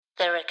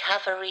The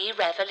Recovery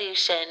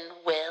Revolution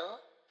will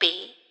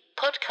be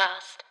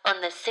podcast on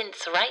the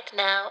Since Right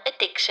Now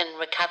Addiction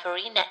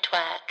Recovery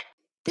Network.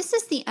 This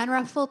is the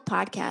Unruffled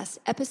Podcast,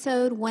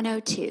 episode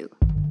 102.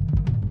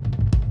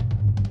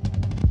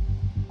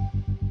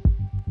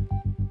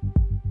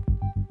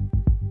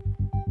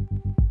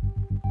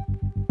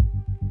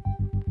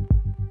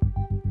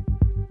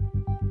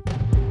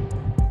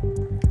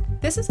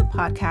 This is a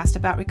podcast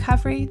about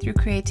recovery through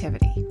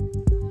creativity.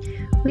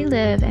 We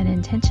live an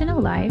intentional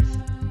life.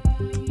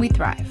 We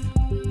thrive.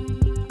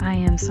 I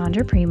am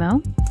Sandra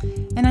Primo.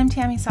 And I'm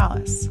Tammy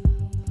Salas.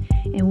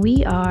 And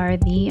we are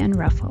the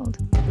Unruffled.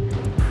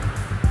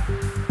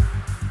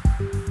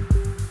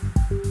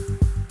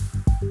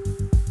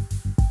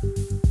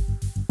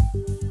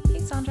 Hey,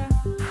 Sandra.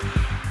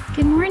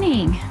 Good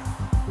morning.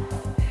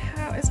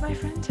 How is my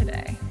friend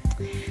today?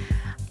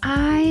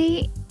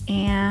 I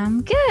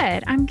am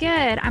good.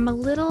 I'm a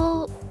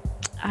little,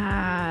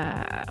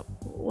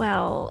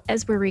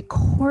 as we're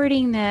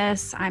recording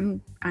this,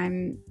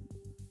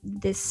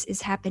 this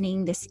is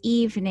happening this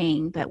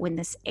evening, but when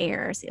this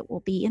airs, it will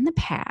be in the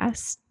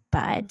past.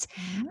 But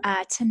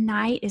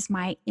tonight is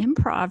my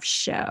improv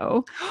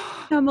show.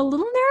 I'm a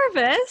little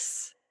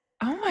nervous.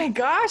 Oh my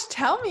gosh,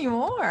 tell me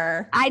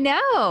more. I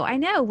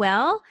know.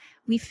 Well,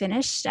 we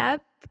finished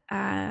up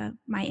my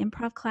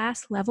improv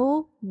class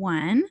level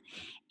 1,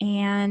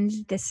 and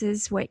this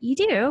is what you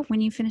do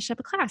when you finish up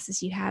a class: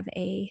 is you have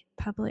a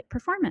public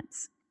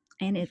performance,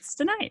 and it's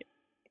tonight.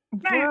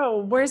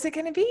 Whoa, where's it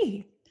going to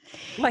be?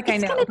 Like, I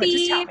know, but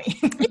just tell me.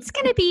 It's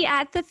going to be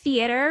at the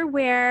theater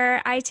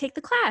where I take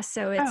the class.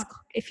 So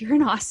if you're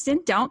in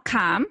Austin, don't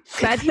come.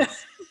 But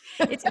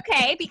it's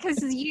okay, because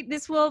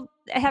this will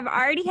have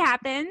already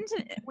happened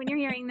when you're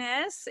hearing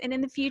this. And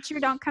in the future,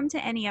 don't come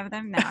to any of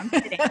them. No, I'm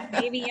kidding.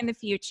 Maybe in the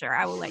future,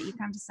 I will let you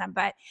come to some.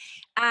 But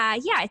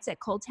it's at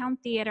Coulter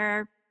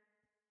Theater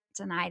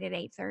tonight at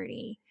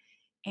 8:30.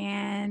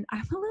 And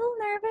I'm a little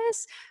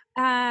nervous.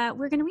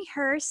 We're going to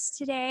rehearse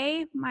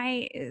today.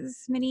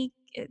 As many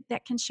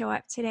that can show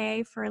up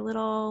today for a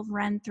little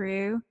run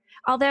through.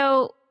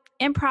 Although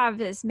improv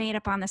is made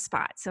up on the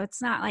spot, so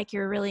it's not like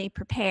you're really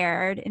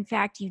prepared. In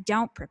fact, you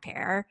don't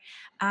prepare.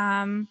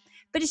 But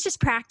it's just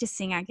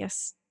practicing, I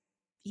guess,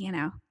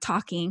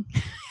 talking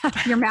out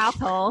of your mouth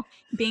hole,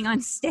 being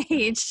on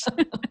stage.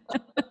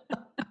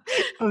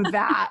 Oh,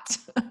 that.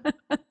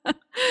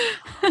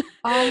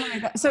 Oh my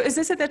God. So is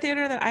this at the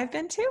theater that I've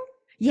been to?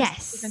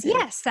 Yes.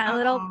 That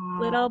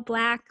little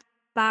black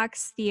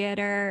box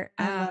theater.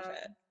 I love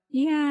it.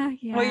 Yeah.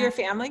 Will your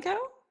family go?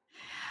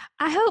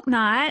 I hope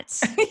not.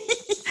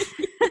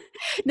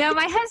 No,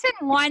 my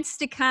husband wants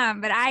to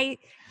come, but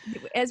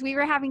as we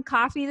were having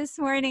coffee this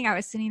morning, I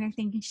was sitting there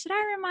thinking, should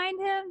I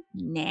remind him?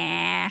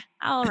 Nah,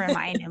 I'll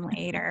remind him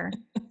later.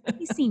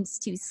 He seems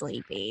too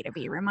sleepy to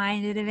be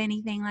reminded of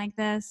anything like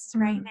this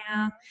right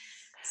now.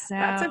 So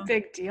that's a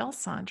big deal,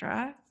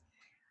 Sandra.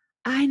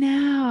 I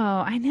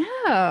know.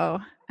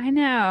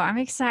 I'm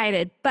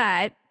excited,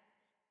 but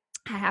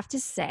I have to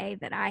say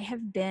that I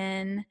have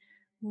been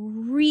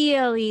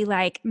really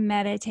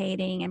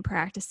meditating and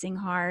practicing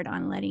hard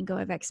on letting go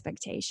of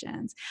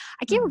expectations.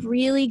 I get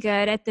really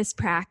good at this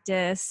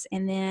practice,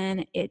 and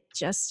then it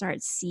just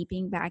starts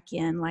seeping back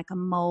in like a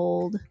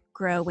mold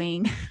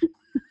growing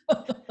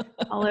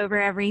all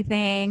over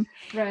everything.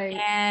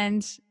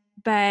 Right.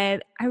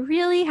 But I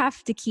really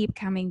have to keep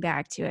coming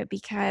back to it,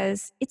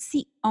 because it's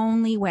the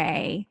only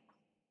way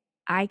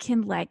I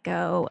can let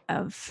go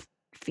of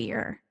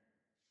fear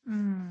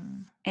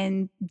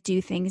and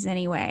do things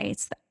anyway.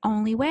 It's the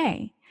only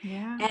way.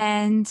 Yeah.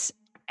 And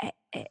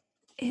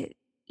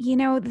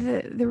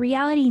the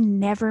reality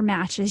never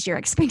matches your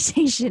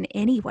expectation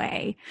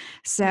anyway.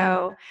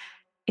 So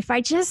if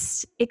I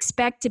just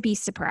expect to be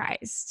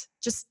surprised,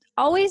 just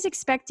always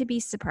expect to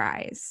be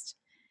surprised,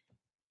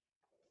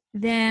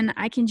 then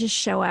I can just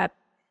show up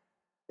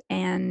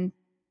and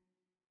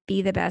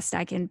be the best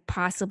I can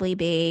possibly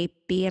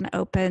be an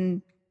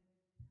open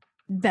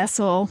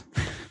vessel,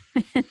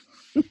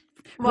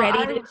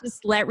 ready to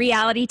just let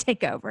reality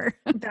take over.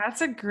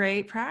 That's a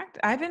great practice.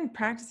 I've been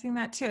practicing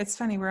that too. It's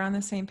funny, we're on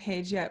the same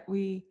page, yet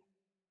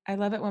I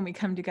love it when we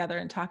come together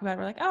and talk about it.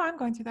 We're like, oh, I'm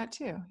going through that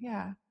too.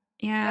 Yeah.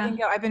 Letting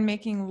go. I've been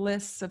making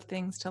lists of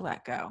things to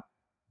let go.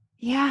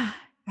 Yeah.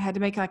 I had to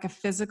make like a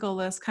physical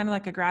list, kind of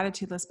like a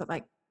gratitude list, but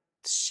like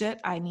shit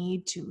I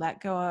need to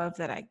let go of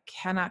that I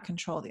cannot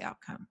control the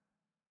outcome.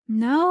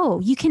 No,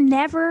 you can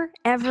never,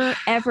 ever,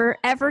 ever,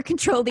 ever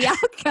control the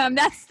outcome.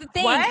 That's the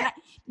thing. What?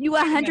 You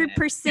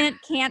 100%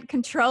 can't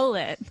control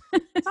it.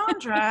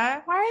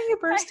 Sandra, why are you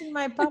bursting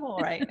my bubble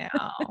right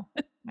now?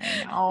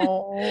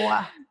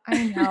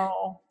 I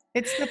know.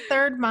 It's the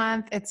third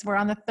month. We're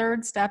on the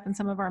third step in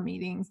some of our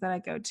meetings that I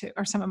go to,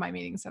 or some of my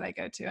meetings that I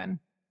go to. And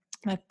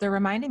they're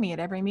reminding me at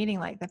every meeting,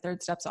 like the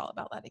third step's all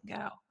about letting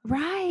go.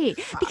 Right.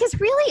 Because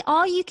really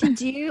all you're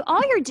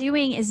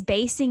doing is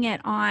basing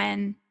it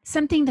on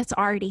something that's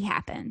already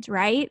happened,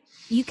 right?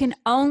 You can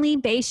only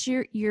base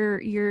your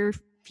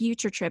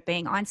future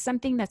tripping on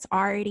something that's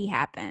already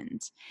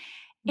happened.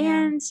 Yeah.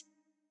 And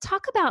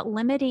talk about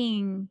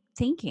limiting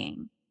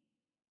thinking.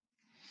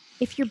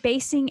 If you're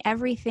basing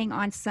everything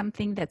on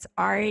something that's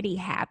already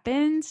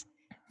happened,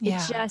 it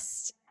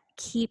just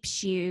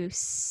keeps you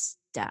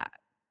stuck.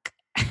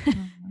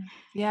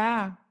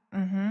 Yeah.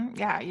 Mm-hmm.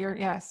 Yeah.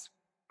 Yes.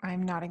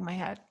 I'm nodding my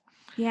head.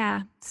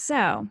 Yeah.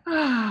 So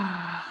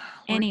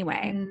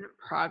anyway, in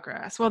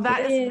progress. Well,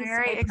 that is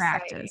very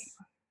exciting.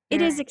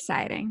 It is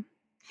exciting.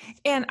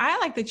 And I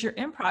like that you're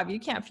improv. You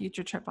can't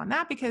future trip on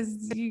that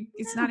because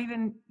it's not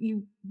even,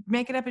 you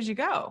make it up as you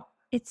go.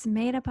 It's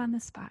made up on the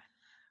spot.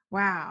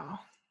 Wow.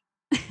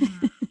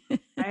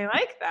 I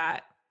like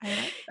that.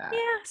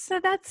 Yeah. So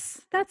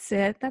that's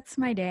it. That's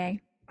my day.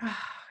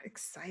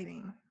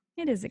 Exciting.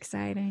 It is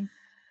exciting.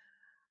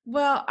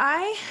 Well,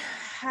 I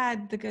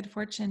had the good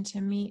fortune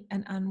to meet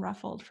an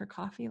Unruffled for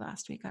coffee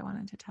last week. I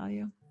wanted to tell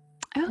you.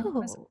 Oh, it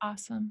was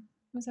awesome.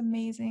 It was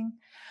amazing.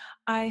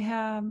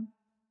 I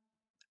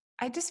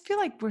just feel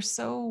like we're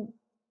so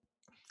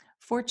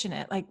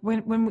fortunate. Like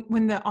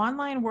when the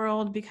online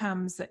world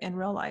becomes the in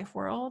real life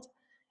world,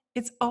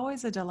 it's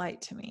always a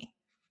delight to me.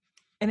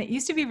 And it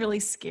used to be really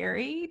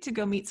scary to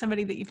go meet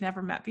somebody that you've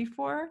never met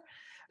before.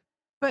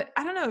 But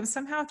I don't know,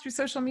 somehow through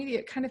social media,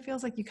 it kind of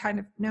feels like you kind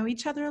of know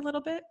each other a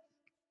little bit.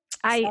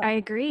 I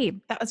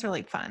agree. That was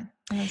really fun.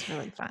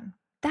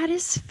 That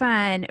is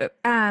fun.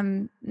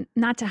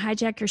 Not to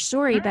hijack your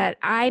story, but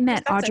I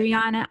met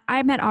Adriana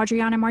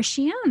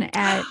Marchione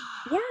at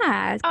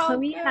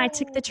Chloe and I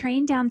took the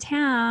train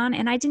downtown,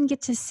 and I didn't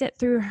get to sit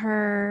through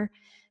her.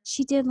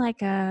 She did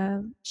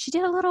a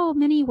little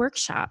mini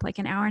workshop, like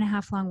an hour and a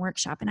half long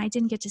workshop, and I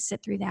didn't get to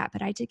sit through that,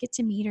 but I did get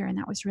to meet her, and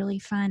that was really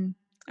fun.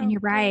 And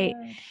you're right.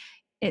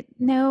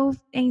 No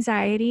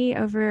anxiety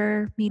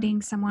over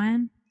meeting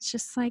someone. It's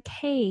just like,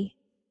 hey,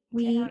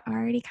 we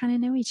already kind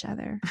of know each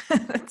other.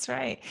 That's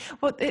right.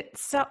 Well,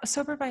 South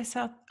by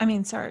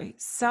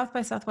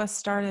Southwest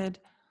started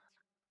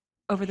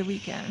over the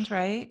weekend,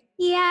 right?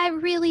 Yeah,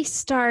 it really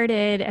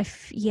started.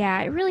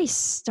 It really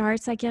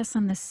starts, I guess,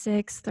 on the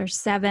 6th or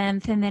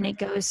 7th, and then it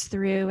goes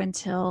through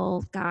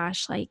until,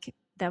 like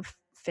the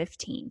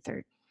 15th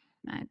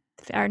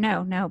or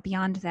no,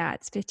 beyond that.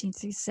 It's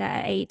 15th,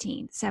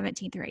 18th,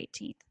 17th or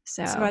 18th.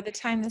 So by the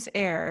time this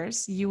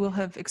airs, you will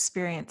have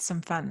experienced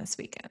some fun this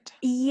weekend.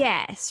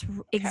 Yes,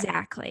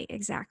 exactly.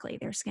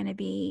 There's going to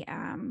be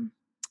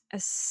a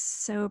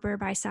Sober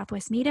by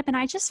Southwest meetup, and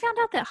I just found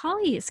out that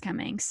Holly is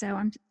coming, so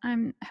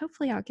I'm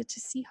hopefully I'll get to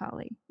see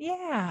Holly.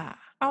 Yeah.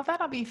 Oh,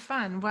 that'll be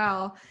fun.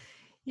 Well,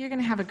 you're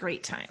going to have a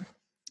great time.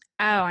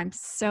 Oh, I'm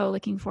so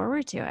looking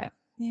forward to it.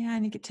 Yeah,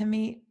 and you get to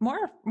meet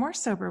more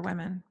sober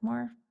women,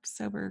 more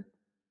sober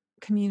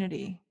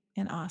community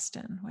in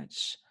Austin,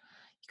 which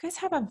you guys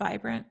have a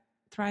vibrant,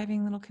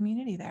 thriving little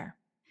community there.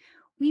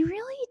 We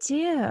really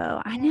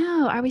do. I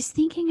know. I was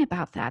thinking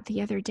about that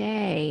the other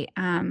day.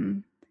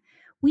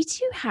 We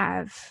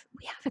have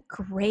a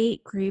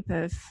great group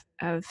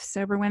of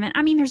sober women.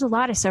 I mean, there's a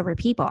lot of sober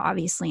people,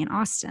 obviously, in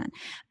Austin,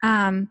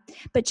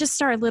 but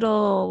just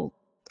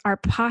our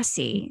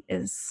posse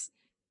is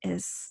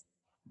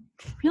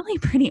really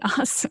pretty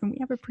awesome. We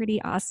have a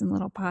pretty awesome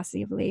little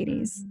posse of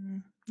ladies. Mm-hmm.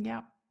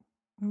 Yeah,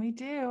 we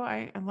do.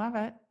 I love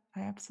it.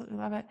 I absolutely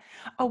love it.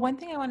 Oh, one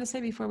thing I want to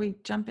say before we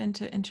jump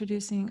into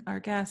introducing our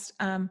guest,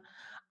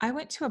 I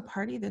went to a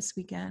party this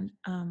weekend,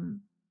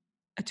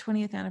 a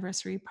 20th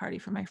anniversary party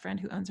for my friend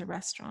who owns a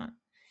restaurant.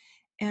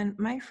 And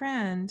my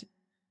friend,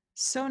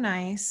 so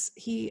nice,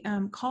 he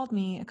called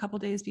me a couple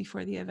days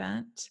before the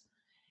event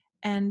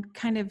and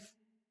kind of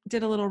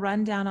did a little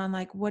rundown on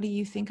like, what do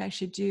you think I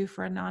should do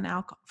for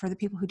for the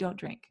people who don't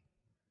drink?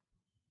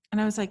 And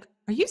I was like,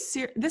 are you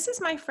serious? This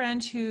is my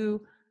friend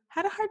who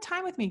had a hard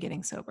time with me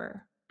getting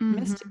sober,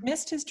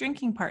 missed his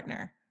drinking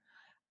partner,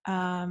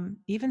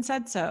 even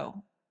said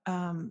so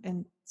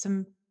in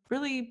some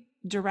really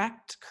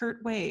direct,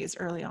 curt ways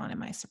early on in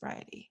my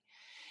sobriety.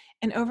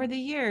 And over the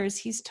years,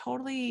 he's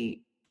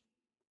totally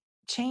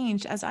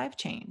changed as I've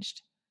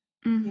changed,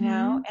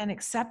 and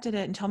accepted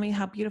it and told me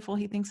how beautiful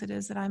he thinks it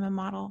is that I'm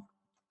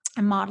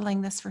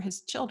modeling this for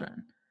his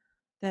children,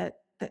 that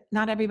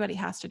not everybody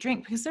has to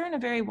drink because they're in a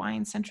very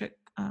wine-centric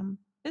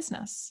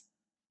business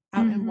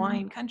out in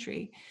wine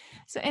country.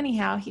 So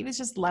anyhow, he was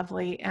just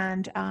lovely.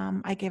 And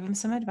I gave him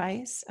some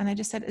advice, and I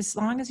just said, as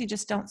long as you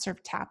just don't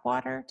serve tap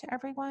water to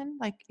everyone,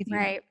 like if you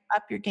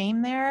up your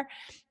game there,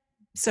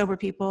 sober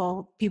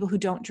people who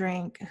don't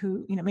drink,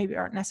 who, maybe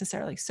aren't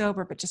necessarily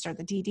sober, but just are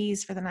the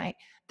DDs for the night,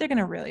 they're going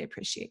to really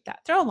appreciate that.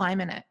 Throw a lime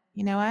in it.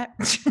 You know what?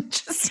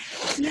 Just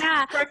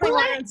sparkling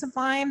water and some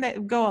lime,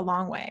 that go a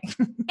long way.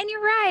 And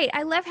you're right.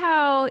 I love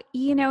how,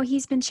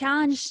 he's been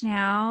challenged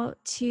now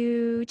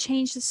to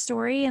change the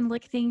story and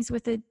look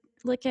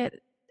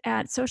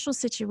at social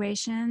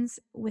situations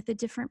with a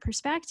different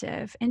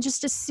perspective, and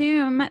just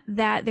assume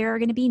that there are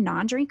going to be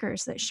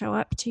non-drinkers that show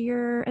up to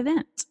your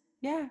event.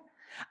 Yeah.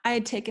 I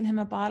had taken him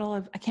a bottle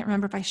of, I can't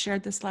remember if I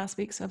shared this last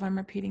week, so if I'm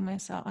repeating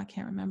myself, I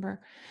can't remember.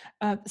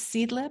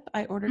 Seedlip.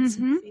 I ordered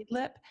some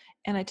Seedlip,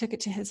 and I took it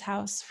to his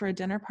house for a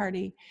dinner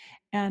party.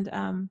 And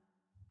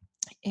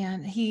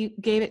he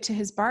gave it to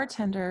his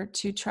bartender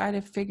to try to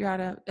figure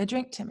out a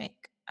drink to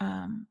make.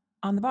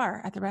 on the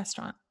bar at the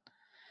restaurant.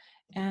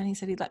 And he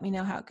said he'd let me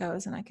know how it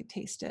goes and I could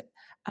taste it.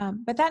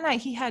 But that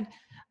night he had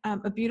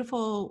a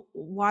beautiful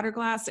water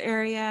glass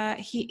area.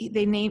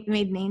 They made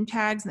name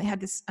tags, and they had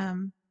this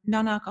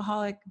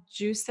non-alcoholic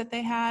juice that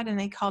they had, and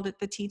they called it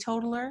the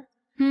teetotaler.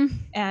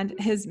 And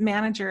his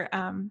manager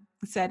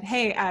said,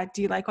 hey,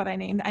 do you like what I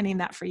named? I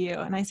named that for you.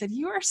 And I said,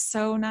 you are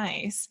so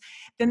nice.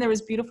 Then there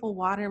was beautiful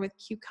water with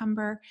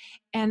cucumber.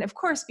 And of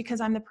course,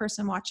 because I'm the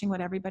person watching what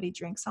everybody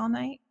drinks all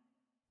night,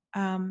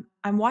 I'm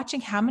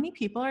watching how many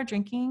people are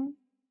drinking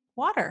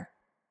water.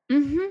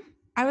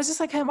 I was just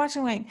like kind of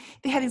watching, like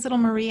they had these little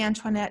Marie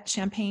Antoinette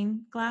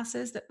champagne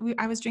glasses that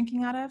I was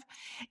drinking out of,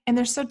 and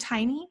they're so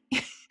tiny.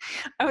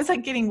 I was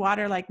like getting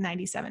water like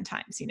 97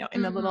 times,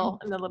 in the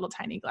little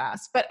tiny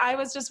glass. But I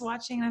was just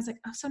watching, and I was like,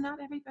 oh, so not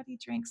everybody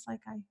drinks like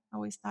I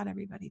always thought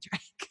everybody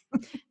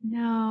drank.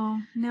 No,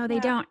 they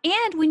don't.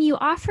 And when you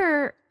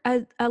offer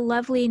a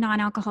lovely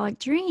non-alcoholic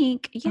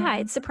drink,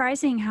 it's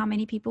surprising how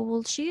many people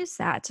will choose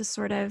that to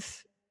sort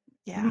of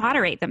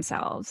moderate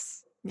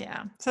themselves.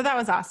 Yeah. So that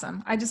was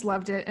awesome. I just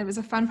loved it. It was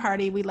a fun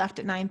party. We left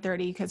at 9:30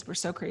 because we're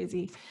so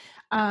crazy.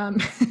 But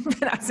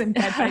I was in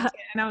bed by 10,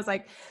 and I was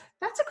like,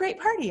 that's a great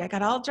party. I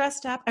got all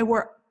dressed up. I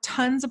wore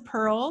tons of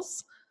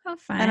pearls. Oh,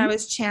 fun. And I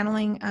was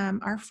channeling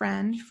our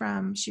friend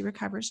from She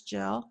Recovers,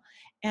 Jill.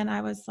 And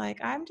I was like,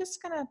 I'm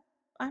just gonna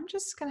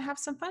have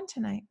some fun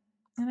tonight.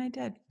 And I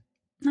did.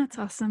 That's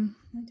awesome.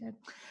 I did.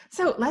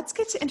 So let's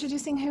get to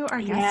introducing who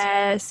our guest is.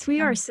 Yes, we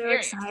are so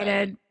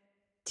excited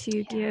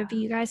to give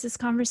you guys this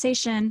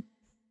conversation.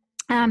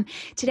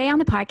 Today on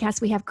the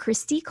podcast, we have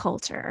Kristi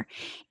Coulter,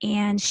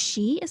 and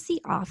she is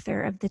the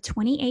author of the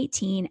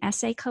 2018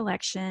 essay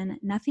collection,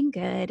 Nothing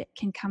Good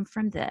Can Come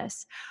From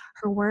This.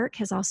 Her work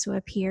has also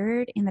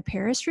appeared in the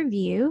Paris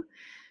Review,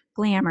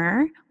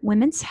 Glamour,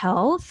 Women's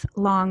Health,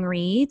 Long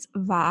Reads,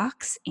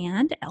 Vox,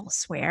 and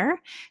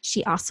elsewhere.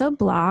 She also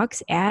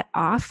blogs at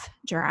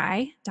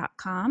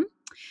offdry.com.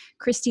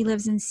 Kristi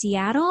lives in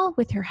Seattle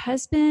with her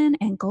husband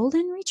and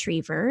golden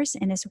retrievers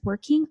and is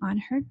working on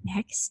her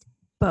next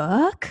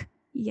book.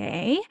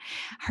 Yay.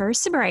 Her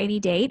sobriety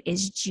date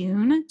is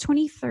June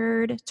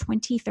 23rd,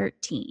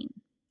 2013.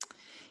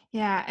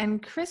 Yeah.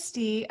 And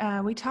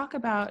Kristi, we talk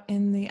about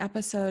in the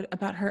episode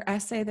about her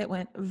essay that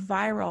went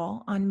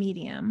viral on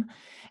Medium.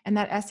 And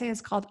that essay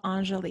is called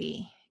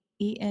Enjoli,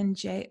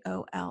 Enjoli.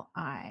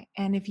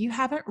 And if you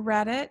haven't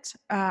read it,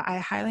 I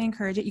highly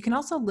encourage it. You can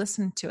also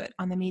listen to it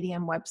on the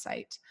Medium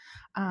website.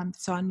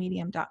 So on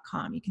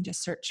medium.com, you can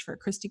just search for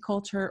Kristi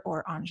Coulter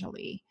or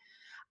Enjoli.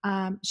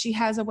 She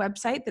has a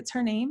website that's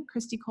her name,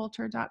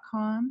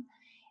 KristiCoulter.com.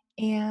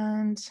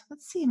 And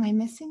let's see, am I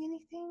missing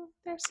anything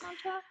there,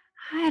 Sandra?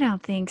 I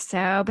don't think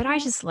so, but I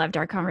just loved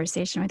our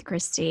conversation with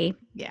Kristi.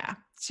 Yeah,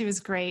 she was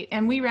great.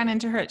 And we ran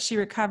into her at She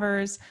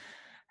Recovers.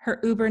 Her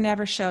Uber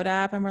never showed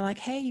up, and we're like,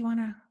 hey, you want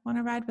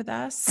to ride with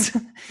us?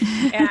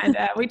 And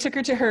we took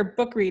her to her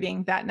book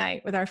reading that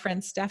night with our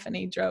friend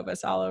Stephanie, drove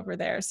us all over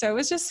there. So it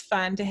was just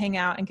fun to hang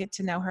out and get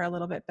to know her a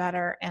little bit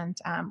better. And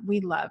we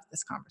loved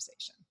this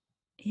conversation.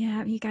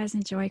 Yeah, you guys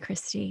enjoy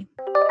Kristi.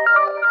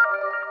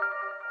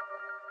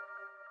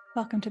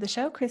 Welcome to the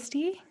show,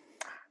 Kristi.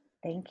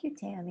 Thank you,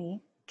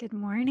 Tammy. Good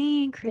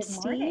morning,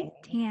 Kristi. Good morning.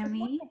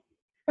 Tammy.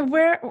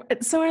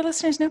 So our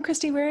listeners know,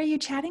 Kristi, where are you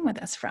chatting with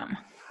us from?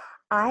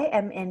 I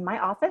am in my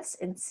office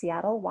in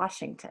Seattle,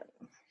 Washington.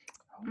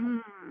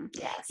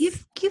 Yes.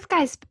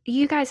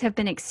 You guys have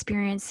been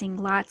experiencing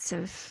lots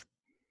of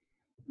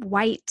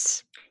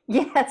white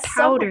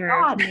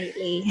powder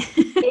lately.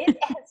 It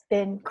has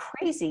been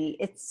crazy.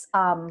 It's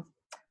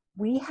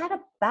we had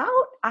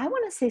about, I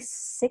want to say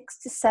 6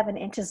 to 7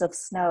 inches of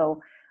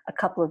snow a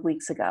couple of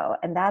weeks ago,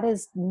 and that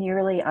is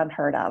nearly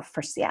unheard of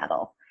for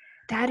Seattle.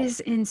 That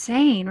is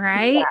insane,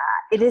 right? Yeah,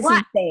 it is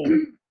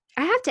insane.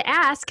 I have to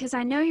ask, because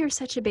I know you're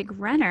such a big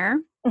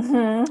runner.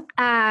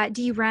 Mm-hmm.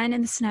 Do you run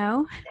in the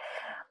snow?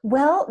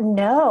 Well,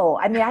 no.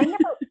 I mean,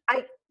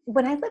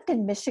 when I lived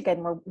in Michigan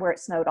where it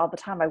snowed all the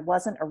time, I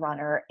wasn't a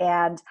runner,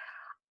 and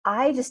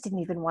I just didn't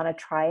even want to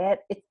try it.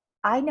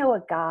 I know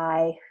a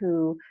guy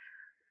who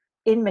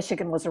in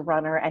Michigan was a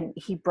runner, and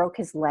he broke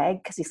his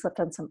leg because he slipped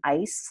on some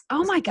ice.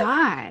 Oh my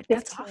God.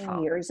 That's 15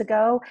 awful. years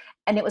ago.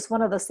 And it was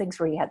one of those things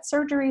where he had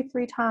surgery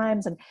 3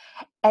 times, and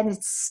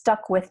it's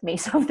stuck with me.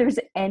 So if there's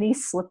any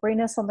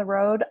slipperiness on the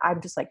road,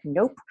 I'm just like,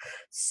 nope.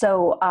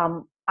 So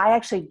I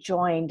actually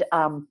joined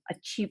a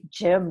cheap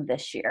gym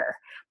this year,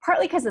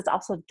 partly because it's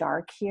also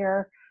dark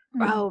here.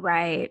 Oh,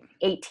 right.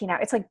 18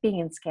 hours. It's like being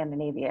in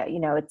Scandinavia,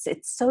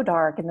 it's so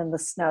dark, and then the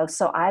snow.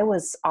 So I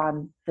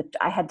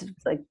had to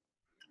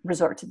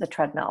resort to the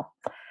treadmill.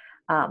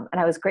 And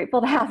I was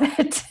grateful to have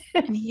it.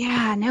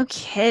 Yeah, no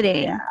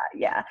kidding.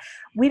 Yeah.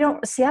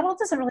 Seattle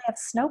doesn't really have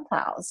snow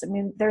plows. I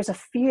mean, there's a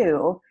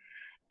few,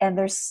 and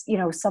there's,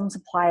 some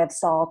supply of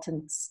salt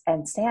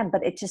and sand,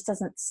 but it just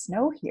doesn't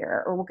snow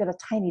here, or we'll get a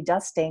tiny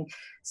dusting.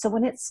 So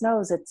when it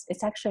snows,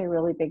 it's actually a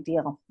really big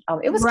deal.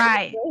 It was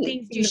right. Kind of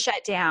Things do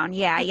shut down.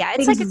 Yeah.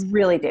 It's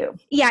really do.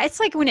 Yeah, it's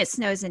like when it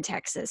snows in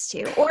Texas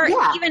too, or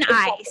even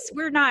exactly. ice.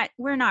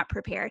 We're not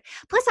prepared.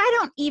 Plus, I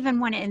don't even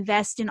want to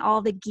invest in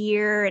all the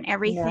gear and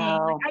everything.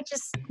 No. Like, I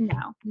just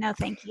no,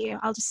 thank you.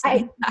 I'll just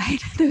stay inside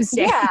those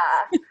days. Yeah,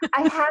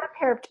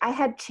 I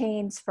had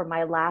chains for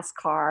my last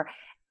car,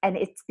 and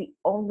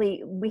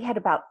we had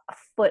about a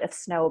foot of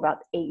snow about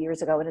 8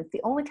 years ago, and it's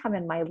the only time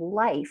in my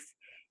life,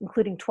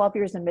 including 12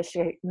 years in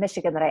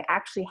Michigan, that I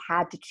actually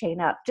had to chain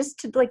up just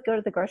to like go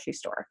to the grocery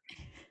store.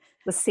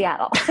 Was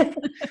Seattle.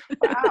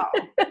 Wow.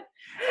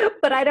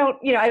 But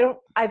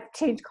I've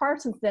changed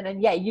cars since then.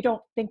 And you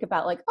don't think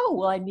about like, oh,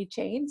 well, I need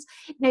chains.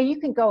 Now you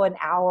can go an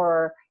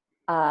hour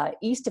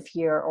east of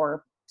here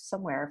or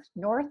somewhere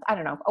north, I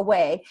don't know,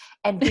 away,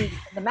 and be in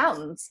the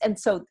mountains. And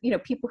so,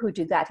 people who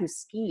do that, who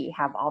ski,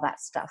 have all that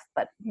stuff,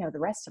 but the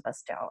rest of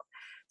us don't.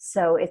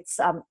 So it's,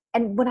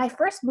 and when I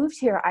first moved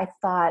here, I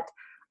thought,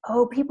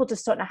 oh, people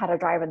just don't know how to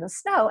drive in the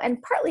snow.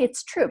 And partly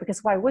it's true,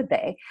 because why would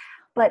they?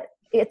 But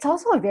it's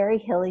also a very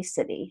hilly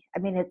city. I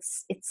mean,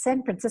 it's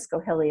San Francisco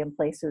hilly in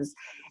places.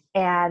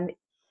 And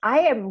I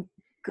am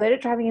good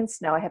at driving in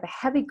snow. I have a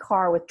heavy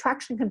car with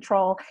traction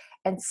control,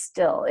 and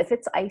still, if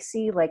it's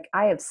icy, like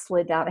I have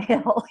slid down a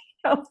hill,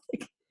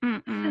 like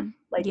anyone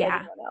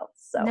else.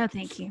 So no,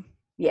 thank you.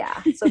 Yeah.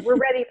 So we're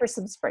ready for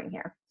some spring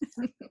here.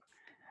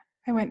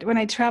 When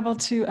I traveled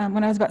to,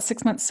 when I was about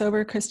 6 months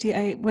sober, Kristi,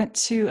 I went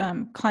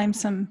to climb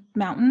some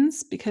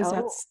mountains because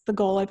that's the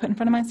goal I put in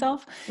front of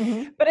myself.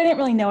 Mm-hmm. But I didn't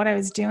really know what I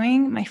was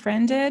doing. My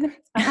friend did.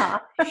 Uh-huh.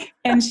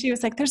 And she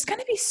was like, there's going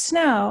to be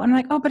snow. And I'm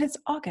like, oh, but it's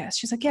August.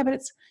 She's like, yeah, but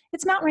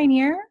it's Mount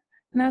Rainier.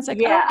 And I was like,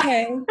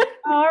 okay,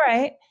 all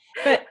right.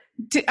 But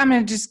I'm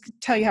going to just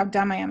tell you how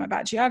dumb I am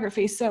about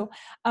geography. So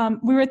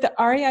we were at the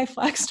REI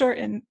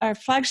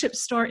flagship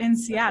store in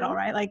Seattle,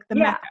 right? Like the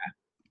Mecca.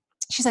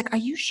 She's like, are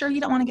you sure you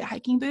don't want to get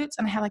hiking boots?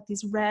 And I had like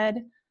these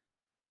red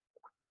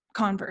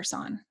Converse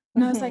on.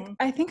 And I was like,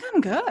 I think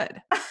I'm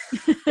good.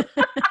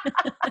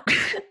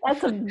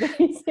 That's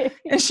amazing.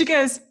 And she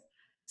goes,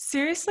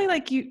 seriously?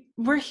 Like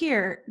we're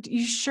here. Are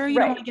you sure you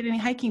don't want to get any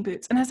hiking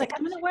boots? And I was like,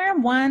 I'm going to wear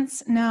them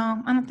once.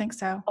 No, I don't think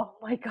so. Oh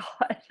my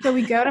God. So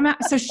we go to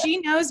so she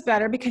knows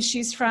better because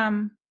she's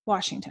from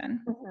Washington.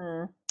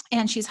 Mm-hmm.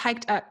 And she's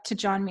hiked up to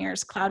John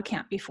Muir's cloud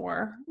camp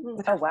before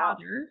with her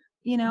father.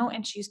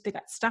 And they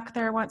got stuck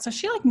there once. So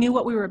she like knew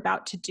what we were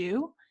about to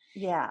do.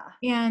 Yeah.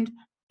 And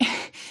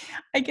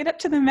I get up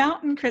to the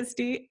mountain,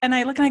 Kristi, and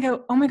I look and I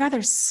go, oh my God,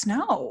 there's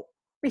snow.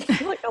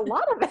 Like a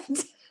lot of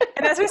it.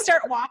 And as we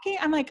start walking,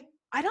 I'm like,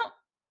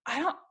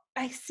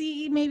 I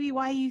see maybe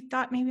why you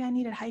thought maybe I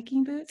needed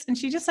hiking boots. And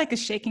she just like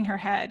is shaking her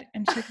head.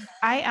 And she's like,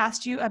 I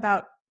asked you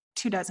about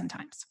 24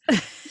 times.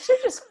 She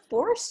just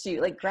forced you,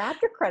 like grab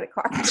your credit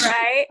card.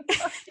 Right.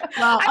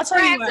 Well, I'm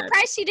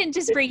surprised she didn't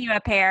just bring you a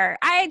pair.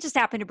 I just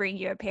happened to bring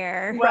you a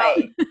pair.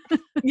 Right.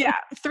 Yeah.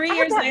 3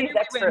 years later,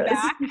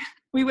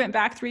 we went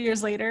back 3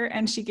 years later,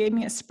 and she gave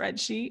me a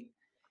spreadsheet.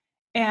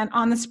 And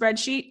on the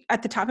spreadsheet,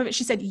 at the top of it,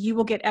 she said, you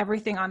will get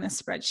everything on this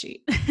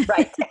spreadsheet.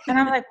 Right. And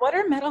I'm like, what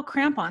are metal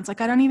crampons?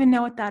 Like, I don't even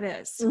know what that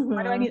is. Mm-hmm.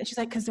 Why do I need it? She's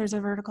like, because there's a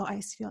vertical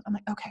ice field. I'm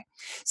like, okay.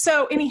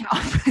 So anyhow.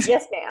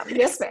 Yes, ma'am.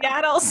 Yes, ma'am.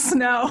 Seattle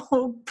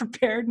snow,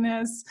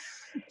 preparedness,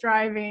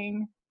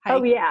 driving.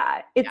 Hiking. Oh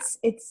yeah. It's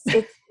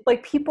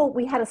like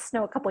we had a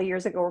snow a couple of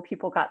years ago where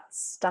people got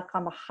stuck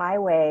on the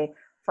highway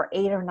for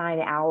 8 or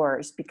 9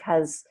 hours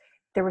because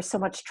there was so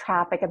much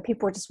traffic and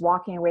people were just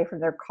walking away from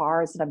their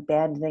cars and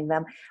abandoning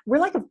them. We're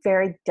like a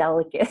very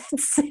delicate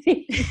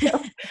city.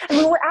 I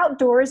mean, we're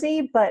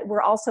outdoorsy, but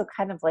we're also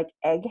kind of like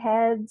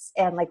eggheads,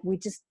 and like we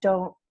just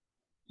don't.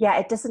 Yeah,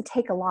 it doesn't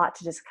take a lot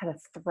to just kind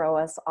of throw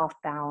us off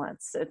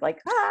balance. It's like,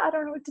 I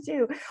don't know what to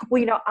do.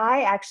 Well,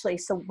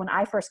 so when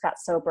I first got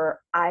sober,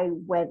 I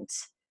went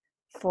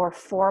for a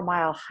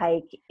 4-mile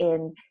hike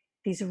in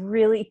these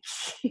really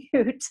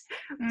cute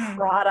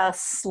Prada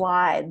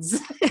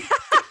slides.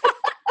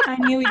 I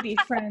knew we'd be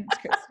friends,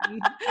 Kristi.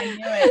 I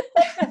knew it.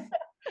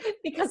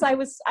 Because I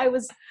was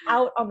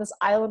out on this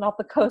island off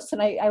the coast,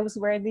 and I was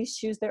wearing these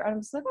shoes there, and I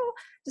was like,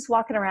 just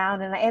walking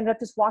around, and I ended up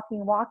just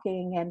walking,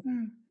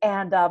 and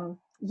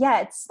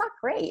it's not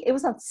great. It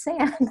was on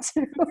sand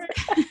too.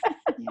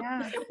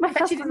 Yeah,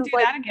 but you didn't do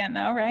that again,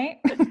 though, right?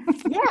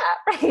 Yeah,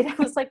 right. I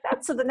was like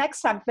that. So the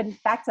next time, I've been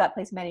back to that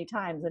place many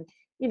times, and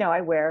I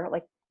wear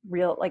like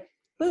real like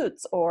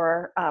boots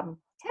or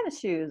tennis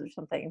shoes or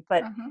something.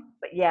 But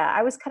yeah,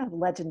 I was kind of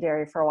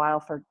legendary for a while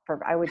for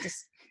I would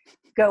just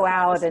go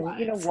out and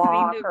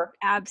walk or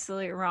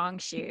absolute wrong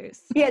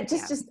shoes. Yeah,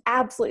 just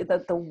absolutely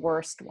the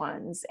worst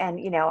ones. And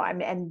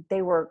and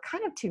they were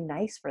kind of too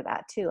nice for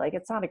that too. Like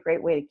it's not a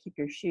great way to keep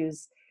your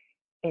shoes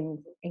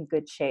in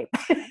good shape.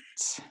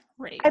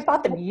 Right. I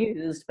bought them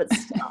used, but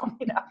still,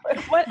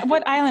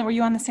 What island were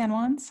you on? The San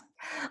Juans?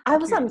 I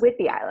was on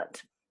Whidbey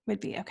Island.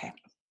 Whidbey, okay.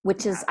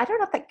 Which is, I don't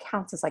know if that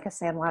counts as like a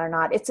San Juan or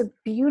not. It's a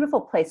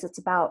beautiful place. It's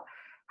about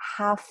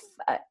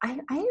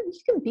you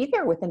can be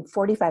there within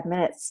 45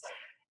 minutes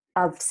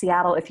of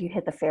Seattle if you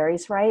hit the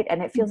ferries right,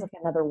 and it feels like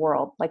another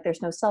world. Like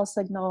there's no cell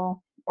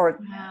signal, or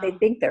they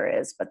think there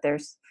is, but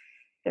there's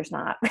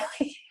not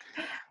really.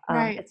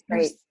 Right. It's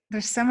great.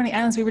 There's so many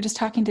islands. We were just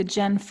talking to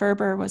Jen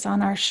Ferber, was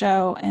on our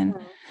show, and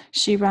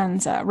she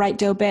runs Right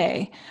Doe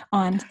Bay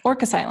on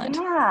Orcas Island.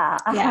 Yeah.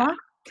 Yeah.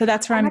 So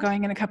that's where I'm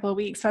going in a couple of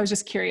weeks. So I was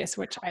just curious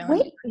which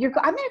island. Wait,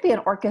 I'm going to be in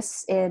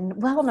Orcas in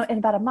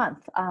about a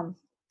month.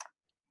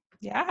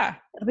 Yeah.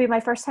 It'll be my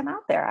first time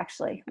out there,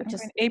 actually, which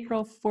is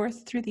April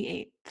 4th through the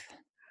 8th.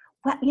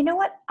 Well, you know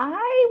what?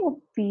 I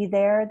will be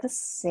there the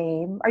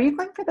same. Are you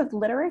going for the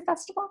literary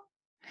festival?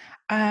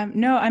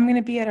 No, I'm going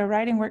to be at a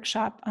writing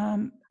workshop.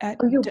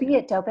 You'll be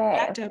at Doe Bay.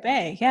 At Doe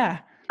Bay, yeah.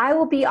 I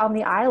will be on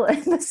the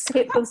island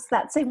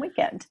that same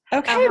weekend.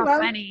 Okay, well,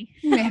 funny.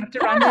 We have to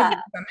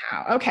rendezvous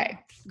somehow. Okay,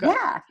 good.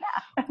 Yeah.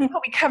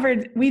 Well,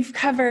 we've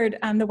covered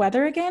the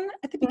weather again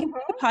at the beginning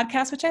of the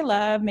podcast, which I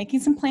love. Making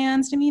some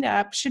plans to meet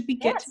up. Should we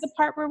get to the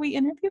part where we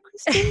interview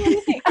Kristi? What do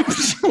you think?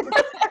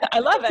 I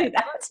love it.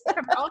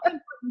 All the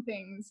important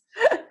things.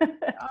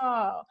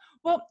 Oh,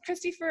 well,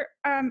 Kristi, for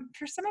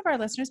some of our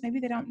listeners, maybe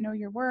they don't know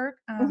your work,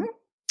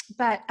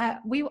 but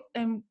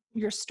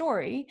your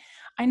story.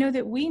 I know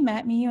that we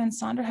met, me, you, and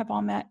Sandra have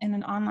all met in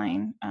an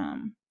online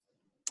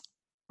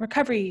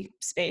recovery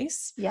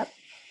space. Yep.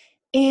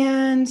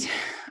 And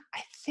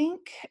I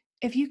think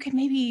if you could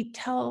maybe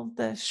tell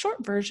the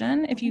short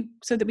version,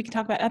 so that we can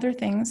talk about other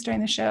things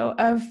during the show,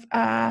 of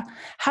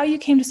how you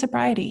came to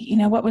sobriety. You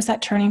know, what was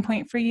that turning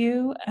point for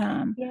you?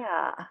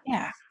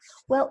 Yeah.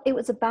 Well,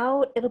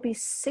 it'll be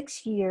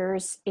 6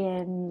 years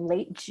in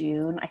late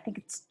June. I think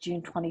it's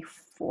June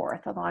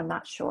 24th, although I'm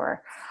not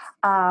sure.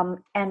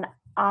 And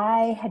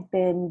I had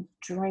been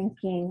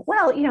drinking,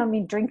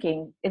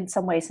 drinking in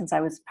some ways since I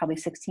was probably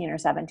 16 or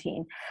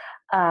 17,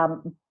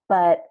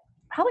 but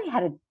probably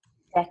had a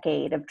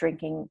decade of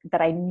drinking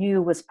that I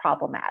knew was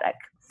problematic.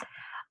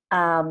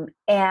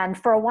 And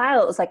for a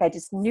while, it was like I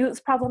just knew it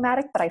was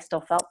problematic, but I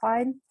still felt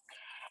fine.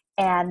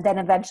 And then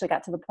eventually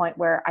got to the point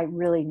where I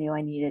really knew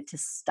I needed to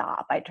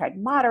stop. I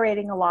tried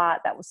moderating a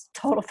lot. That was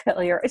total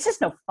failure. It's just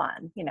no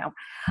fun,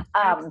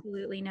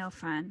 Absolutely no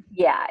fun.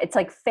 Yeah, it's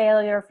like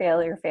failure,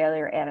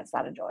 and it's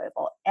not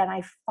enjoyable. And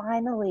I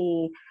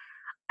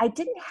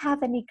didn't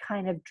have any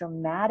kind of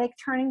dramatic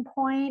turning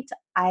point.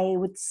 I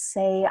would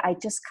say I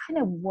just kind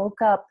of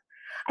woke up.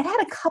 I'd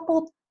had a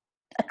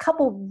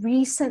couple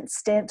recent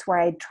stints where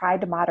I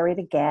tried to moderate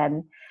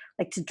again,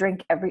 like to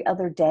drink every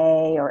other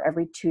day or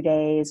every 2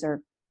 days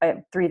or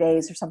 3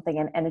 days or something,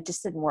 and it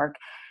just didn't work.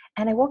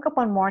 And I woke up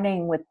one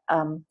morning with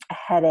a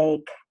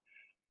headache,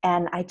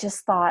 and I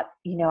just thought,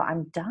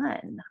 I'm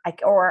done.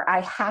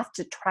 I have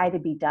to try to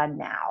be done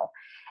now.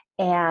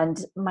 And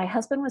my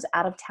husband was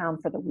out of town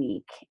for the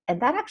week,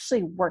 and that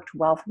actually worked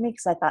well for me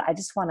because I thought I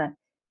just want to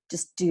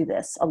just do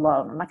this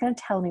alone. I'm not going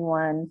to tell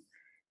anyone.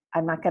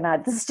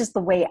 This is just the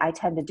way I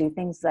tend to do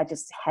things, is I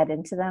just head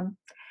into them.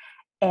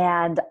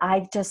 And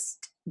I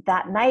just,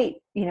 that night,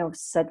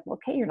 said, well,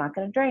 okay, you're not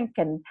going to drink.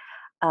 And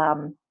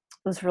it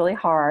was really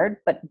hard,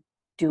 but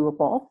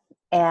doable.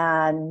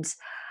 And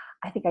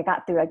I think I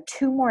got through like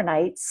 2 more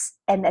nights.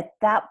 And at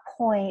that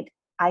point,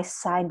 I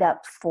signed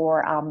up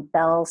for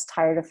Belle's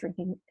Tired of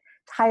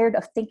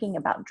Thinking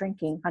About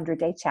Drinking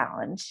 100-Day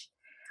Challenge.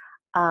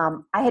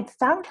 I had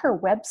found her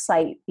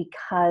website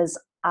because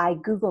I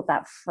Googled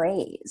that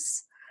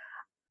phrase.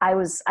 I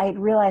had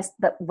realized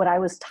that what I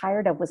was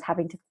tired of was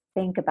having to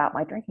think about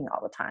my drinking all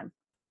the time.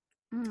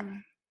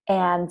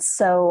 And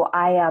so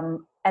I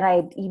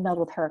emailed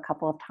with her a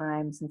couple of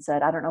times and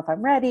said, I don't know if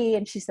I'm ready.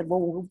 And she said, well,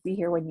 we'll be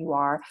here when you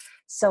are.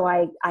 So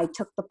I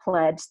took the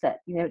pledge that,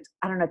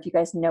 I don't know if you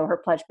guys know her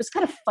pledge, but it's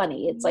kind of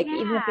funny. It's like,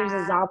 even if there's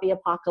a zombie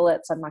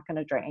apocalypse, I'm not going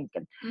to drink.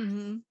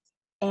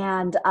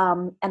 And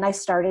I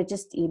started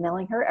just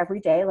emailing her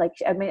every day.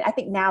 I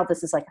think now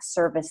this is like a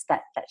service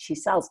that she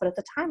sells, but at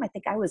the time, I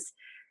think I was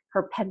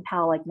her pen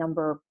pal, like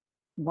number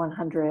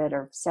 100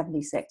 or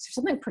 76 or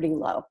something pretty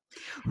low.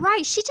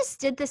 Right. She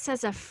just did this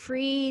as a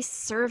free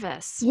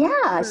service.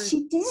 Yeah,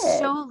 she did.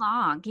 So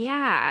long.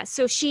 Yeah.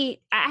 So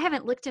I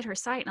haven't looked at her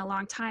site in a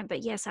long time,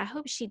 but yes, I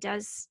hope she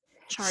does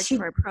charge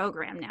for a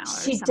program now.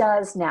 She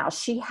does now.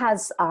 She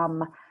has, I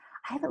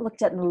haven't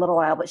looked at it in a little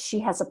while, but she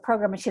has a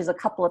program, and she has a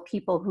couple of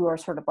people who are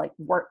sort of like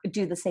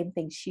do the same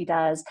thing she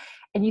does.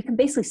 And you can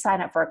basically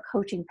sign up for a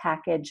coaching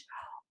package,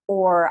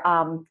 or,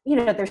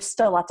 there's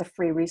still lots of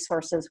free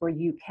resources where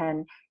you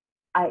can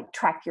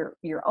track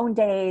your own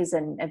days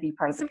and be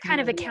part of some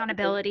kind of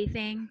accountability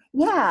thing.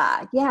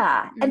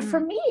 Yeah. And for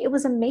me, it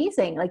was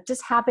amazing. Like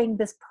just having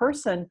this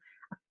person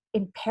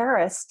in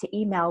Paris to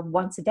email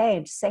once a day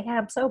and just say, hey,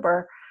 I'm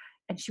sober.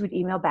 And she would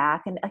email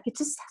back, and like, it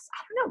just,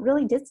 I don't know,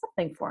 really did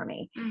something for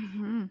me.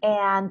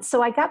 And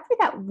so I got through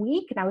that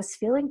week, and I was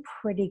feeling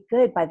pretty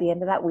good. By the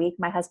end of that week,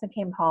 my husband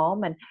came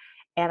home, and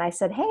I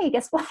said, hey,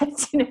 guess what?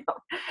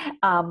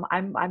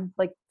 I'm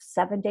like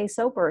 7 days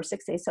sober, or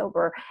 6 days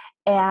sober.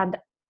 And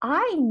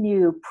I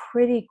knew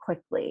pretty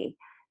quickly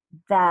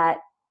that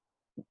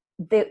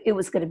it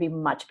was going to be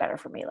much better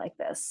for me like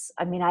this.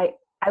 I mean,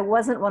 I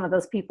wasn't one of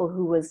those people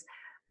who was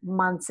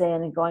months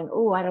in and going,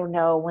 oh, I don't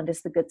know, when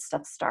does the good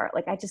stuff start?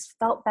 Like I just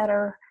felt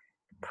better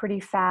pretty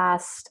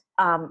fast.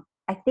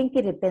 I think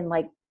it had been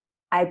like,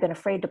 I'd been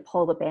afraid to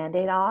pull the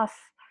Band-Aid off.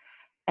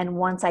 And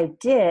once I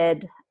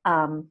did,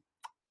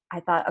 I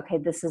thought, okay,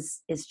 this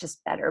is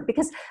just better,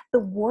 because the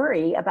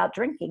worry about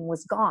drinking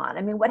was gone.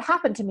 I mean, what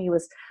happened to me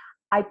was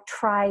I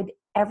tried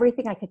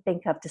everything I could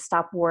think of to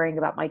stop worrying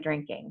about my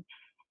drinking.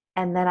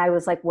 And then I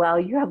was like, well,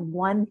 you have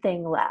one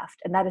thing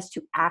left, and that is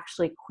to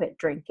actually quit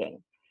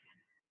drinking,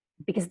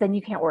 because then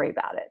you can't worry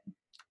about it.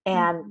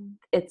 And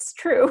it's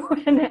true.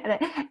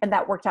 and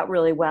that worked out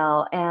really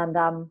well. And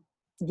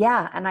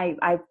and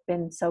I've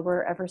been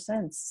sober ever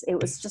since.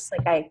 It was just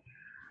like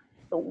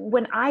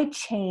when I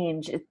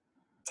change, it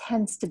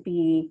tends to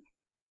be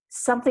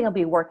something will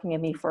be working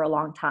in me for a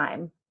long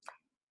time.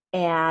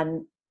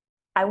 And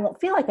I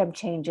won't feel like I'm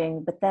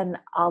changing, but then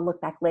I'll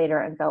look back later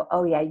and go,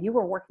 oh yeah, you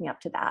were working up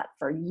to that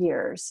for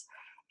years.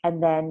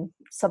 And then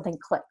something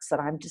clicks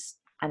and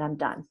I'm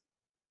done.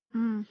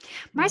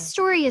 My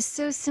story is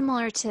so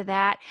similar to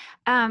that.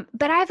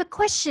 But I have a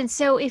question.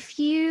 So if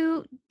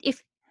you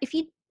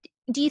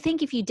do you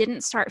think if you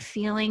didn't start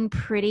feeling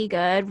pretty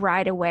good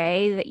right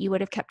away that you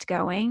would have kept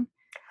going?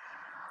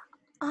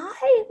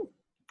 I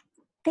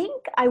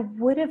think I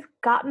would have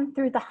gotten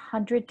through the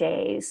 100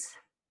 days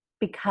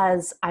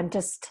because I'm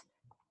just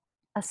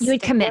you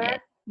had committed.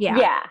 Yeah.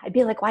 Yeah. I'd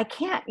be like, well, I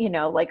can't,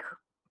 like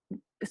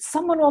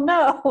someone will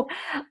know.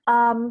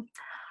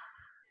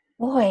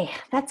 Boy,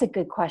 that's a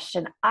good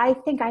question. I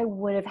think I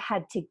would have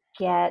had to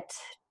get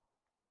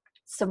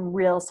some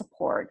real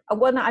support.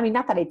 Well, no, I mean,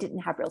 not that I didn't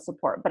have real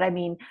support, but I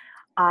mean,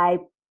 I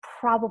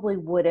probably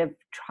would have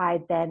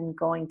tried then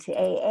going to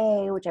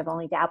AA, which I've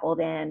only dabbled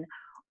in,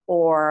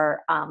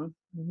 or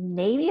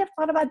maybe I've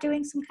thought about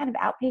doing some kind of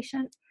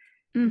outpatient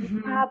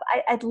rehab.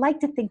 I'd like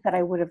to think that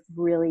I would have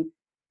really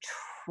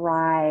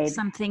tried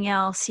something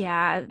else,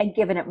 and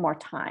given it more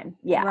time.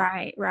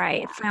 Right.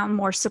 Yeah. Found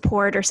more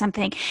support or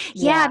something.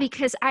 Yeah,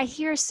 because I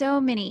hear so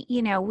many,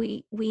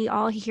 we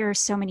all hear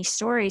so many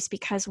stories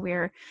because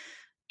we're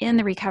in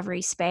the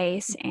recovery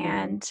space,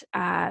 and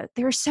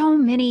there are so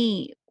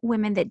many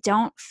women that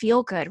don't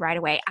feel good right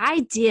away.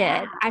 I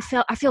did. I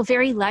feel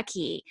very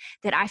lucky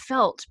that I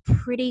felt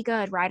pretty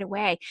good right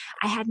away.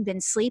 I hadn't been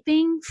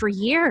sleeping for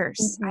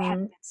years. I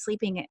hadn't been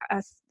sleeping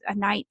a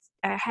night.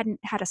 I hadn't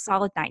had a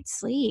solid night's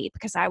sleep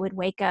because I would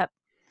wake up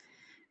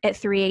at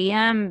 3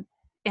 a.m.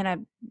 in a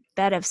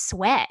bed of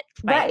sweat.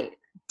 Right.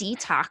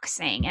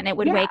 Detoxing, and it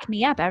would wake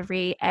me up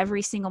every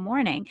single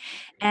morning.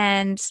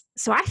 And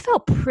so I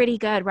felt pretty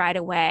good right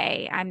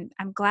away.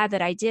 I'm glad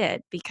that I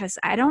did, because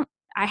I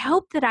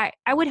hope that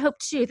I would hope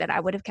too that I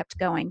would have kept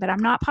going, but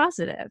I'm not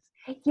positive.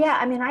 Yeah.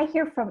 I mean, I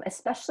hear from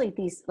especially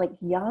these like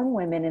young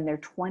women in their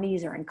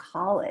 20s or in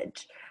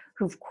college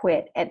who've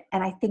quit. And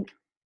I think,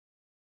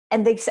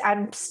 and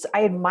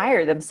I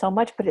admire them so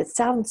much, but it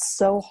sounds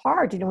so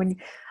hard. When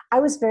I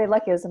was very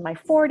lucky, I was in my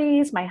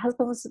 40s. My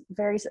husband was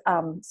very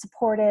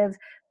supportive.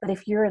 But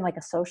if you're in like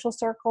a social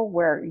circle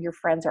where your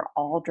friends are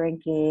all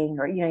drinking,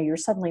 or, you're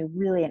suddenly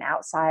really an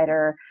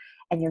outsider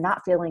and you're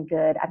not feeling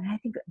good, I mean, I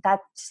think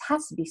that just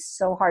has to be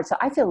so hard. So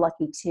I feel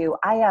lucky too.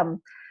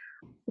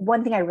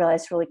 One thing I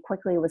realized really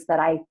quickly was that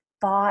I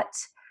thought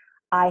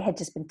I had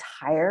just been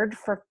tired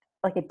for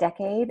like a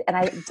decade, and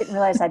I didn't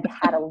realize I'd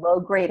had a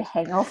low-grade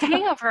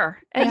hangover.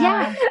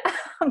 Yeah.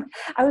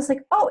 I was like,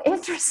 oh,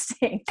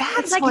 interesting.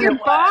 That's like your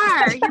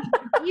bar.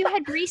 You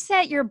had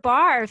reset your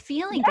bar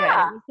feeling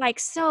good, like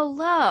so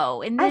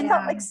low. And then I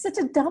felt like such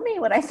a dummy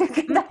when I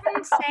figured that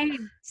out.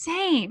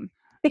 Same.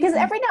 Because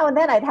every now and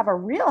then I'd have a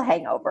real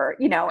hangover,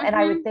 and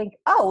I would think,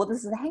 oh, well,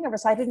 this is a hangover.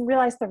 So I didn't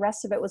realize the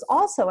rest of it was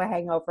also a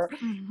hangover.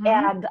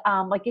 And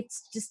like,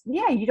 it's just,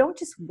 you don't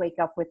just wake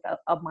up with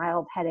a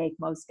mild headache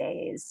most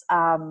days.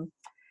 And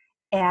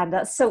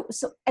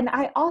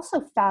I also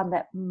found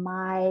that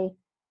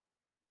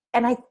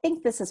and I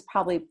think this is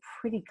probably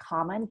pretty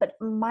common, but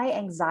my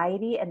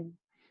anxiety and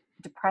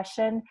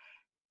depression,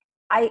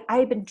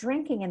 I've been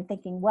drinking and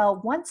thinking, well,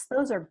 once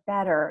those are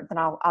better, then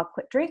I'll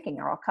quit drinking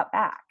or I'll cut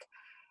back.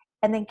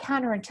 And then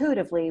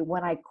counterintuitively,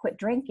 when I quit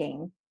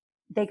drinking,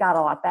 they got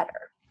a lot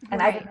better.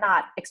 And I did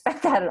not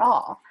expect that at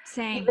all.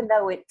 Same. Even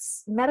though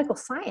medical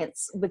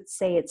science would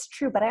say it's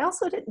true, but I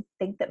also didn't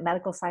think that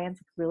medical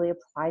science really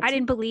applied. I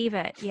didn't believe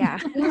it. Yeah.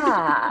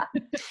 Yeah.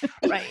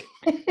 Right.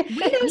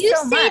 You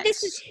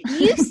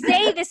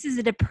say this is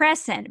a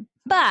depressant,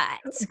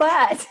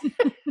 but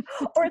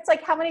or it's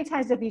like, how many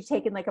times have you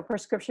taken like a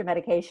prescription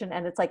medication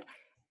and it's like,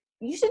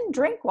 you shouldn't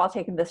drink while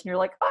taking this, and you're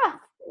like,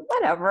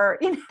 whatever.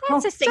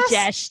 That's a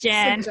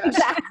suggestion.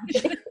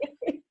 Exactly.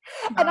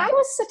 And I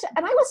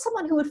was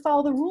someone who would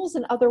follow the rules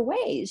in other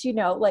ways,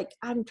 like,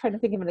 I'm trying to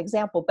think of an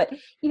example, but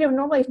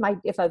normally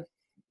if a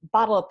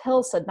bottle of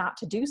pills said not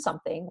to do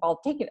something while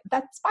taking it,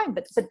 that's fine.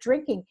 But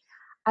drinking,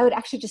 I would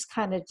actually just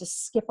kind of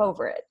just skip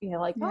over it,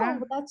 like, oh, well,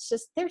 that's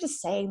just, they're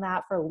just saying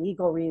that for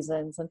legal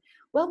reasons. And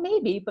well,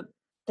 maybe, but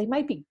they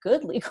might be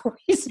good legal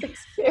reasons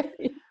too.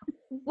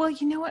 Well,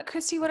 you know what,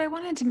 Kristi, what I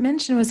wanted to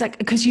mention was like,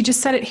 because you just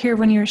said it here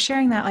when you were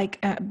sharing that,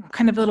 like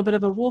kind of a little bit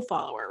of a rule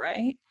follower,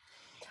 right?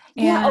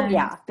 Yeah. And, Oh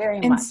yeah. Very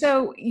and much.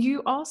 so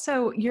you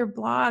also, your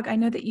blog, I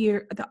know that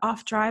you're the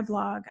Off Dry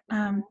blog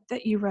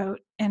that you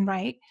wrote and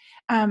write,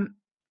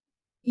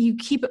 you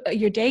keep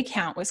your day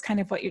count was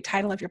kind of what your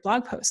title of your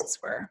blog posts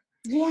were.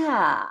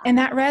 Yeah. And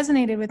that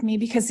resonated with me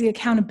because the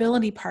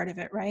accountability part of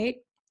it, right?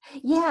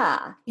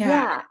 Yeah.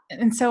 Yeah.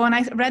 And so when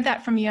I read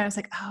that from you, I was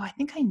like, oh, I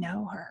think I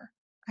know her.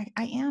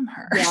 I am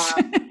her. Yeah.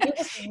 It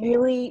was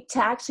really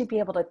to actually be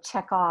able to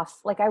check off.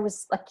 Like I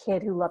was a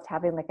kid who loved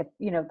having like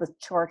the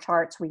chore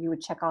charts where you would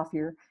check off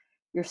your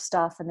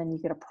stuff and then you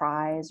get a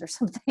prize or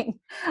something.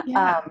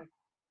 Yeah.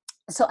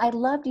 So I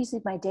loved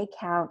using my day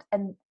count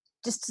and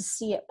just to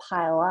see it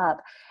pile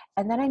up.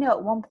 And then I know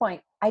at one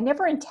point, I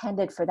never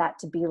intended for that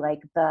to be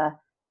like the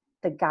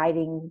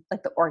guiding,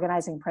 like the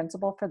organizing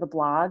principle for the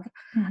blog.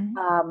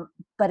 Mm-hmm.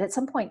 But at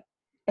some point,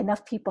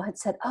 enough people had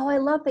said, "Oh, I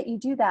love that you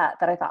do that."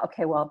 That I thought,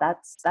 okay, well,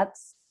 that's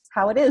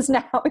how it is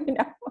now.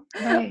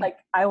 Right. Like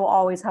I will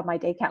always have my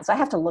day count, so I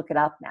have to look it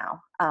up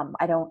now.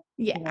 I don't,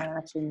 Yeah.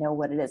 actually know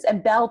what it is.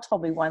 And Belle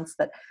told me once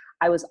that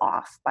I was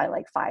off by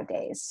like 5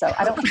 days. So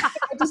I don't.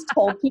 I just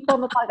told people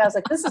on the blog, I was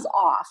like, "This is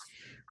off.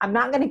 I'm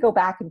not going to go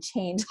back and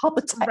change all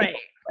the time." Right.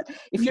 But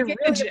if you're really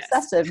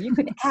obsessive, you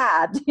can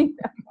add.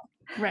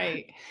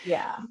 Right.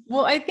 Yeah.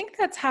 Well, I think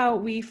that's how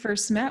we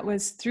first met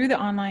was through the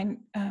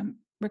online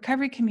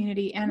recovery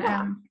community.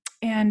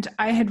 And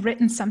I had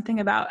written something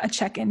about a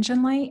check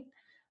engine light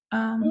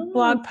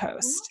blog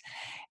post.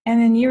 And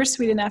then you were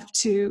sweet enough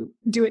to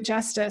do it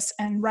justice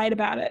and write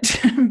about it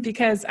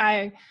because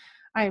I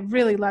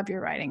really love your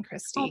writing,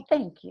 Kristi. Oh,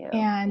 thank you.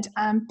 And,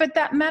 but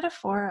that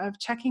metaphor of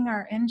checking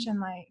our engine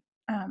light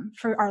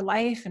for our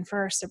life and for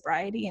our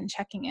sobriety and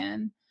checking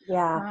in,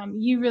 yeah,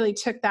 you really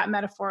took that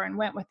metaphor and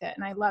went with it,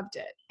 and I loved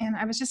it. And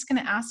I was just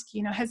going to ask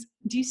you,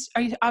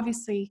 are you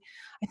obviously,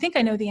 I think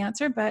I know the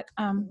answer, but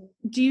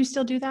do you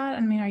still do that? I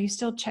mean, are you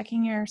still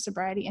checking your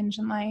sobriety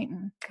engine light?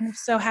 And if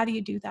so, how do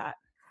you do that?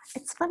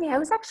 it's funny. I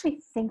was actually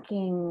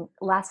thinking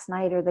last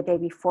night or the day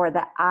before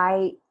that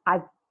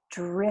I've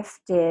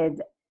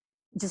drifted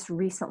just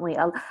recently.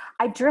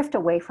 I drift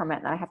away from it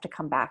and I have to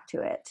come back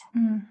to it.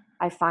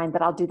 I find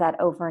that I'll do that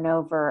over and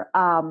over.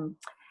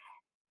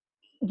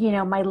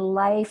 My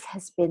life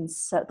has been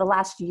the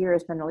last year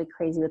has been really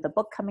crazy with the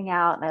book coming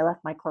out, and I left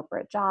my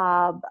corporate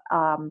job.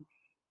 I'm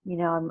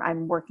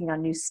working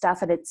on new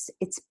stuff, and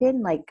it's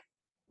been like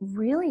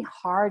really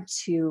hard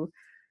to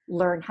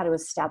learn how to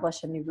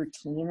establish a new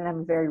routine. And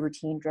I'm a very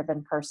routine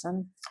driven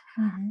person.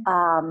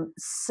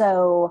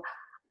 So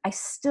I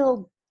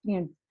still,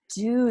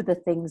 do the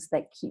things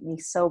that keep me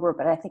sober,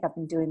 but I think I've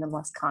been doing them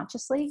less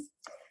consciously.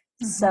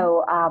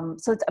 So, I'm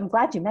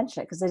glad you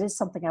mentioned it because it is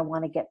something I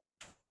want to get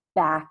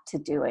back to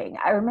doing.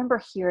 I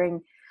remember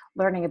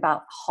learning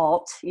about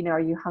HALT, are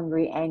you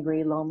hungry,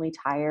 angry, lonely,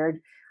 tired,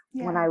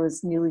 when I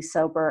was newly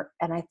sober.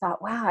 And I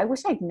thought, wow, I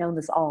wish I'd known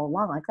this all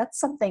along. Like that's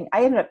something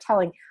I ended up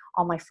telling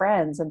all my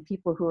friends, and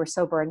people who were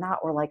sober and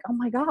not were like, oh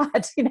my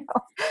God,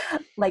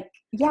 like,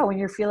 yeah, when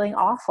you're feeling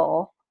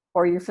awful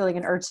or you're feeling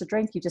an urge to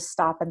drink, you just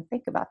stop and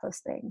think about those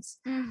things.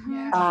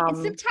 And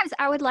sometimes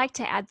I would like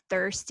to add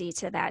thirsty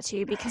to that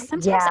too, because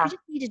sometimes I just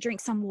need to drink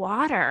some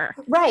water.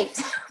 Right.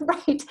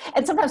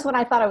 And sometimes when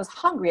I thought I was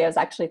hungry, I was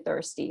actually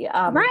thirsty.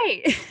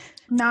 Right.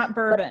 Not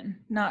bourbon.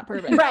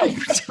 Right.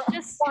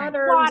 Just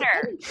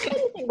water.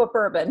 Anything but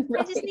bourbon.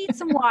 Right? I just need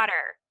some water.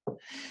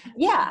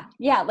 Yeah.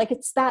 Like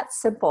it's that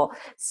simple.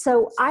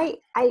 So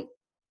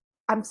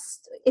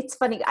it's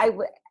funny.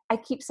 I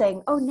keep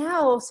saying, oh,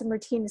 now some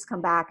routine has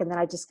come back. And then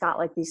I just got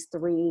like these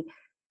 3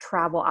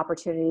 travel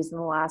opportunities in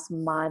the last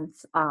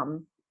month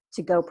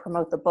to go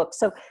promote the book.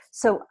 So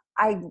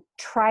I'm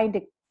trying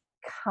to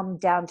come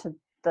down to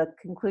the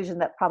conclusion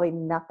that probably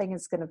nothing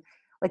is going to,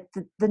 like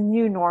the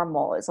new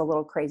normal is a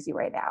little crazy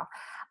right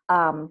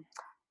now.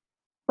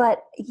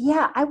 But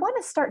yeah, I want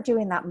to start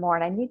doing that more.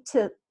 And I need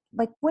to,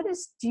 like,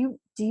 do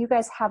you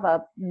guys have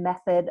a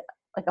method,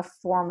 like a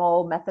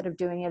formal method of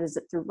doing it? Is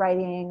it through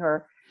writing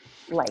or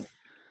like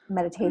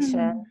meditation?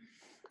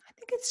 I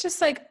think it's just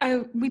like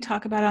we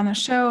talk about it on the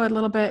show a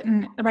little bit,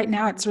 and right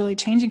now it's really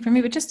changing for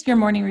me, but just your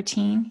morning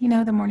routine,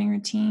 the morning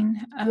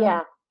routine.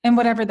 And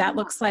whatever that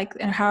looks like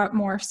and how it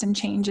morphs and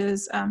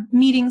changes.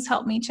 Meetings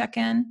help me check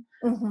in,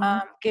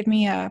 give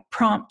me a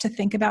prompt to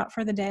think about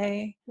for the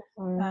day.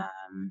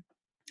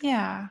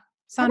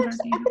 Sandra,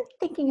 I've been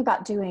thinking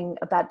about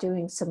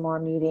doing some more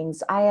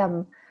meetings.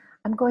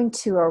 I'm going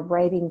to a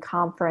writing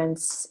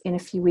conference in a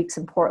few weeks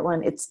in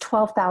Portland. It's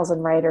 12,000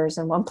 writers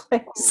in one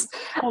place.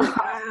 Oh,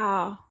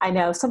 wow. I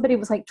know. Somebody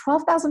was like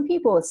 12,000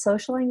 people with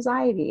social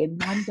anxiety in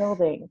one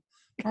building.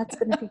 That's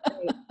going to be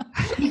great.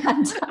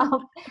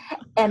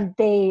 And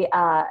they,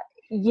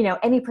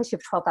 any place you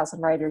have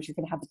 12,000 writers, you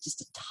can have just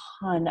a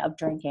ton of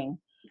drinking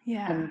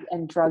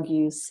and drug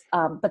use.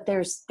 But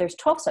there's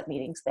 12-step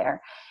meetings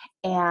there.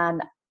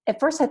 And at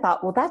first I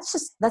thought, well,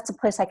 that's a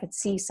place I could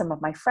see some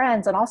of my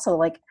friends. And also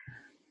like,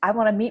 I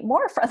want to meet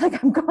more friends.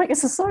 Like I'm going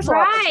as a social.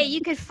 Right.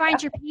 You could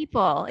find your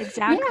people.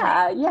 Exactly.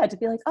 Yeah. To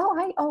be like,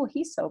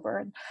 he's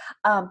sober.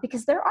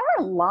 Because there are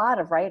a lot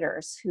of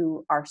writers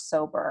who are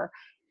sober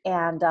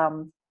and,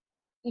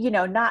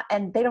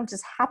 and they don't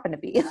just happen to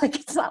be like,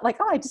 it's not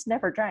like, I just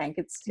never drank.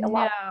 It's a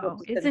lot.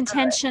 It's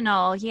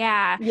intentional.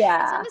 Yeah.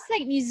 Yeah. It's almost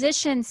like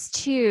musicians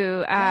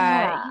too.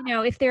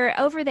 If they're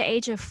over the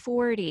age of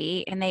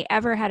 40 and they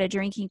ever had a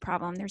drinking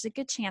problem, there's a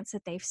good chance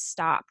that they've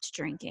stopped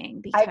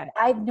drinking. Because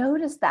I've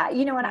noticed that,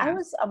 when I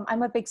was,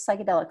 I'm a big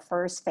Psychedelic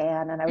Furs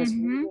fan, and I was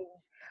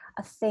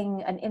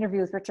reading an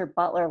interview with Richard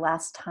Butler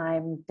last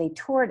time they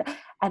toured,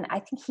 and I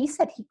think he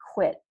said he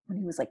quit when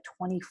he was like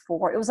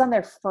 24. It was on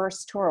their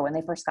first tour when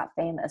they first got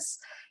famous.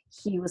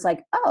 He was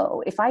like,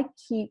 if I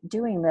keep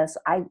doing this,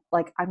 I'm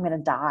going to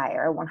die,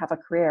 or I won't have a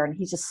career. And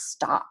he just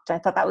stopped. I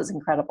thought that was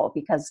incredible,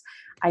 because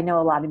I know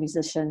a lot of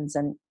musicians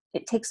and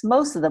it takes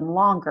most of them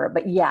longer,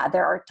 but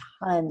there are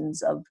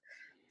tons of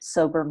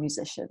sober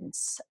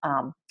musicians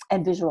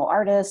and visual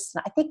artists.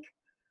 And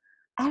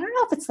I don't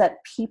know if it's that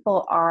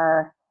people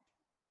are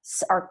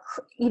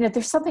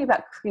there's something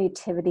about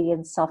creativity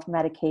and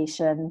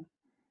self-medication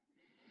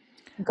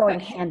going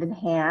hand in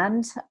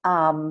hand.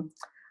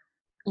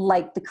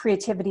 Like the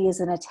creativity is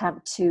an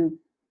attempt to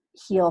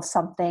heal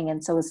something,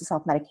 and so is the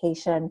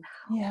self-medication.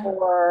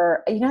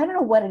 Or I don't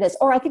know what it is.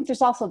 Or I think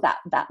there's also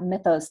that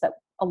mythos that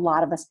a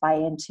lot of us buy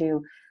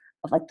into,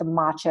 of like the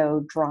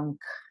macho drunk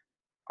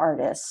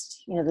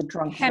artist, the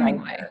drunk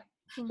Hemingway. writer.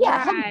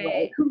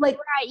 Hemingway, who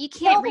you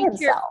can't reach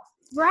himself.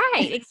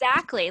 Right,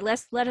 exactly.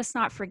 Let us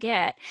not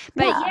forget.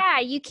 But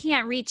you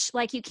can't reach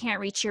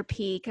your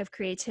peak of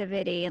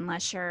creativity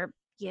unless you're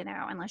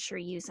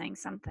using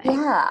something.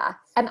 Yeah.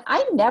 And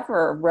I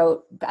never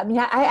wrote,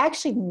 I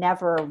actually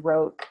never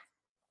wrote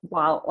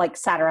while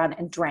sat around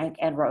and drank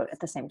and wrote at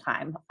the same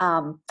time.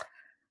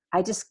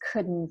 I just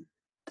couldn't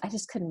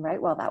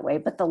write well that way.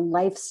 But the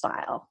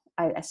lifestyle,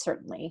 I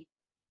certainly,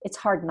 it's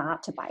hard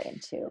not to buy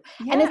into.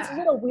 Yeah. And it's a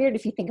little weird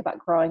if you think about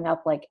growing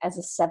up as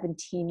a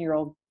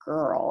 17-year-old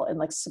girl in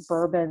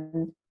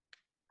suburban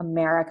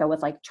America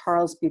with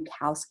Charles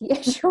Bukowski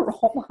as your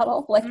role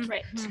model.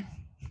 Right.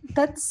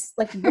 That's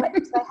what did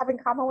I have in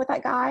common with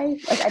that guy?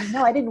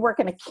 I didn't work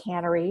in a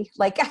cannery.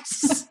 I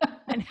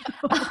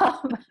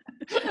know.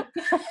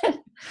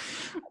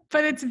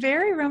 But it's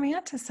very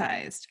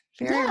romanticized.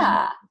 Even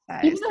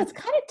though it's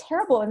kind of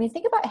terrible.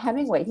 Think about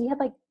Hemingway. He had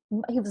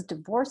he was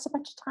divorced a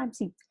bunch of times.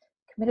 He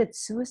committed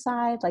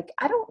suicide.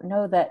 I don't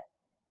know that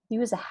he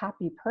was a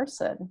happy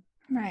person.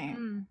 Right.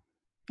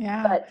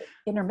 Yeah. But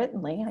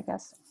intermittently, I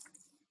guess.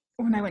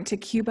 When I went to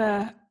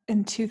Cuba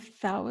in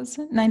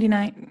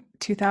 99,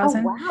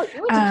 2000. Oh, wow. You went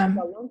to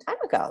Cuba a long time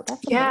ago.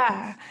 That's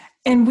amazing.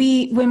 And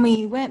when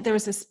we went, there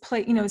was this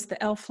place, it was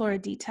the El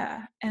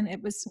Floridita, and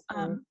it was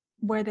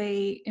where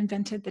they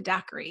invented the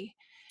daiquiri.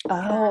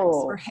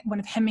 Oh. Where one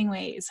of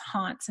Hemingway's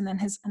haunts, and then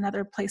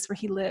another place where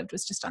he lived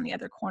was just on the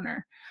other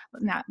corner.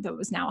 That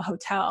was now a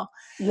hotel.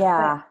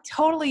 Yeah. But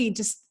totally,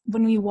 just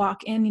when we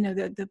walk in,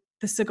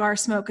 the cigar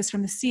smoke is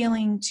from the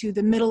ceiling to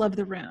the middle of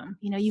the room.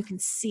 You can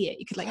see it.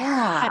 You could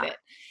cut it.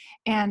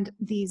 And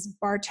these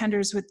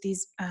bartenders with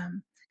these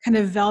kind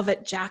of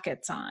velvet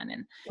jackets on,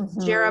 and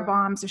Jarrah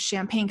bombs of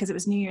champagne because it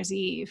was New Year's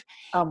Eve.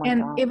 Oh my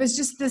God. It was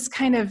just this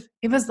kind of,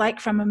 it was like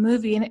from a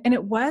movie, and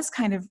it was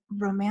kind of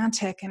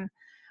romantic and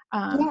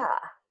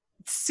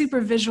super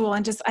visual,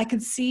 and just I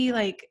could see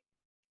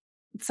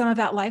some of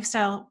that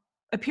lifestyle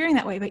appearing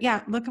that way. But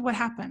look at what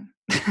happened.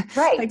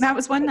 Right. That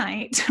was one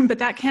night, but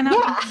that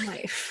cannot be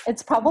life.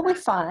 It's probably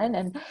fun,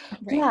 and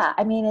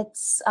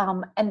it's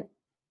and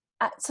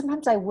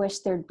sometimes I wish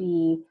there'd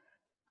be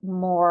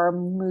more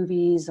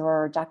movies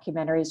or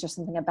documentaries or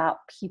something about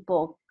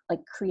people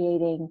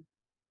creating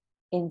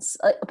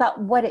about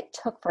what it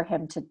took for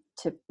him to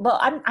well,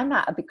 I'm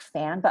not a big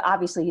fan, but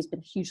obviously he's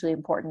been hugely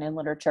important in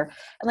literature.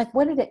 And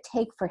what did it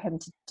take for him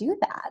to do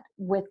that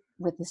with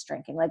his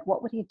drinking?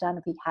 What would he have done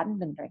if he hadn't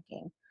been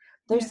drinking?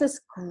 There's this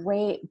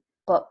great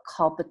book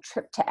called The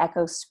Trip to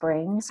Echo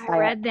Springs. I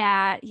read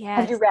that.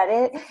 Yes. Have you read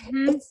it?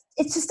 Mm-hmm.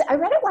 It's just, I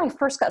read it when I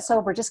first got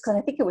sober, just because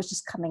I think it was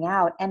just coming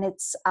out. And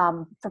it's,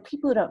 for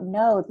people who don't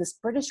know, this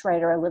British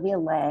writer, Olivia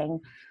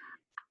Laing,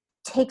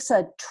 takes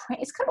a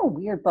train. It's kind of a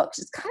weird book.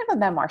 It's kind of a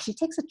memoir. She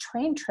takes a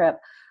train trip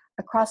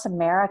across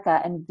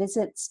America and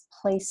visits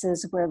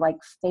places where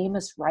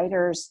famous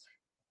writers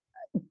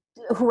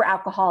who were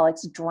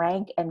alcoholics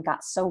drank and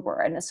got sober.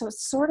 And so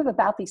it's sort of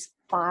about these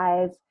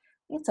five,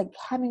 it's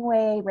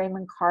Hemingway,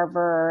 Raymond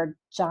Carver,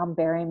 John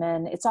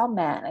Berryman. It's all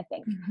men, I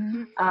think,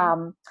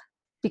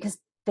 because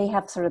they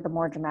have sort of the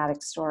more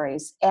dramatic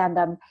stories. And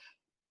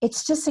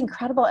it's just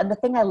incredible. And the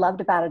thing I loved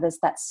about it is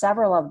that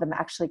several of them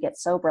actually get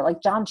sober,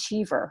 like John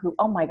Cheever, who,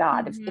 oh my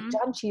God, if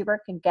John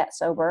Cheever can get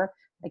sober,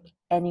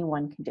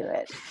 anyone can do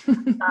it.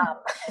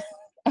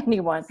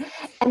 Anyone.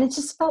 And it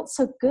just felt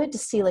so good to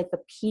see the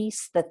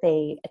peace that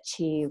they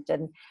achieved,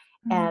 and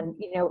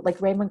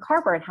Raymond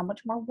Carver and how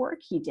much more work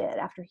he did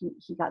after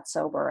he got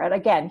sober. And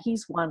again,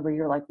 he's one where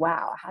you're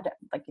wow, how did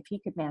if he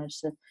could manage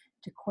to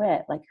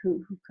quit,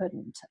 who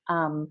couldn't?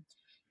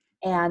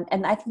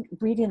 And I think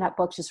reading that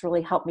book just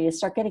really helped me to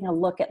start getting a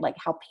look at like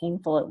how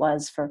painful it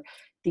was for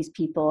these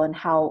people and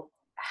how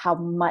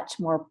much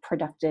more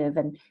productive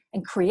and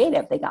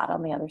creative they got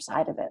on the other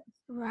side of it.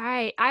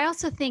 Right. I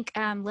also think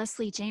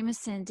Leslie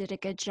Jameson did a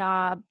good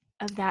job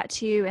of that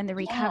too, in the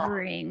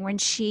recovering, when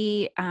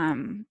she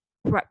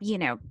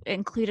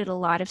included a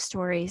lot of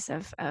stories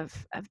of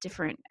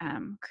different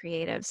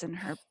creatives in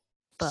her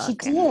book. She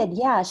did,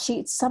 yeah.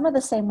 Some of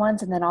the same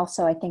ones, and then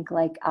also I think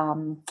like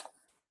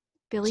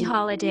Billie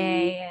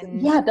Holiday.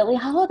 Billie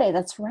Holiday.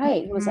 That's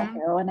right. Who was a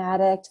heroin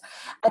addict.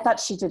 I thought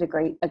she did a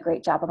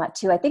great job on that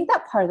too. I think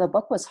that part of the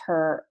book was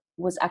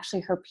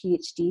actually her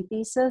PhD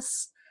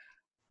thesis,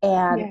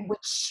 and which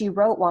she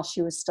wrote while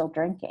she was still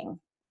drinking.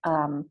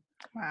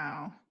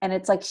 Wow. And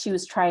it's like she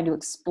was trying to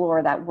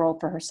explore that world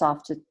for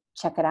herself to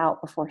check it out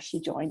before she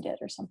joined it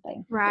or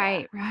something.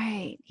 Right.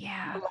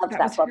 Yeah. I love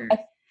that book.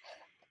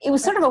 It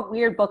was sort of a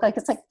weird book. Like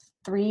it's like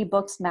 3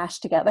 books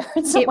mashed together.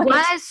 It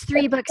was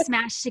 3 books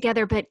mashed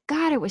together, but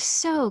God, it was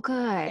so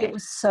good. It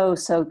was so,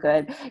 so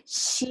good.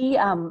 She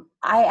ended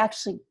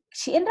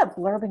up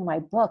blurbing my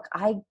book.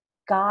 I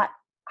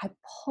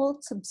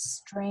pulled some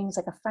strings,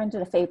 like a friend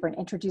did a favor and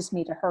introduced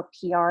me to her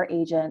PR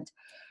agent.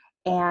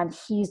 And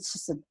he's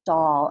just a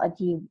doll. And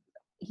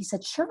he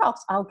said, sure,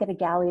 I'll get a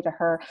galley to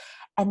her.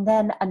 And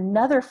then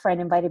another friend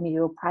invited me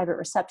to a private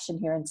reception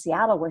here in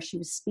Seattle where she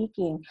was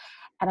speaking.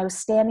 And I was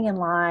standing in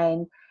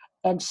line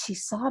and she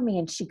saw me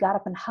and she got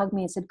up and hugged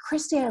me and said,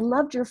 Kristi, I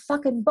loved your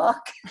fucking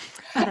book.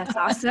 Oh, that's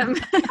awesome.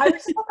 I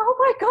was like, oh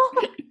my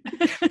God.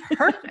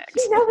 Perfect.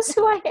 She knows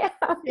who I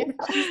am.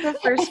 She's the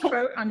first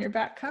quote on your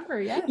back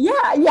cover. Yeah.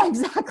 Yeah,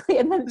 exactly.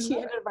 And then she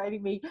ended up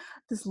writing me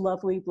this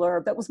lovely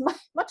blurb that was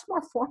much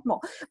more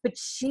formal. But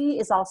she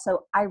is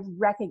also, I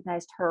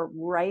recognized her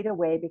right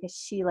away because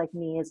she, like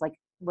me,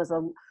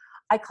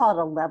 I call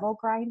it a level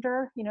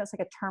grinder. It's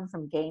like a term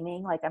from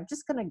gaming. Like, I'm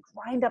just going to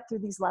grind up through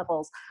these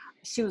levels.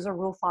 She was a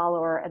rule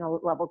follower and a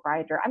level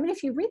grinder. I mean,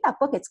 if you read that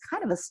book, it's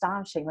kind of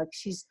astonishing. Like,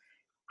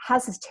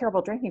 has this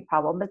terrible drinking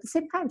problem, but at the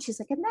same time, she's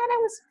like, and then I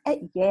was at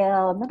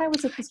Yale, and then I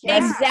was at this.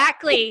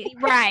 Exactly.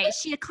 Right.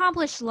 She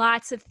accomplished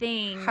lots of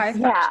things. High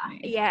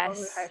functioning. Yes.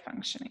 Totally high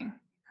functioning.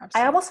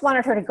 Absolutely. I almost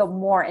wanted her to go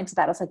more into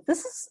that. I was like,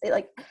 this is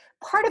like,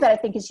 part of it, I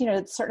think, is,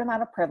 a certain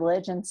amount of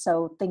privilege. And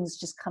so things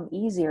just come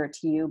easier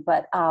to you.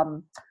 But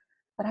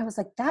I was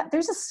like,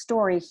 there's a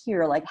story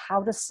here. Like,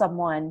 how does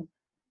someone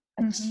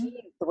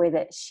achieve the way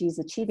that she's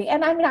achieving?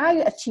 And I mean, I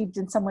achieved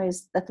in some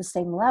ways at the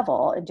same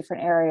level in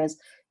different areas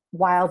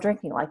while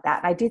drinking like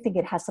that. And I do think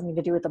it has something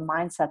to do with the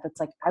mindset that's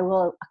like, I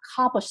will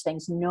accomplish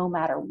things no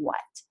matter what.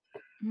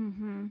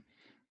 Mm-hmm.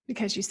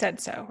 Because you said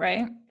so,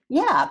 right?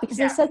 Yeah, because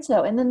I said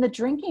so. And then the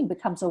drinking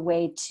becomes a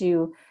way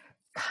to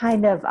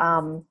kind of,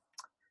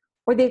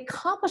 or the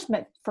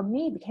accomplishment for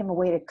me became a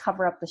way to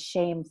cover up the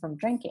shame from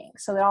drinking.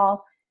 So it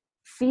all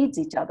feeds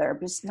each other,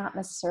 but just not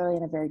necessarily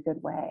in a very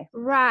good way.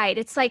 Right.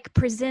 It's like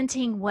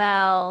presenting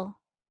well.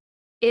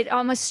 It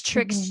almost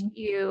tricks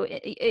you.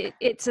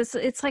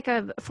 It's like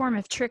a form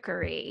of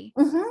trickery.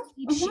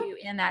 Keeps you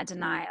in that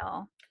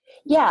denial.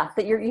 Yeah,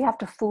 that you have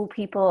to fool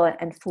people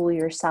and fool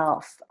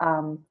yourself.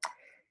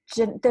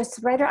 This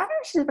writer, I don't know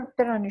if she's ever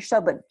been on your show,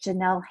 but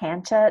Janelle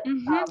Hanchett.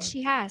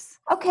 She has.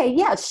 Okay,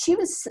 yeah, she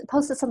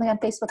posted something on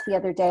Facebook the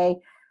other day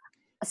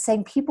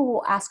saying people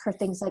will ask her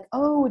things like,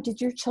 oh,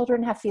 did your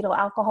children have fetal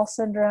alcohol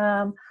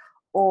syndrome?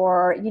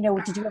 Or,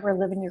 did you ever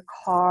live in your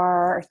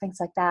car or things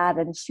like that?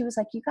 And she was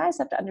like, you guys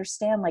have to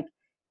understand, like,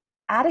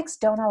 addicts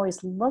don't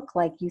always look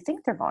like you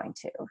think they're going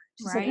to.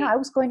 She's like, no, I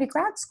was going to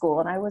grad school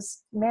and I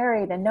was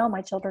married and no,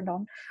 my children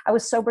don't. I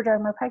was sober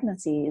during my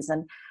pregnancies.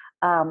 And,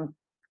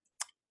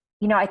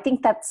 I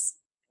think that's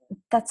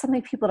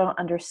something people don't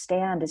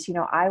understand is,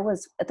 I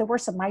was at the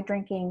worst of my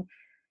drinking.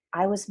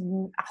 I was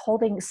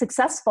holding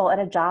successful at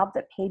a job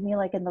that paid me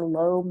like in the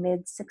low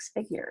mid 6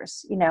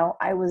 figures.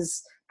 I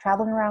was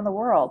traveling around the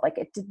world. Like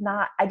I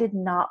did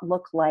not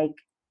look like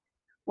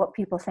what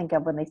people think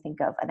of when they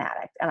think of an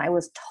addict. And I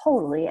was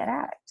totally an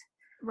addict.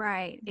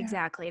 Right. Yeah.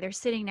 Exactly. They're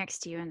sitting next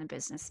to you in the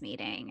business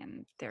meeting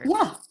and they're,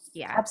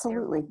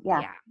 absolutely.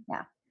 Yeah.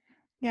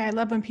 Yeah, I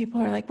love when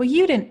people are like, well,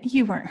 you're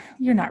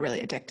not really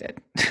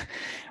addicted.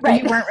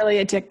 Right. You weren't really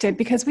addicted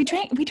because we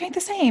drank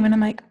the same. And I'm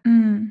like,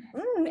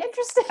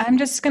 interesting. I'm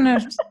just going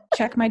to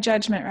check my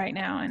judgment right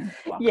now. And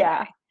walk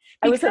away.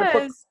 Because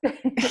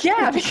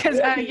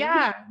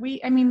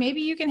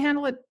maybe you can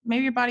handle it.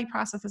 Maybe your body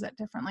processes it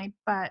differently,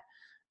 but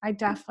I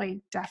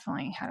definitely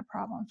had a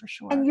problem for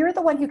sure. And you're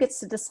the one who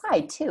gets to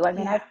decide too. I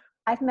mean,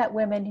 I've met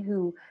women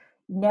who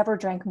never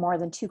drank more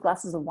than 2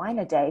 glasses of wine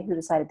a day who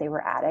decided they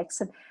were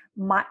addicts. And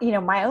my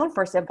own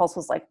first impulse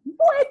was like,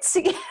 what?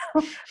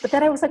 But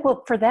then I was like,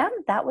 well, for them,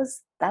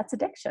 that's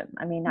addiction.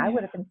 I mean, I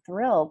would have been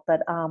thrilled,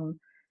 but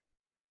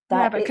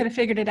but could have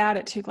figured it out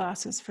at 2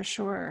 glasses for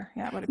sure.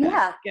 Yeah, it would have been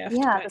a gift.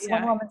 Yeah, this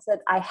one woman said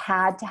I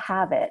had to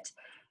have it,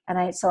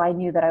 and so I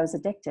knew that I was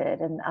addicted,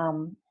 and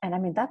I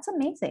mean that's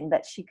amazing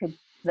that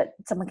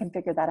someone can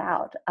figure that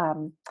out.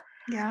 I'll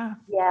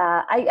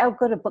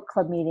go to book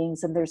club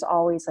meetings, and there's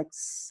always like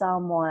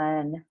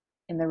someone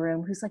in the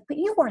room who's like, but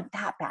you weren't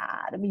that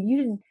bad. I mean,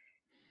 you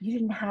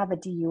didn't have a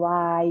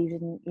DUI,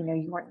 you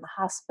weren't in the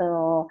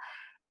hospital.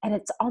 And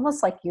it's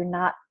almost like you're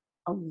not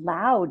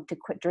allowed to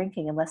quit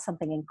drinking unless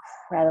something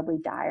incredibly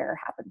dire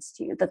happens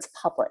to you that's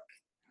public.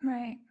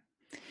 Right.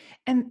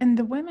 And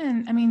the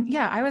women, I mean,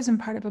 yeah, I was in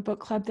part of a book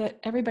club that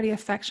everybody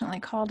affectionately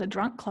called a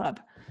drunk club.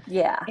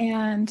 Yeah.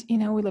 And,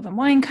 we live in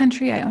wine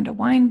country. I owned a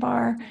wine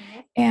bar,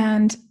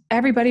 and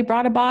everybody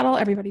brought a bottle,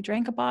 everybody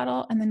drank a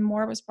bottle, and then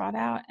more was brought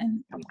out,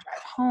 and we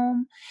drive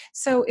home.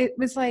 So it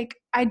was like,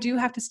 I do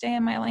have to stay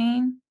in my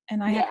lane,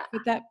 and I have to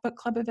quit that book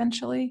club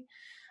eventually.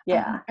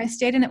 Yeah. I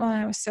stayed in it when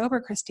I was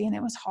sober, Kristi, and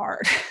it was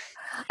hard.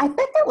 I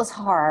bet that was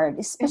hard,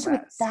 especially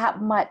with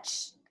that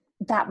much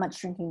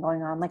drinking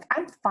going on. Like,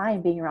 I'm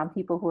fine being around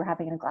people who are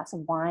having a glass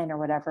of wine or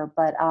whatever,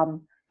 but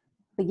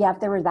yeah,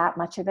 if there were that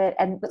much of it,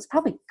 and it's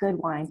probably good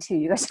wine too.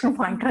 You guys are in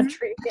wine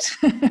country.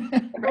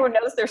 Everyone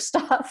knows their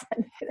stuff.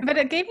 But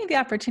it gave me the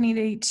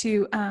opportunity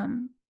to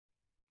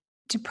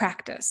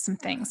practice some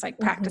things, like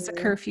practice a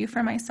curfew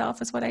for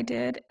myself is what I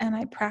did. And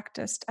I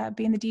practiced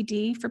being the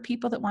DD for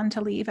people that wanted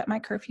to leave at my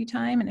curfew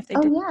time. And if they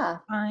didn't,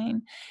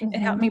 fine. It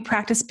helped me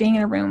practice being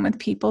in a room with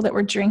people that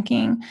were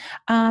drinking,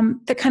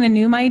 that kind of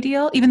knew my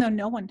deal, even though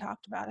no one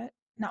talked about it.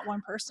 Not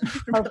one person.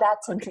 Oh,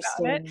 that's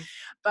interesting.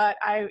 But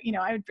I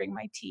would bring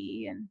my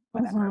tea and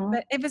whatever.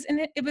 But it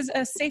was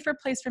a safer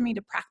place for me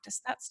to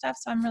practice that stuff.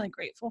 So I'm really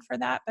grateful for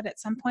that. But at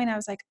some point I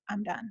was like,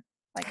 I'm done.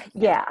 Like,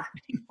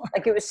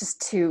 like it was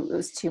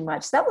too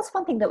much. That was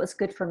one thing that was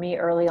good for me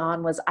early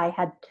on, was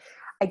I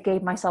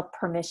gave myself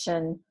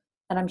permission,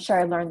 and I'm sure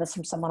I learned this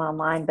from someone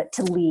online, but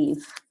to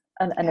leave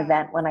an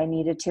event when I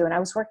needed to. And I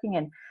was working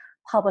in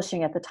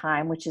publishing at the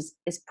time, which is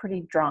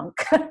pretty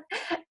drunk.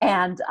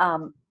 And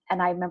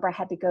I remember I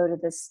had to go to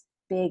this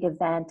big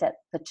event at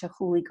the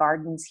Chihuly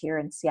Gardens here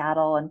in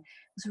Seattle, and it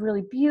was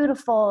really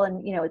beautiful,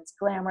 and it's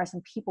glamorous,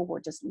 and people were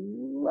just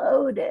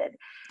loaded.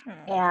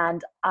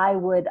 And I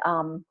would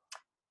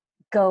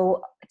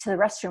go to the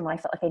restroom when I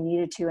felt like I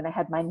needed to, and I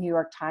had my New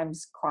York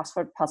Times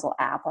crossword puzzle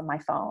app on my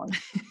phone,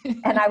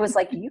 and I was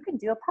like, "You can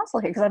do a puzzle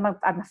here," because I'm a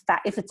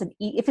fat. If it's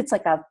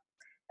like a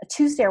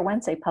Tuesday or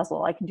Wednesday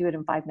puzzle, I can do it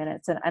in 5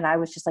 minutes. And I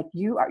was just like,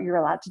 you're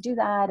allowed to do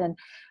that. And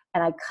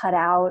I cut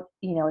out,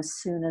 as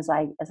soon as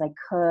I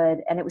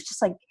could. And it was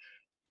just like,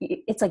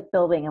 it's like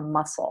building a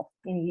muscle.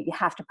 You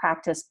have to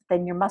practice, but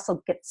then your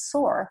muscle gets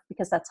sore,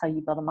 because that's how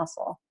you build a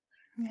muscle.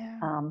 Yeah.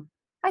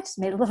 I just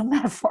made a little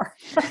metaphor.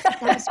 That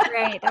was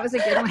great. That was a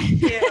good one.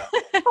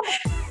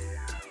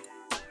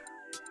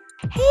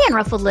 Hey,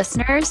 Unruffled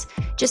listeners,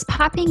 just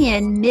popping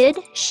in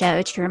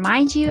mid-show to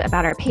remind you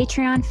about our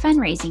Patreon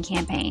fundraising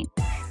campaign.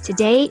 To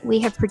date, we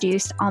have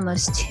produced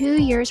almost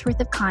 2 years worth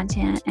of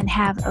content and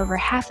have over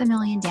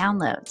 500,000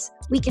 downloads.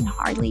 We can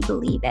hardly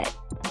believe it.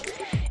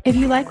 If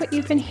you like what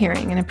you've been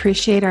hearing and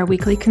appreciate our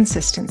weekly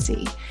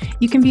consistency,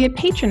 you can be a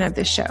patron of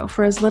this show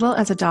for as little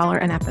as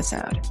 $1 an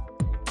episode.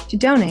 To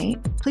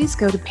donate, please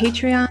go to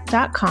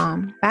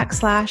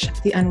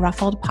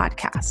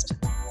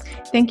patreon.com/theunruffledpodcast.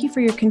 Thank you for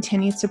your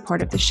continued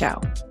support of the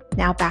show.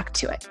 Now back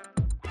to it.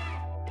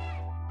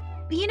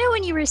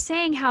 When you were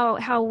saying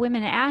how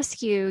women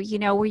ask you, you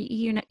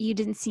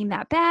didn't seem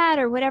that bad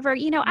or whatever,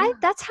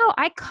 that's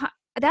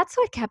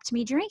what kept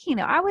me drinking,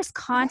 though. I was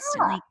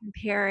constantly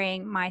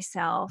comparing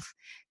myself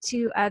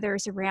to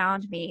others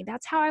around me.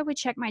 That's how I would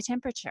check my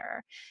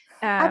temperature.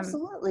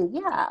 Absolutely.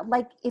 Yeah.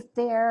 Like if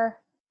they're,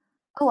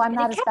 I'm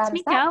not as bad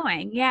as that.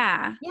 Going.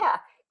 Yeah. Yeah.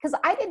 Because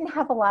I didn't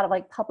have a lot of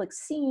like public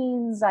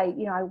scenes.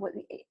 And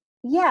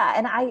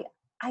I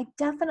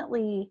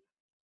definitely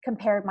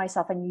compared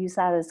myself and used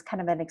that as kind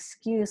of an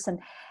excuse.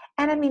 And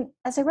I mean,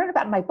 as I wrote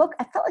about in my book,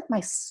 I felt like my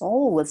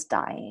soul was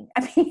dying.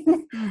 I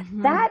mean,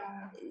 that's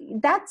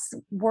that's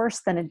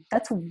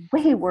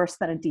way worse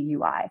than a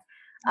DUI.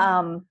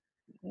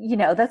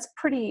 That's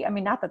pretty,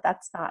 not that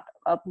that's not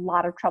a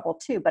lot of trouble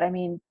too, but I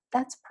mean,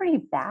 that's pretty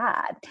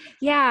bad.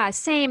 Yeah,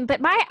 same. But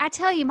I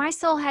tell you, my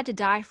soul had to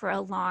die for a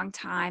long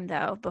time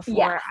though,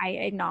 before I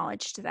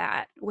acknowledged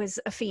that was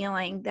a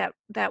feeling that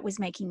was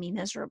making me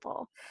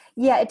miserable.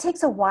 Yeah. It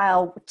takes a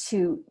while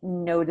to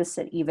notice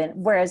it even.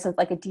 Whereas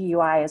like a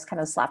DUI is kind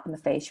of a slap in the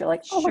face. You're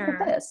like, look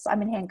at this.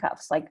 I'm in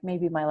handcuffs. Like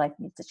maybe my life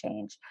needs to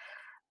change.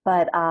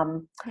 But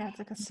it's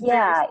like a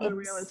slow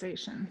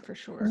realization for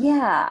sure.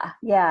 Yeah.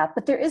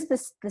 But there is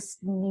this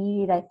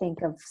need, I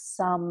think, of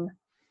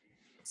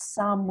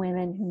some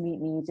women who meet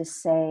me to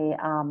say,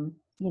 I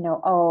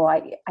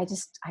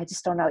just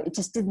don't know. It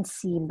just didn't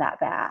seem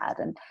that bad.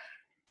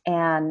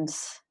 And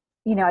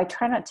I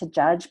try not to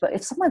judge, but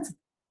if someone's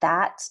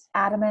that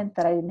adamant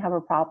that I didn't have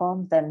a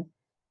problem, then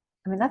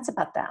that's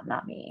about them,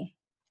 not me.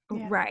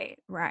 Yeah. Right.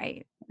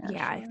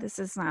 Yeah. Sure. This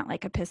is not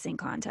like a pissing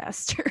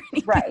contest or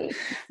anything. Right.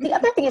 The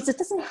other thing is, it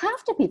doesn't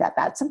have to be that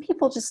bad. Some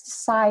people just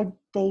decide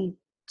they're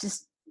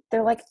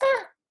like,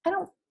 I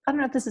don't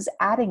know if this is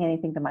adding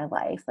anything to my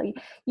life. Like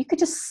you could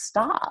just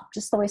stop,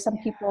 just the way some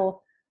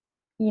people,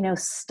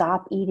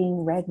 stop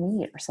eating red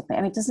meat or something.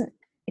 It doesn't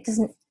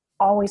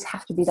always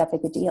have to be that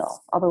big a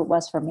deal, although it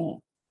was for me.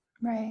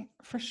 Right.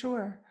 For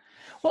sure.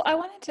 Well, I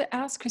wanted to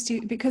ask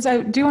Kristi, because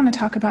I do want to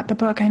talk about the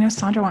book. I know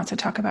Sandra wants to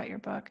talk about your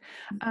book,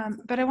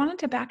 but I wanted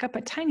to back up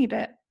a tiny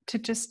bit to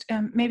just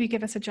maybe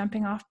give us a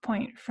jumping off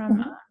point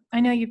from, I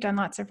know you've done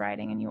lots of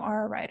writing and you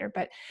are a writer,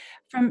 but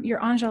from your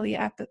Anjali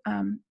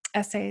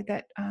essay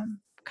that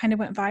kind of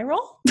went viral.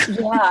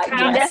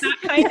 Yeah.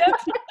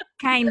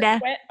 Kind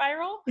of went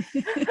viral.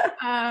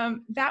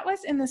 That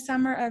was in the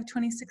summer of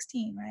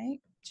 2016, right?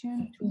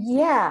 June.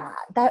 Yeah.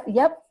 That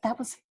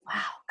was,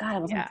 wow. God,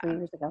 it was like 3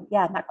 years ago.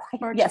 Yeah, not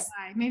quite. Or yes.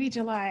 July, maybe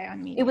July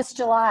on Medium. It was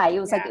July. It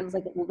was like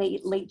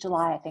late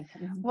July, I think.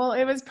 Well,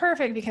 it was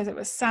perfect because it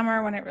was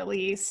summer when it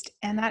released,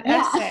 and that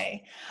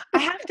essay. I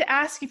have to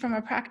ask you from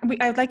a practice.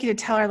 I'd like you to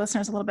tell our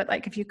listeners a little bit,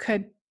 like if you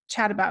could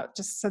chat about,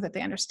 just so that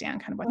they understand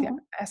kind of what the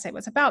essay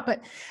was about.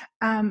 But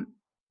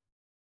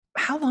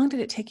how long did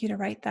it take you to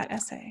write that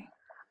essay?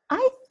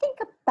 I think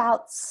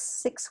about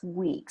 6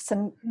 weeks.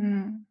 And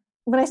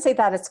when I say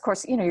that, it's of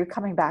course, you're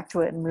coming back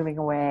to it and moving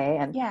away.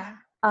 And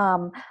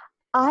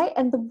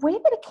and the way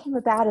that it came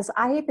about is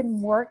I had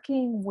been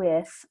working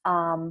with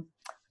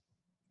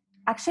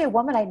actually a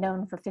woman I'd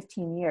known for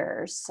 15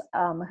 years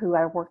who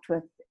I worked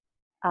with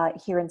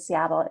here in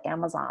Seattle at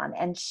Amazon.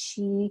 And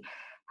she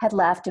had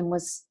left and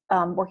was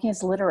working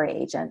as a literary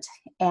agent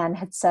and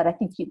had said, I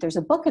think there's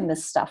a book in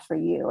this stuff for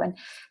you. And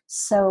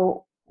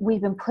so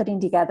we've been putting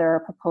together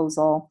a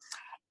proposal.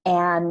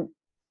 And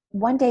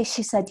one day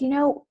she said,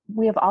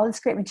 we have all this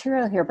great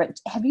material here, but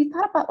have you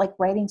thought about like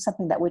writing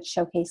something that would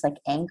showcase like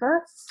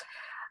anger?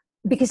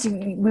 Because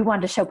we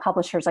wanted to show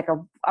publishers like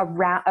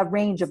a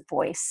range of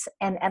voice.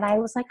 And I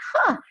was like,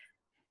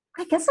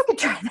 I guess I could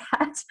try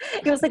that.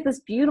 It was like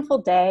this beautiful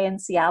day in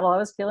Seattle. I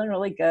was feeling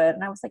really good.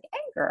 And I was like,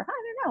 anger, I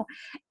don't know.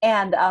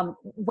 And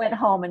went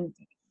home and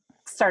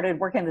started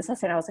working on this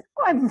essay. And I was like,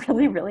 oh, I'm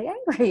really, really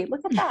angry.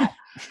 Look at that.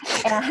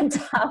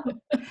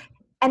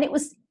 And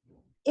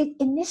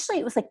initially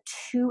it was like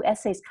 2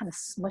 essays kind of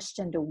smushed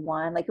into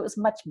one. Like it was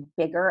much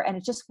bigger and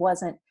it just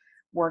wasn't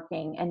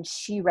working. And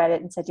she read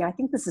it and said, I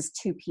think this is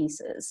 2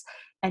 pieces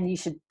and you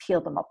should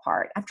peel them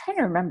apart. I'm trying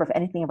to remember if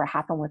anything ever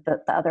happened with the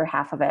other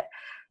half of it.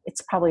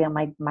 It's probably on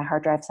my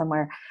hard drive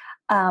somewhere.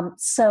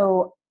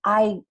 So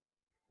I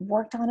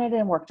worked on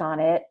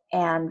it.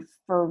 And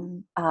for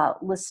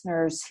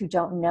listeners who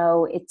don't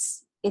know,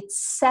 it's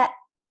set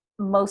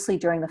mostly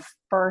during the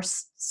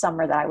first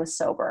summer that I was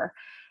sober.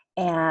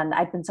 And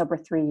I'd been sober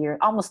 3 years,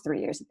 almost 3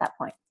 years at that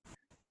point.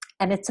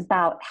 And it's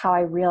about how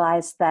I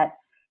realized that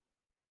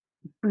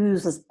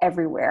booze was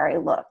everywhere I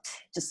looked,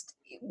 just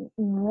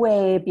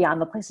way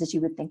beyond the places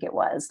you would think it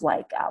was,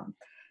 like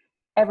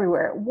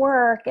everywhere at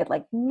work, at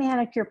like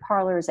manicure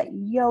parlors, at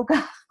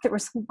yoga, there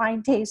was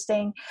wine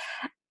tasting.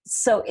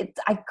 So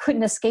I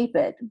couldn't escape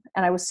it.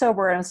 And I was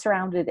sober and I was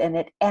surrounded in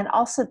it. And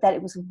also that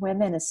it was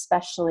women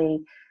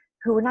especially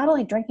who were not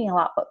only drinking a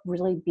lot, but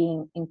really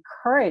being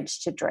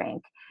encouraged to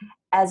drink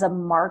as a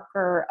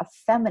marker of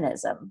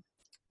feminism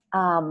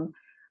or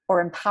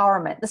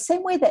empowerment. The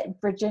same way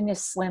that Virginia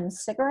Slim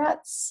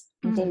cigarettes,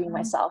 I'm dating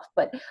myself,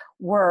 but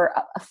were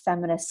a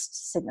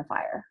feminist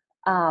signifier.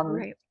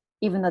 Right.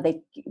 Even though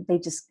they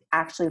just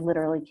actually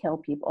literally kill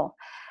people.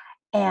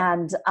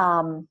 And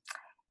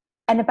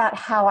about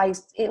how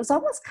it was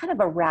almost kind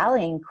of a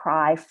rallying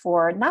cry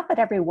for not that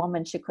every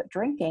woman should quit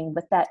drinking,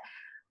 but that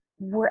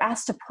we're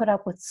asked to put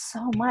up with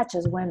so much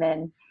as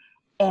women,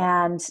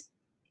 and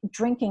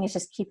drinking is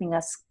just keeping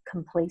us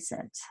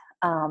complacent,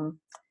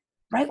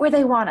 right where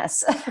they want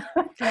us.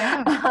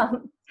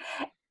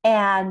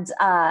 And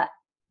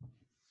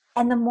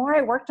the more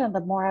I worked on it, the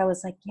more I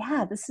was like,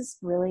 yeah, this is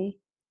really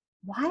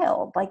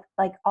wild.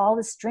 Like all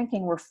this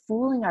drinking, we're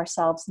fooling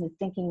ourselves into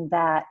thinking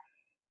that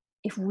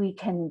if we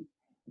can,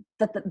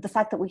 that the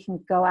fact that we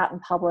can go out in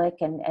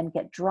public and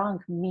get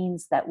drunk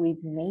means that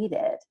we've made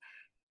it.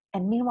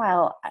 And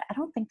meanwhile, I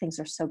don't think things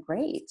are so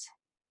great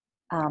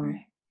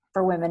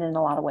for women in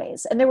a lot of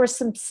ways. And there was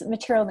some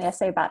material in the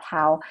essay about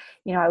how,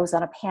 I was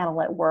on a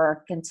panel at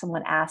work and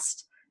someone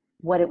asked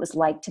what it was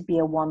like to be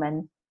a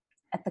woman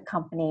at the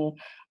company.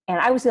 And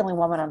I was the only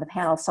woman on the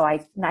panel, so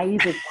I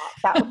naively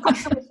thought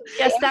that was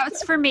yes, that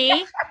was for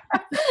me.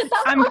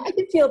 I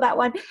could feel that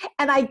one.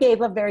 And I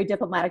gave a very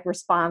diplomatic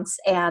response.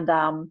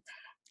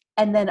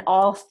 And then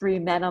all 3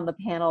 men on the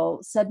panel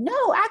said,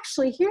 no,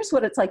 actually, here's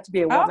what it's like to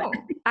be a woman.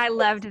 Oh, I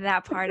loved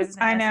that part of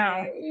the I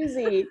know.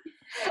 Easy.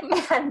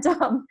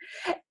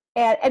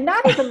 And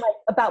not even like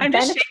about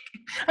benefits.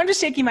 I'm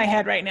just shaking my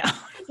head right now.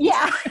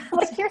 Yeah.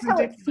 Like, here's how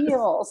it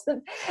feels.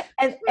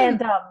 And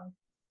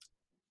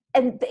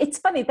it's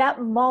funny,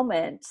 that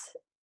moment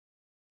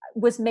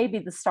was maybe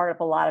the start of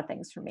a lot of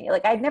things for me.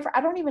 Like I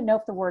don't even know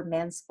if the word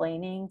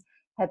mansplaining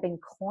had been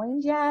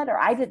coined yet, or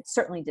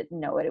certainly didn't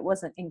know it. It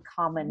wasn't in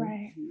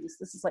common use.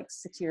 This is like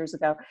 6 years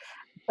ago,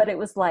 but it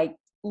was like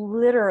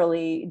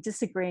literally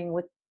disagreeing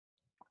with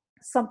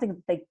something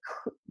that they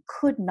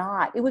could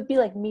not. It would be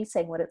like me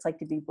saying what it's like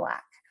to be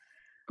Black.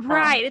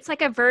 Right. It's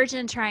like a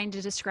virgin trying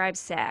to describe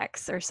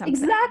sex or something.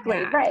 Exactly.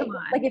 Yeah, right.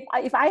 Like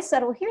if I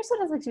said, well, here's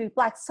what it's like to be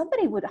Black,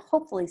 somebody would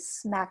hopefully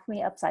smack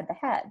me upside the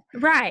head.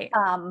 Right.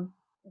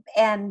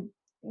 And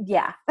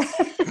yeah.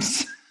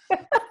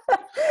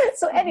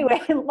 So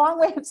anyway, long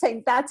way of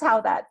saying that's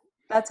how that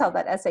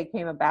essay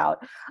came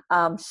about.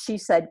 She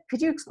said,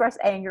 "Could you express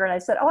anger?" And I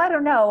said, "Oh, I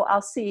don't know.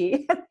 I'll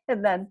see."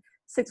 And then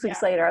 6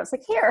 weeks later, I was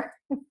like, "Here,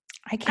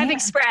 I've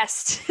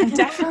expressed." I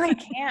definitely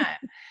can't.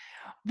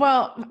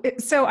 Well,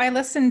 so I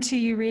listened to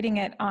you reading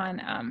it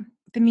on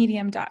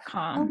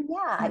themedium.com.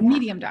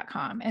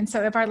 Medium.com. And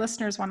so if our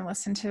listeners want to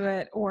listen to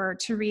it or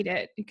to read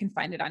it, you can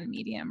find it on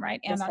Medium, right?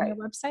 And on your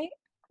website?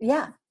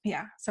 Yeah.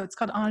 Yeah. So it's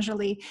called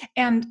Anjali.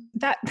 And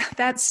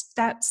that's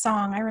that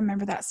song. I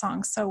remember that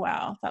song so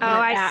well.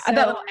 I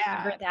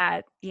remember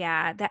that.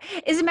 Yeah. That,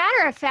 as a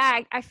matter of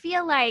fact, I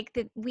feel like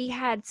that we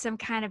had some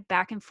kind of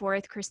back and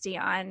forth, Kristi,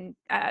 on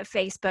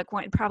Facebook,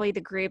 probably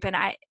the group, and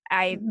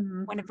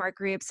one of our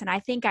groups, and I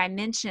think I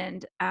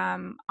mentioned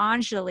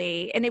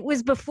Anjali, and it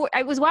was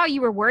while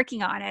you were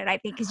working on it, I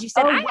think, because you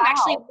said, I'm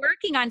actually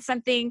working on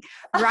something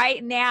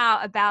right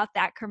now about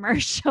that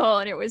commercial,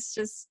 and it was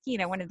just,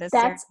 one of those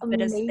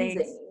serendipitous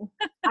things.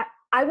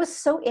 I was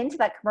so into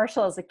that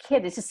commercial as a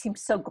kid. It just seemed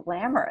so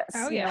glamorous.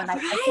 Oh, yeah.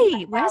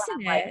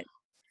 Wasn't it?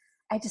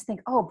 I just think,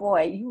 oh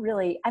boy, you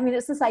really,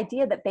 it's this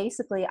idea that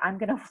basically I'm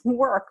going to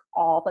work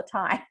all the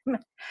time.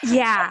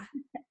 Yeah.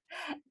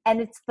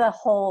 And it's the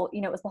whole,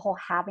 it was the whole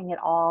having it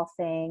all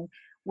thing,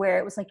 where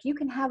it was like, you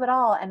can have it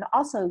all. And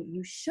also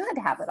you should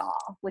have it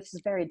all, which is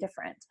very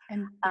different.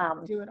 And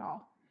do it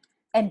all.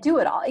 And do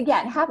it all.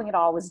 Again, having it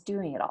all was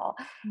doing it all.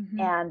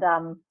 And,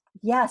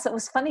 so it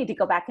was funny to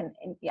go back and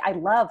I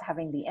love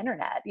having the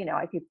internet,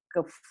 I could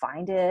go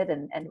find it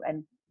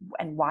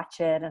and watch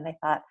it. And I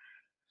thought,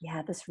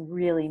 yeah, this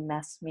really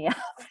messed me up.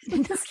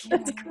 This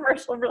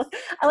commercial really,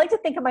 I like to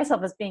think of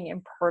myself as being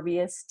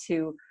impervious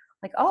to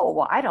like, oh,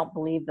 well, I don't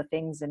believe the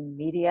things in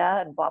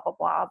media and blah, blah,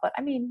 blah. But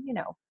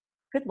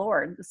good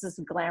Lord, this is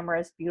a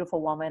glamorous,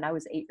 beautiful woman. I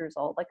was 8 years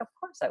old. Like, of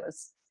course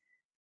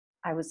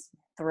I was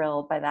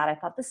thrilled by that. I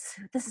thought this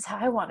is how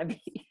I want to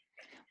be.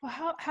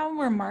 Well, how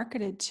we're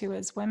marketed to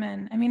as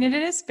women. It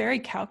is very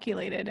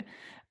calculated.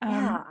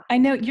 I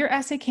know your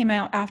essay came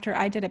out after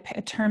I did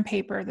a term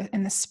paper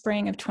in the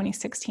spring of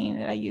 2016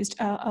 that I used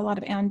a lot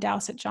of Ann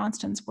Dowsett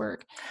Johnston's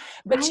work.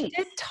 But she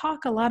did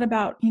talk a lot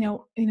about,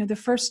 the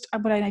first,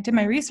 when I did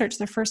my research,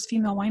 the first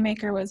female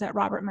winemaker was at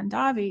Robert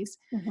Mondavi's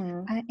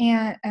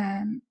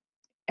and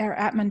or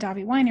at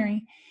Mondavi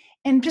Winery.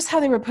 And just how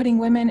they were putting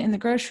women in the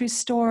grocery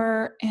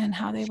store and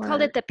how they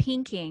called it the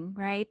pinking,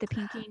 right? The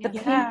pinking.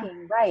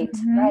 Pinking, right,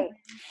 right.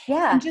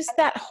 Yeah. And just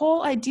that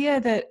whole idea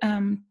that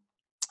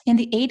in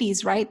the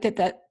 80s, right,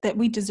 that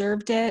we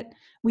deserved it,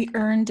 we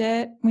earned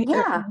it. We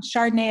earned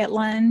Chardonnay at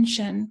lunch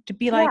and to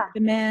be like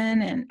the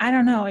men. And I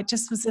don't know, it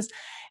just was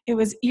it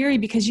was eerie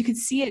because you could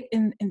see it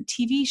in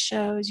TV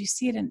shows. You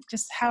see it in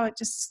just how it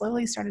just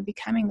slowly started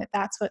becoming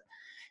that's what,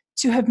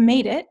 to have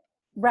made it,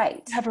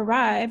 right, have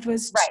arrived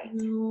was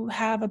to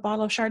have a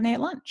bottle of Chardonnay at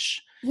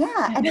lunch.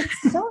 Yeah. And it's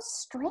so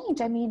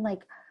strange. Even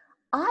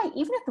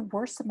at the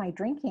worst of my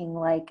drinking,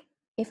 like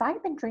if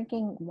I'd been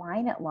drinking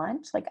wine at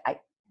lunch, like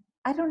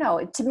I don't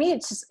know. To me,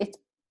 it's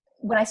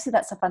when I see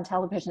that stuff on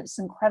television, it's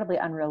incredibly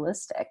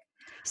unrealistic.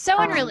 So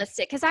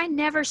unrealistic, because I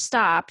never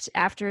stopped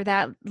after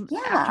that,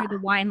 after the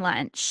wine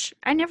lunch.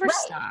 I never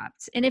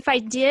stopped. And if I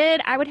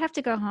did, I would have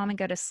to go home and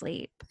go to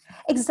sleep.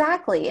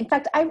 Exactly. In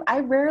fact, I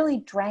rarely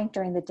drank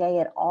during the day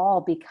at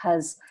all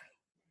because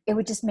it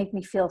would just make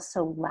me feel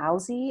so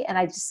lousy. And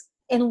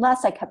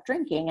unless I kept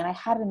drinking and I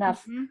had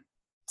enough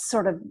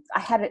I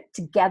had it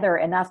together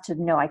enough to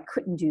know I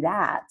couldn't do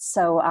that.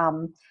 So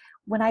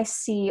when I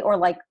see, or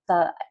like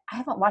I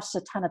haven't watched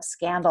a ton of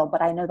Scandal,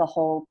 but I know the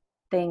whole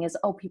thing is,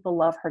 people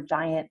love her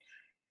giant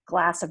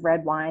glass of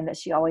red wine that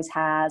she always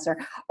has,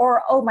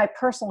 or my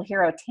personal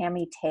hero,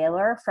 Tammy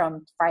Taylor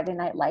from Friday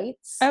Night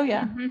Lights. Oh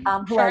yeah.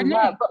 Who I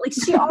love, but like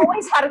she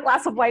always had a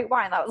glass of white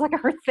wine. That was like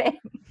her thing.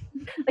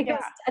 Like it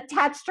was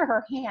attached to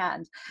her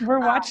hand. We're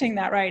watching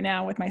that right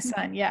now with my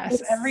son.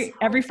 Yes.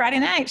 Every Friday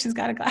night she's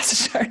got a glass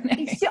of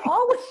Chardonnay. She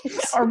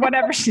always or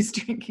whatever she's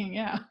drinking.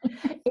 Yeah.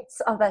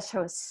 That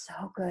show is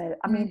so good.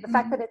 The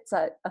fact that it's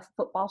a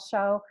football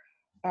show,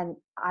 and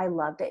I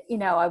loved it.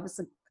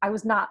 I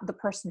was not the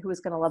person who was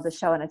going to love the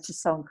show, and it's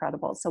just so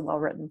incredible. It's so well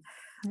written.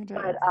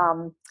 But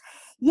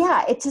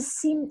it just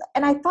seemed,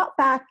 and I thought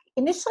back,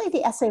 initially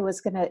the essay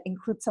was going to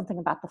include something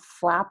about the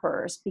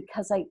flappers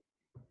because I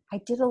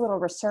did a little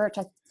research,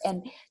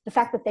 and the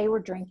fact that they were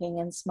drinking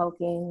and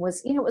smoking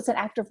was, it was an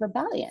act of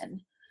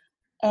rebellion.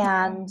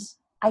 And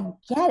I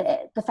get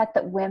it. The fact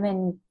that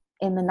women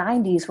in the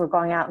 90s were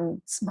going out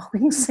and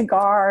smoking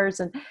cigars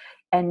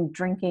and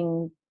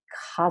drinking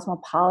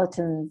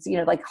cosmopolitans,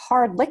 like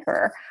hard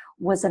liquor,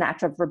 was an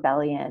act of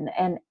rebellion.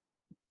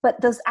 But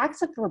those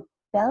acts of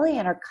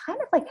rebellion are kind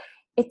of like,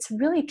 it's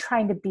really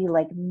trying to be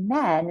like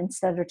men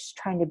instead of just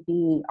trying to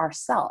be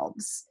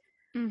ourselves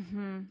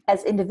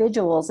as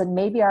individuals. And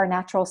maybe our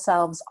natural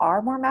selves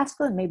are more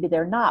masculine, maybe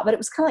they're not, but it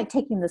was kind of like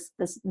taking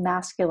this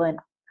masculine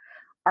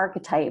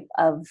archetype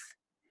of,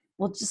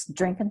 well, just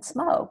drink and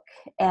smoke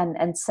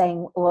and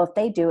saying, well, if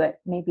they do it,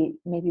 maybe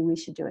we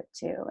should do it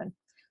too. And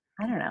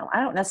I don't know. I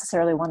don't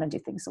necessarily want to do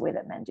things the way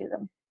that men do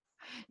them.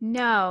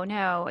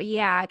 No.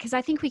 Yeah. Cause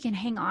I think we can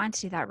hang on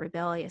to that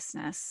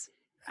rebelliousness.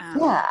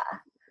 Yeah.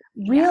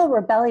 Real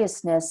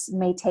rebelliousness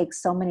may take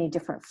so many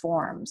different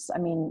forms. I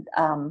mean,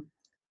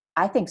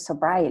 I think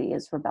sobriety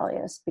is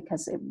rebellious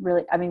because it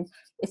really, I mean,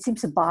 it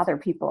seems to bother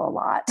people a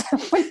lot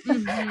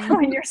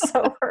when you're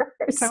sober.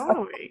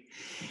 Totally.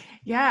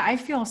 Yeah, I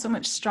feel so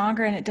much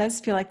stronger, and it does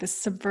feel like this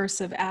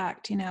subversive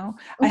act, you know.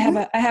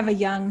 Mm-hmm. I have a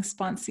young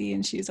sponsee,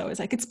 and she's always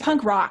like, it's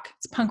punk rock.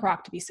 It's punk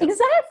rock to be sober.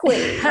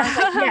 Exactly. And I was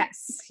like,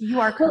 yes, you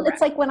are correct. Well,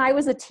 it's like when I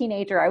was a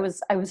teenager, I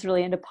was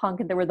really into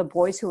punk, and there were the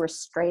boys who were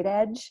straight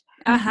edge.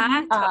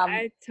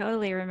 I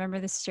totally remember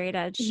the straight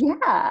edge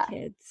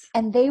kids.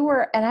 And they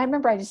were, and I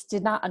remember I just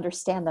did not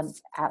understand them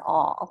at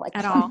all. Like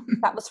at all.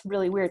 That was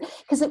really weird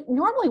because it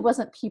normally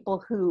wasn't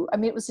people who, I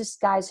mean, it was just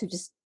guys who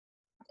just,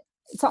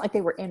 it's not like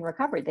they were in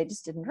recovery. They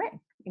just didn't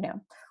drink, you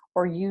know,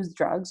 or use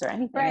drugs or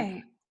anything.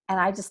 Right. And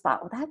I just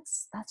thought, well,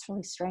 that's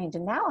really strange.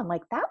 And now I'm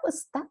like,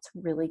 that's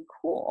really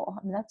cool.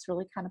 I mean, that's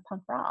really kind of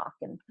punk rock.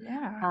 And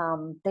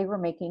they were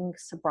making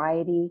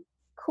sobriety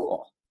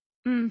cool.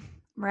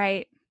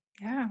 Right.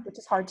 Yeah. Which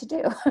is hard to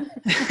do.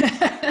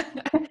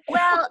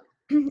 Well,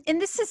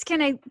 and this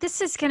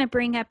is gonna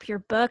bring up your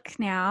book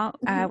now,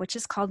 which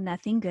is called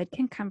Nothing Good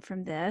Can Come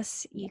From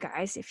This. You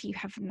guys, if you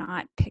have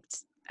not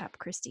picked up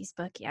Kristi's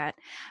book yet,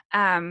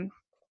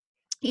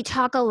 you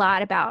talk a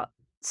lot about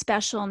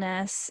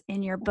specialness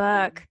in your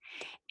book,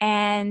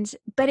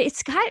 but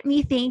it's got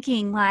me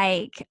thinking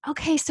like,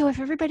 okay, so if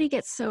everybody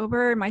gets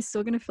sober, am I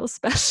still gonna feel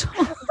special?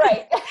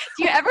 Right.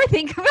 Do you ever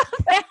think about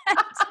that?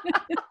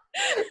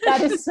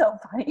 That is so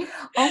funny.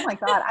 Oh my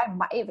God.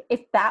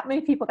 If that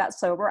many people got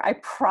sober, I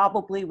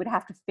probably would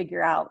have to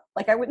figure out,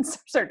 like, I wouldn't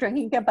start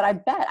drinking again, but I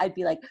bet I'd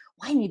be like,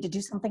 well, I need to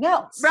do something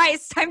else. Right.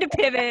 It's time to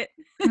pivot.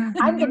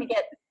 I'm going to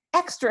get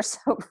extra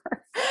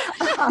sober.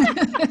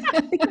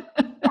 I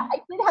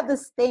did have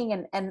this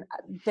thing, and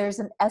there's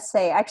an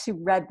essay. I actually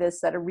read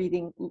this at a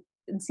reading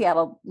in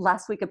Seattle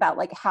last week about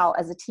like how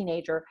as a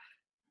teenager,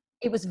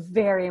 it was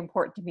very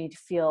important to me to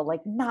feel like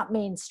not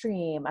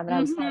mainstream. I mean,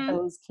 I was one of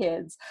those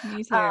kids.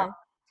 Me too.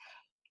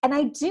 And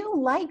I do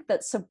like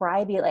that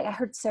sobriety, like I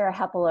heard Sarah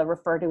Hepola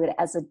refer to it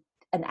as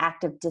an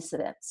act of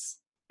dissidence.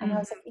 And I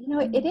was like, you know,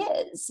 it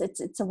is.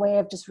 It's a way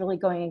of just really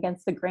going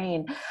against the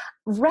grain.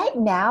 Right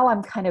now,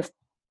 I'm kind of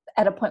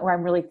at a point where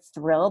I'm really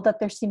thrilled that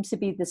there seems to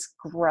be this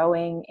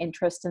growing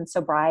interest in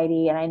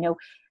sobriety. And I know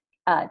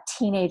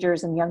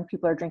teenagers and young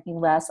people are drinking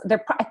less.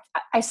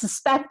 I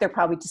suspect they're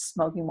probably just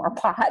smoking more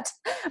pot,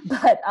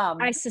 but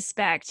I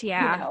suspect,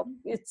 yeah, you know,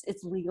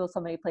 it's legal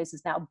so many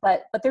places now,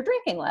 but they're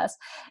drinking less.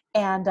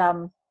 And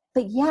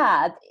but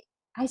yeah,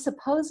 I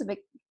suppose if it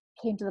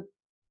came to the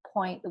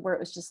point where it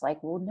was just like,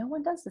 well, no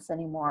one does this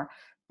anymore,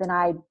 then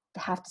I'd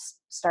have to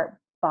start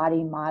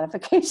body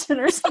modification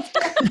or something.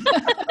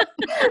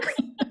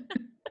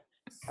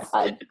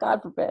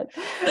 God forbid.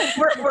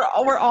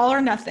 We're all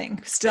or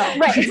nothing still.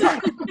 Right.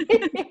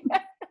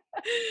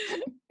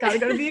 Got to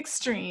go to the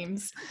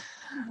extremes.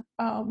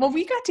 Well,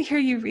 we got to hear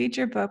you read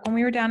your book when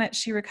we were down at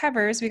She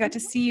Recovers. We got to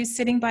see you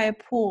sitting by a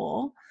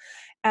pool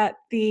at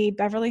the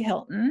Beverly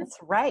Hilton. That's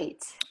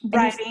right.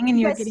 Writing, and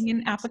you were getting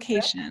in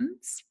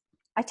applications.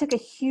 I took a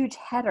huge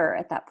header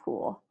at that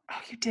pool. Oh,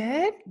 you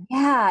did?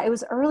 Yeah, it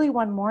was early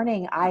one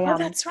morning. Oh,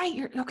 that's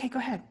right. Okay, go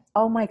ahead.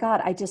 Oh my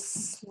God, I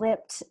just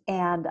slipped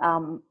and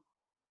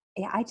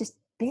I just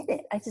bit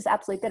it. I just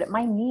absolutely bit it.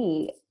 My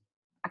knee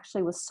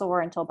actually was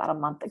sore until about a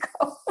month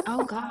ago.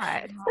 Oh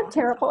God. It's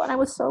terrible. And I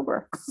was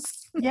sober.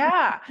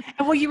 Yeah.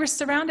 And well, you were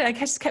surrounded. I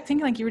just kept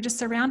thinking like you were just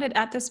surrounded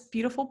at this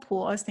beautiful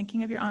pool. I was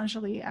thinking of your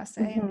Anjali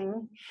essay.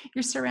 And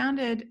you're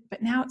surrounded,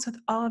 but now it's with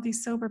all of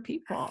these sober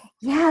people.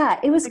 Yeah,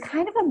 it was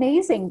kind of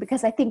amazing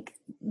because I think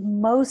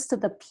most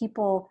of the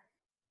people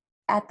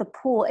at the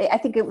pool, I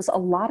think it was a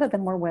lot of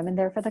them were women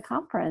there for the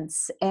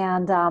conference.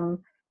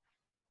 And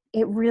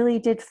it really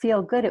did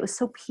feel good. It was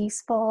so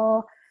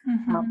peaceful.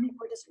 People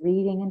were just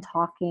reading and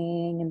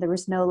talking, and there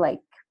was no like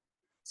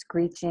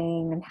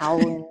screeching and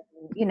howling.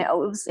 You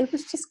know, it was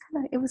just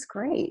kind of, it was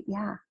great.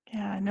 Yeah.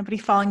 Yeah. Nobody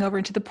falling over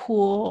into the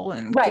pool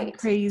and getting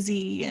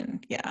crazy.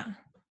 And yeah.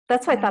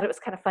 That's why I thought it was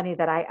kind of funny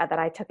that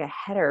I took a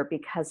header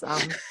because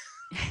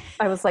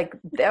I was like,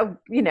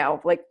 you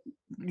know, like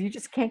you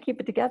just can't keep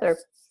it together.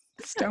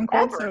 Stone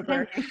cold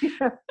sober.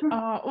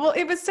 Well,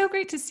 it was so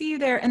great to see you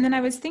there. And then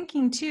I was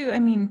thinking too, I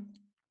mean,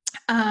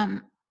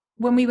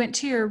 when we went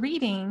to your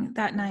reading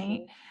that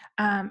night,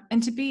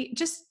 and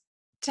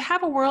to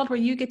have a world where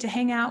you get to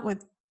hang out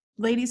with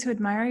ladies who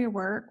admire your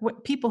work,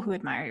 people who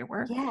admire your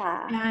work,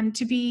 and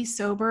to be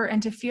sober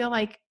and to feel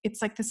like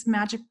it's like this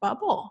magic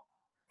bubble.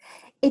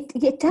 It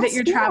does that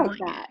you're traveling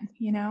like that. in,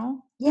 you know?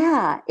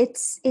 Yeah,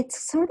 it's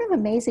sort of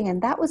amazing.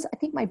 And that was, I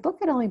think my book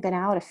had only been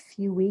out a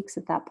few weeks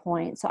at that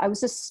point. So I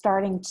was just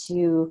starting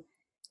to,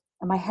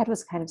 my head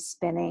was kind of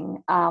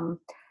spinning.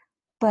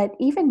 But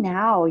even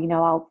now, you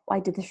know, I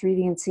did this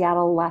reading in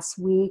Seattle last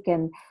week,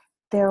 and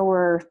there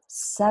were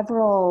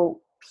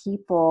several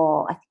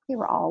people, I think they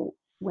were all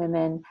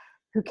women,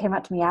 who came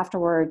up to me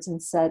afterwards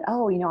and said,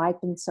 oh, you know, I've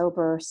been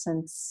sober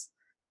since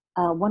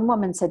one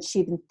woman said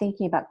she'd been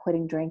thinking about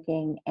quitting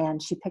drinking,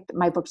 and she picked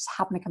my book, just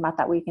happened to come out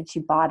that week, and she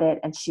bought it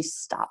and she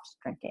stopped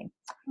drinking.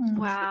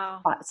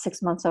 Wow.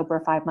 6 months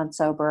sober, 5 months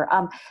sober.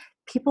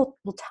 People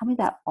will tell me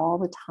that all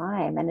the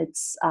time. And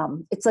it's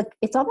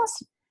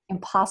almost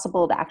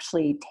impossible to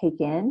actually take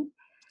in.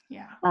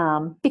 Yeah.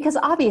 Because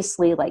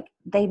obviously like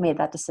they made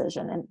that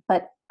decision.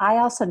 But I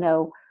also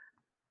know,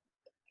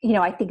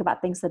 I think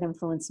about things that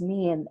influence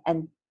me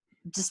and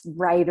just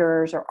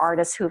writers or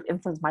artists who have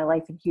influenced my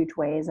life in huge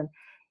ways. And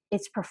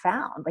it's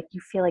profound. Like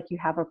you feel like you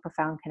have a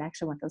profound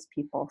connection with those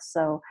people.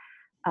 So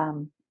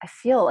I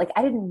feel like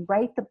I didn't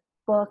write the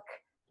book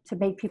to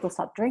make people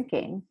stop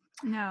drinking.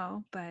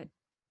 No, but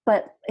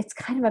it's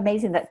kind of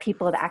amazing that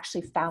people have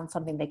actually found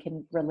something they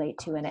can relate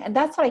to in it. And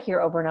that's what I hear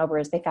over and over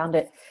is they found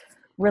it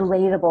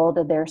relatable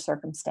to their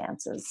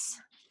circumstances.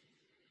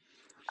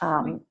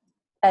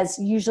 As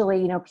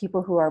usually,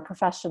 people who are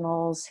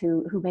professionals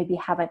who maybe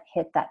haven't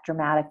hit that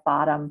dramatic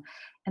bottom,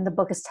 and the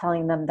book is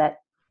telling them that,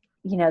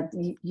 you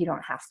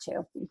don't have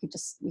to. You could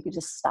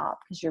just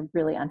stop because you're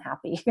really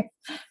unhappy.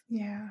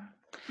 Yeah.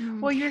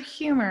 Well, your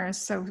humor is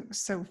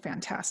so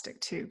fantastic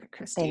too,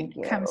 Kristi. Thank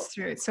you. It comes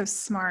through. It's so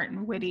smart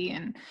and witty,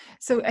 and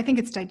so I think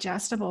it's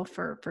digestible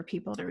for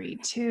people to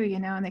read too.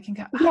 And they can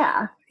go,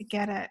 yeah, I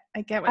get it.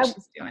 I get what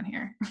she's doing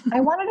here. I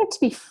wanted it to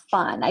be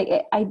fun.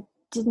 I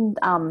didn't.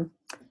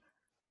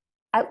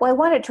 I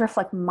wanted it to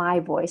reflect my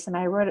voice, and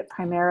I wrote it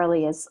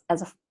primarily as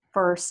a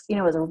first,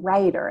 as a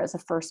writer, as a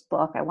first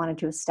book. I wanted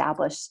to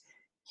establish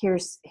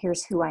here's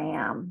who I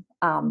am.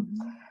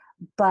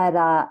 But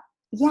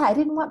yeah, I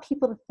didn't want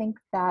people to think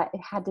that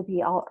it had to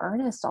be all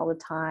earnest all the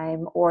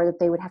time, or that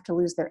they would have to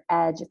lose their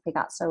edge if they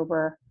got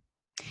sober.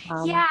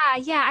 Yeah.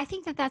 I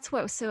think that's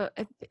what was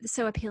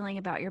so appealing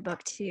about your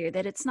book too,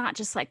 that it's not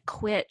just like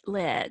quit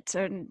lit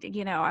or,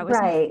 I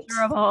was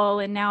miserable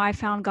and now I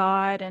found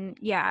God and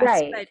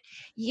but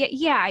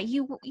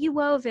you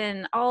wove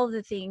in all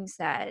the things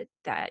that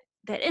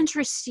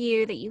interest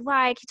you, that you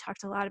like. You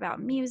talked a lot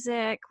about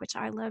music, which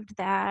I loved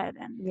that.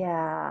 And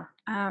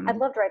I'd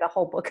love to write a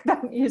whole book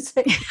about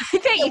music. I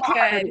bet you could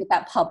get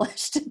that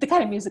published, the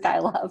kind of music I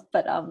love.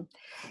 But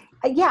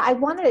I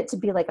wanted it to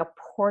be like a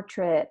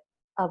portrait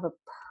of a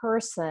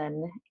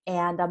person.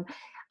 And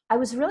I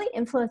was really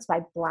influenced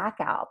by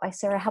Blackout by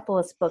Sarah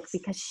Hepolas' book,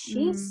 because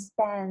she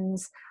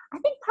spends, I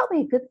think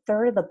probably a good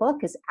third of the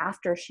book is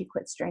after she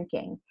quits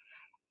drinking.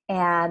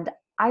 And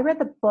I read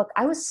the book,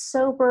 I was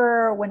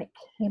sober when it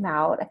came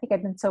out. I think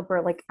I'd been sober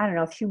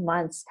a few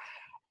months.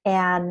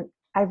 And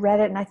I read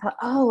it and I thought,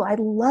 oh, I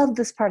love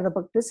this part of the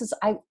book.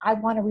 I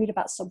want to read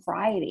about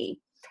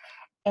sobriety.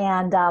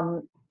 And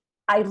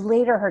I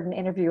later heard an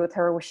interview with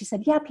her where she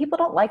said, yeah, people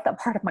don't like that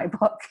part of my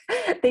book.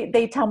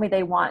 They tell me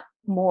they want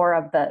more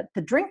of the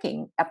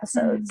drinking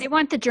episodes. They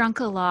want the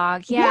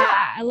drunk-a-log.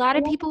 Yeah. A lot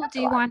of people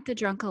do want the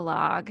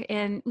drunk-a-log.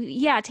 And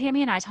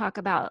Tammy and I talk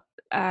about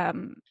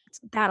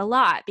that a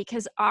lot,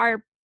 because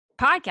our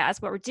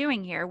podcast, what we're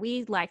doing here,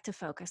 we like to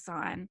focus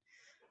on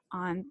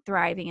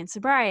thriving in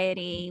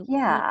sobriety.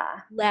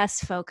 Less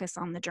focus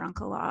on the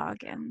drunk-a-log.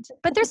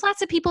 But there's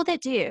lots of people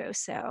that do.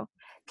 So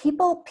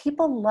people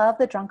love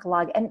the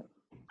drunk-a-log. And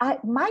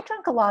my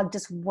drunk-a-log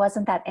just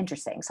wasn't that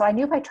interesting. So I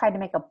knew if I tried to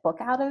make a book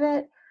out of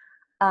it,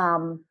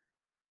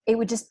 it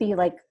would just be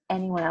like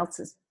anyone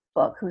else's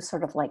book who's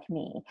sort of like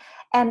me.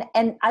 And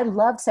I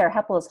loved Sarah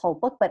Hepolas' whole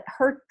book, but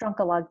her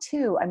drunk-a-log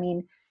too. I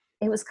mean,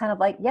 it was kind of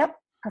like, yep,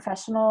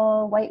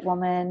 professional white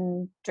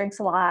woman, drinks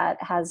a lot,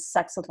 has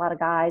sex with a lot of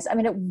guys. I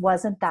mean, it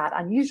wasn't that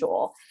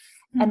unusual.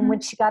 And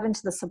when she got into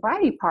the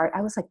sobriety part,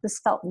 I was like, this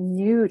felt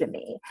new to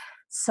me.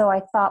 So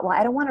I thought, well,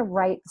 I don't want to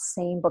write the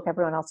same book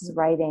everyone else is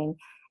writing.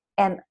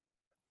 And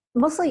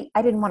mostly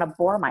I didn't want to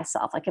bore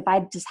myself. Like if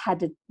I just had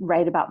to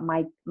write about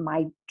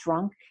my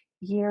drunk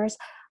years,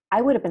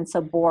 I would have been so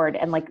bored.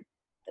 And like,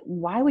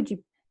 why would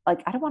you,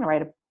 like, I don't want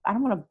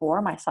to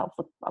bore myself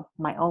with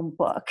my own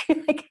book.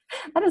 Like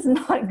that is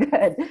not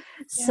good. Yeah.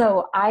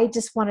 So I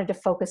just wanted to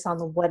focus on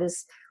what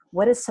is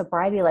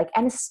sobriety like?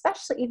 And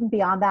especially even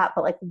beyond that,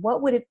 but like,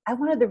 I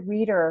wanted the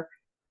reader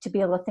to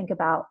be able to think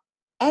about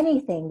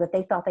anything that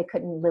they thought they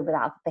couldn't live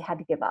without, that they had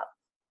to give up.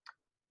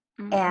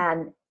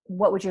 And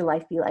what would your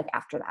life be like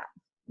after that?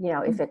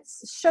 If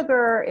it's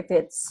sugar, if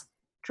it's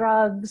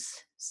drugs,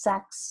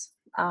 sex,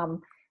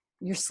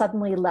 you're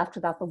suddenly left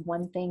without the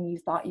one thing you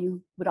thought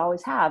you would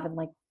always have. And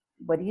like,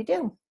 what do you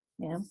do?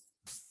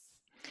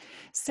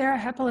 Sarah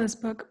Hepolas'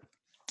 book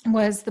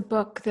was the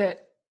book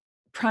that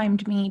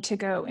primed me to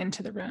go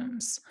into the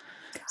rooms.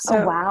 So,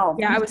 oh, wow.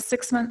 Yeah, I was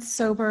 6 months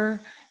sober.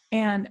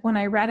 And when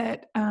I read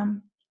it,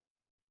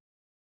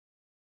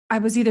 I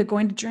was either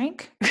going to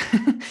drink,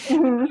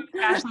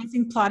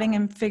 rationalizing, plotting,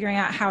 and figuring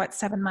out how at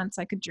 7 months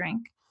I could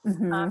drink,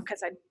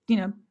 because I'd,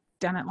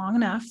 done it long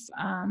enough.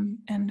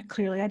 And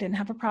clearly I didn't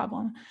have a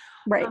problem.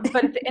 Right.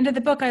 But at the end of the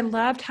book, I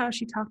loved how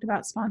she talked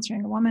about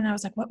sponsoring a woman. I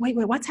was like, wait,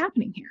 what's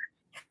happening here?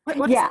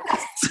 What yeah.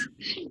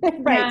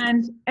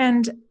 Right.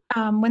 And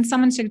when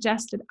someone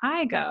suggested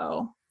I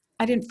go,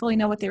 I didn't fully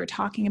know what they were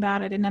talking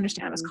about. I didn't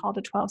understand it was called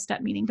a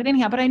 12-step meeting. But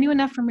anyhow, I knew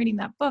enough from reading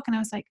that book. And I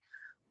was like,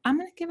 I'm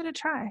going to give it a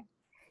try.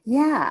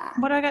 Yeah.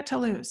 What do I got to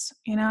lose?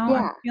 You know,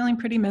 Yeah. I'm feeling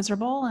pretty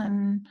miserable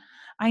and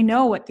I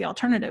know what the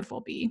alternative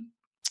will be.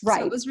 Right.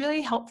 So it was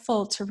really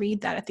helpful to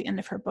read that at the end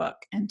of her book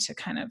and to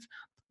kind of,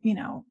 you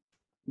know,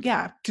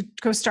 to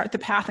go start the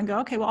path and go,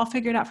 okay, well, I'll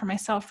figure it out for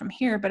myself from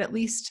here, but at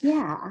least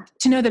to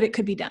know that it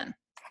could be done.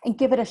 And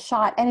give it a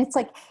shot. And it's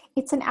like,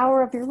 it's an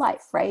hour of your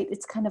life, right?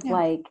 It's kind of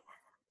like,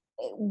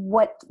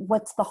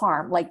 what's the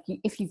harm? Like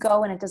if you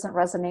go and it doesn't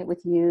resonate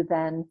with you,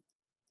 then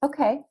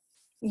okay,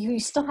 you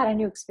still had a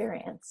new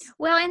experience.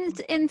 Well,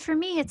 and for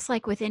me, it's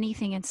like with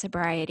anything in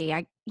sobriety,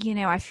 I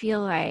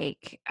feel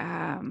like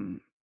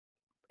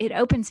it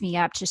opens me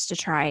up just to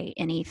try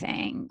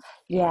anything.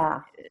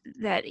 Yeah.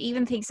 That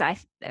even things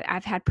I've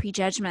had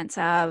prejudgments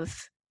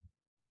of,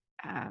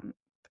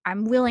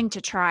 I'm willing to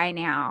try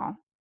now.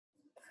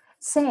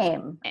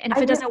 Same. And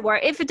if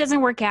it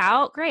doesn't work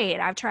out, great.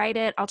 I've tried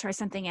it. I'll try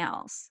something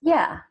else.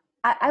 Yeah.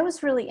 I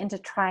was really into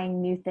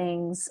trying new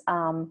things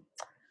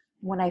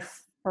when I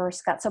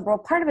first got sober. Well,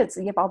 part of it's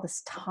you have all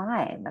this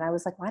time, and I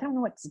was like, well, I don't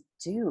know what to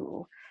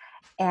do.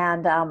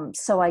 And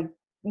so I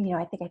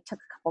think I took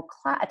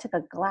I took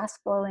a glass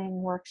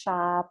blowing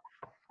workshop.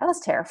 That was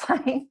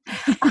terrifying.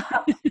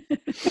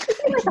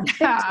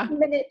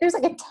 There's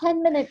like a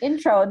 10-minute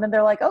intro, and then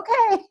they're like,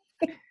 okay.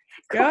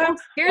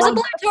 Here's a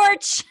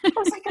blowtorch. I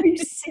was like, are you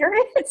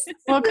serious?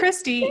 Well,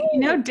 Kristi, you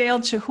know Dale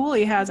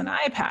Chihuly has an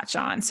eye patch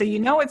on, so you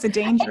know it's a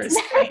dangerous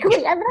thing. I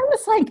mean, I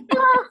was like,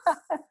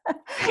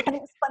 And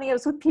it was funny, I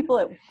was with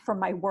people from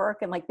my work,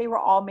 and like they were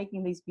all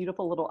making these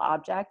beautiful little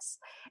objects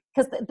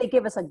because they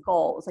give us a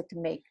goal. It was like to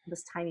make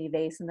this tiny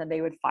vase, and then they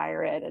would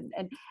fire it.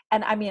 And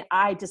I mean,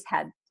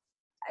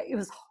 it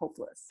was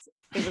hopeless.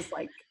 It was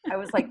like, I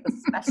was like the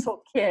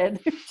special kid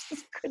who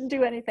just couldn't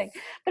do anything,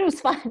 but it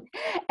was fun.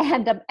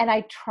 And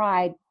I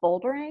tried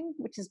bouldering,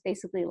 which is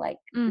basically like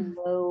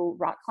low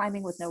rock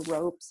climbing with no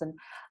ropes. And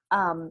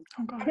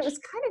it was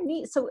kind of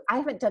neat. So I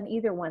haven't done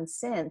either one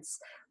since,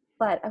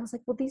 but I was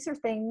like, well, these are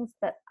things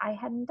that I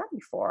hadn't done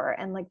before.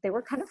 And like, they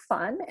were kind of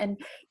fun. And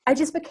I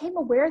just became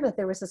aware that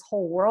there was this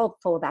whole world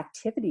full of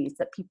activities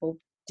that people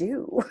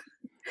do.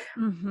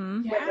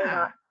 Mm-hmm.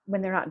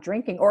 When they're not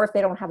drinking, or if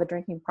they don't have a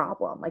drinking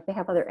problem, like they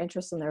have other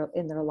interests in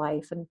their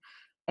life, and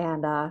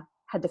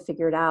had to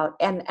figure it out.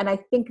 And I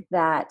think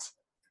that,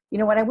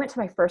 when I went to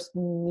my first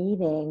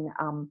meeting,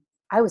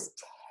 I was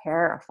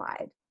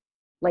terrified.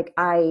 Like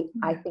I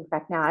think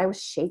back now, I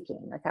was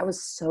shaking. Like I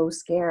was so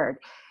scared.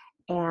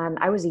 And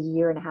I was a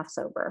year and a half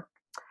sober.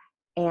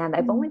 And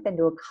I've only been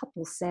to a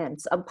couple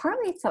since.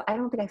 Partly it's I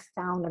don't think I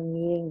found a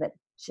meeting that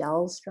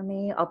gels for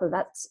me, although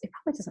it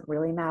probably doesn't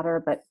really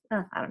matter, but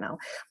I don't know.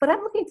 But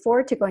I'm looking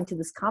forward to going to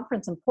this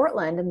conference in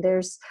Portland, and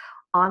there's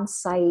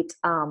on-site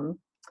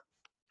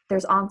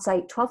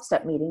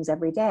 12-step meetings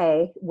every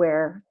day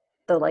where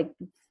the like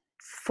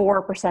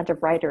 4%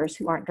 of writers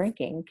who aren't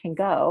drinking can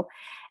go.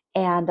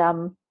 And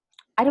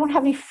I don't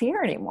have any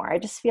fear anymore. I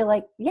just feel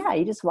like,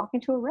 you just walk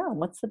into a room.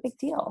 What's the big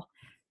deal?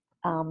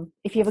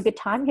 If you have a good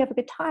time, you have a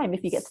good time.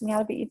 If you get something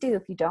out of it, you do.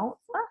 If you don't,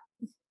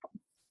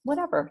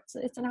 whatever.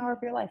 It's an hour of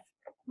your life.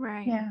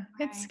 Right. Yeah.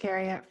 It's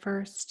scary at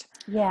first.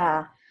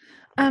 Yeah.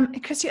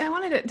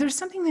 Kristi, there's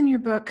something in your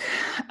book,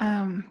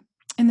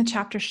 in the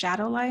chapter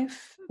Shadow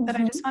Life that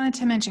I just wanted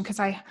to mention, because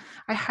I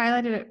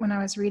highlighted it when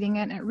I was reading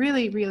it, and it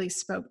really, really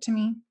spoke to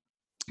me.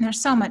 And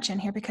there's so much in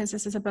here because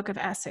this is a book of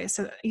essays.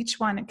 So each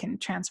one can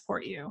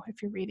transport you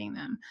if you're reading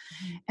them.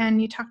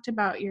 And you talked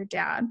about your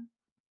dad.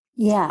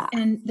 Yeah.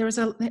 And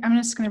I'm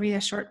just going to read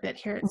a short bit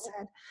here. It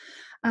said,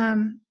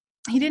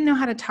 he didn't know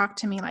how to talk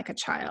to me like a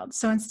child.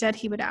 So instead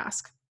he would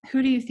ask,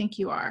 "Who do you think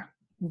you are?"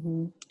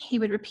 Mm-hmm. He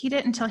would repeat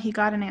it until he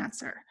got an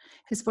answer,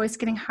 his voice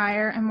getting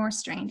higher and more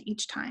strained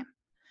each time.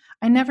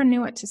 I never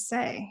knew what to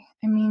say.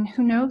 I mean,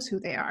 who knows who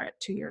they are at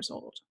 2 years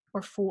old,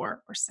 or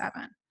 4 or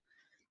 7?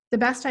 The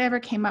best I ever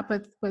came up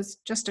with was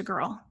just a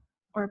girl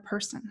or a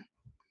person.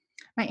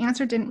 My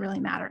answer didn't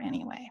really matter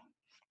anyway.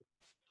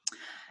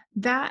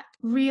 That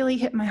really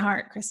hit my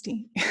heart,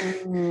 Kristi.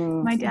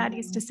 My dad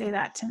used to say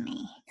that to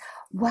me.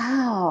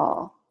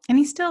 Wow. And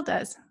he still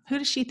does. Who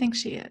does she think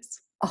she is?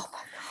 Oh my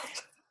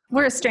God.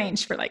 We're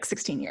estranged for like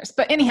 16 years.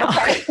 But anyhow,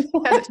 I said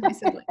it to my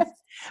siblings.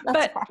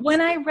 But when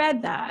I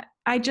read that,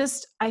 I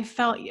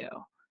felt you.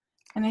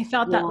 And I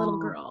felt that little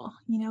girl,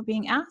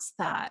 being asked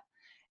that.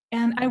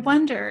 And I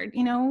wondered, do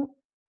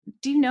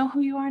you know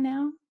who you are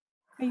now?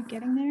 Are you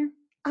getting there?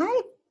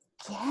 I'm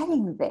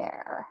getting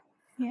there.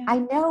 Yeah. I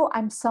know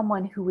I'm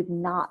someone who would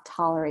not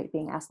tolerate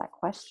being asked that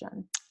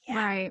question. Yeah.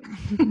 Right.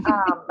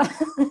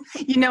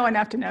 You know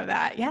enough to know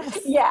that. Yes.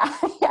 Yeah.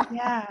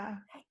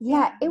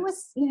 Yeah. It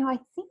was, I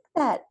think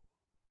that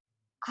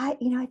I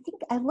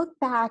think I look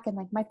back and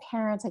like my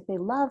parents, like they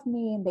loved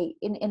me, and they,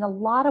 in a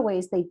lot of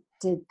ways, they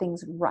did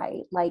things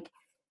right. Like,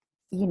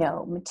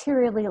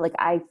 materially, like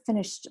I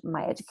finished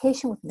my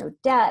education with no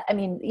debt. I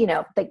mean,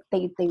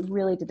 they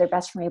really did their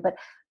best for me, but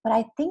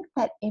I think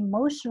that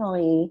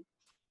emotionally,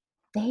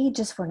 they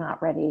just were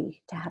not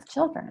ready to have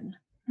children.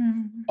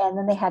 Mm-hmm. And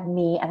then they had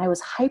me, and I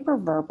was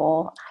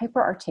hyperverbal,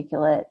 hyper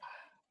articulate.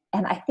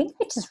 And I think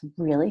it just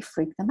really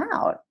freaked them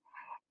out.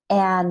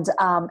 And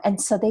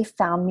so they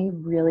found me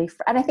really,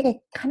 and I think I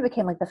kind of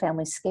became like the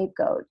family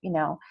scapegoat,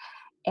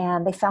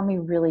 and they found me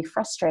really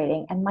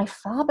frustrating. And my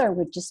father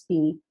would just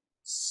be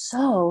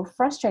so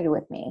frustrated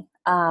with me.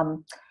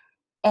 And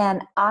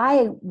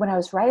when I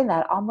was writing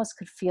that, almost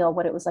could feel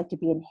what it was like to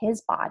be in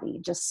his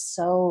body, just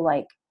so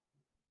like,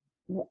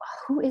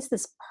 who is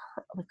this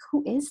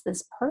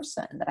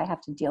person that I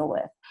have to deal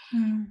with?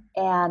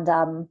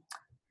 And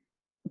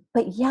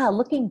but yeah,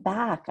 looking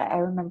back, I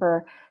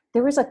remember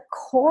there was a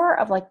core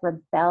of like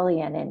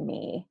rebellion in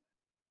me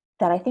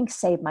that I think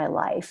saved my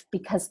life,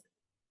 because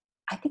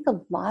I think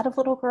a lot of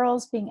little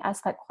girls being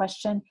asked that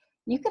question,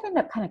 you could end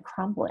up kind of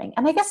crumbling.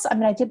 And I guess, I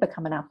mean, I did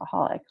become an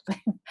alcoholic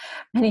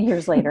many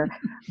years later,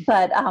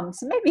 but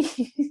so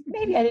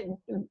maybe I didn't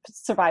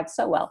survive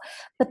so well.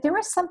 But there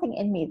was something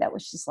in me that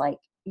was just like,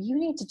 you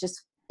need to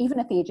just, even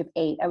at the age of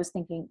 8, I was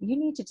thinking, you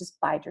need to just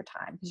bide your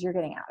time, because you're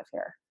getting out of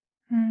here.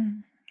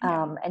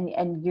 Yeah.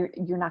 And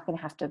you're not going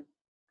to have to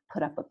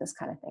put up with this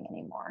kind of thing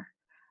anymore.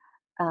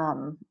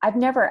 I've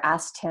never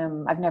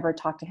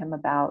talked to him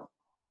about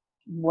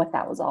what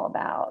that was all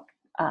about.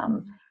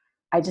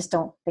 I just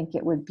don't think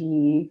it would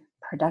be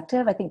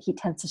productive. I think he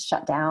tends to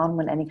shut down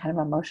when any kind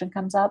of emotion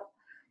comes up.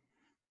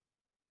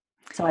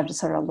 So I've just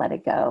sort of let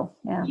it go.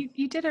 Yeah.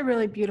 You did a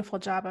really beautiful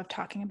job of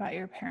talking about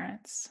your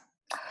parents.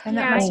 And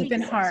that must have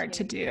been hard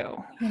to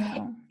do.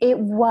 It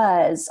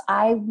was.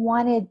 I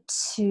wanted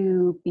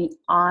to be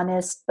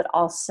honest, but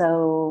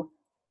also,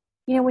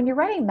 when you're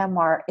writing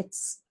memoir,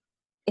 it's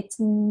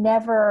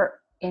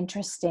never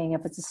interesting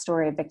if it's a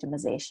story of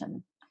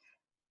victimization.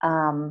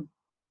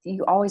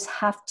 You always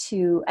have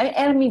to,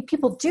 and I mean,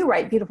 people do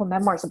write beautiful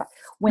memoirs about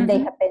when they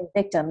have been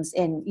victims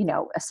in,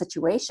 a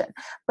situation,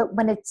 but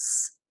when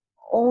it's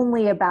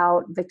only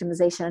about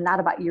victimization and not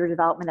about your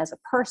development as a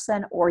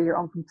person or your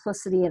own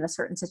complicity in a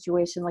certain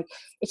situation, like,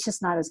 it's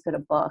just not as good a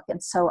book.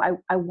 And so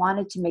I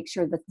wanted to make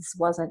sure that this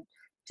wasn't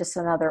just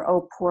another,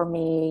 oh, poor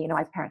me,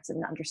 my parents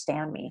didn't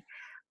understand me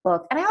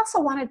book. And I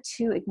also wanted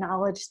to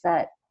acknowledge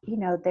that,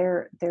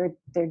 they're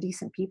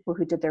decent people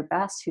who did their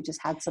best, who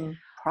just had some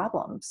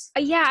problems.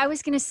 Yeah, I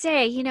was going to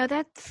say,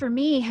 that for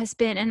me has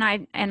been, and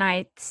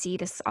I see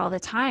this all the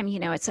time,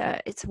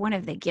 it's one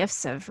of the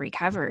gifts of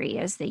recovery,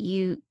 is that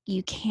you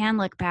can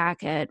look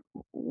back at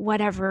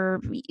whatever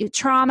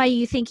trauma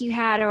you think you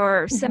had,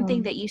 or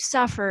something that you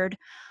suffered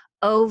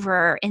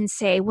over, and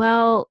say,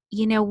 well,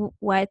 you know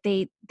what,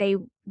 they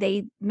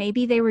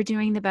maybe they were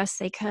doing the best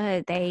they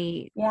could.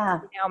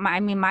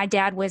 My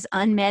dad was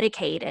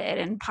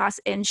unmedicated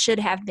and should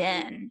have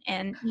been,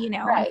 and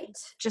Right.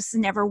 just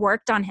never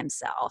worked on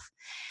himself.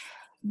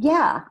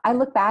 Yeah, I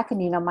look back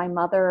and my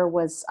mother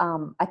was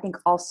I think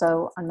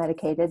also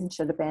unmedicated and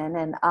should have been,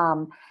 and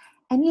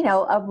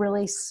a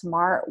really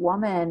smart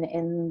woman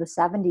in the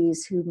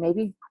 70s who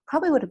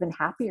probably would have been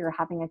happier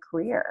having a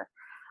career.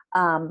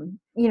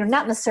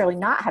 Not necessarily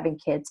not having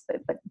kids,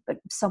 but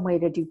some way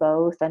to do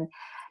both. And,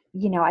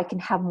 I can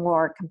have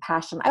more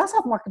compassion. I also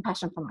have more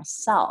compassion for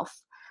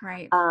myself.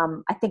 Right.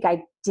 I think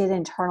I did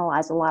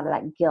internalize a lot of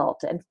that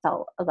guilt and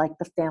felt like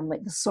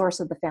the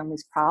source of the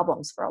family's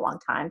problems for a long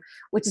time,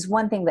 which is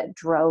one thing that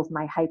drove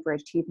my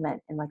hyperachievement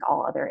in like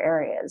all other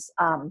areas.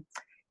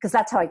 Because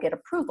that's how I get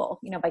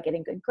approval, by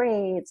getting good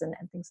grades and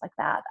things like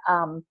that.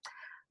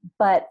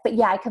 But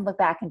yeah, I can look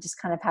back and just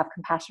kind of have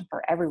compassion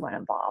for everyone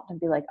involved and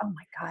be like, oh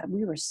my God,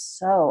 we were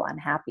so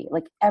unhappy.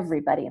 Like,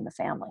 everybody in the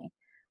family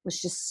was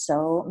just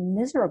so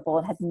miserable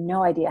and had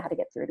no idea how to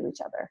get through to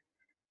each other.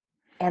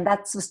 And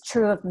that was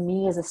true of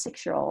me as a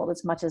 6-year-old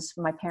as much as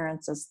my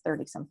parents as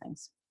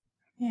 30-somethings.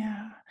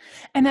 Yeah.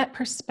 And that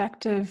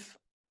perspective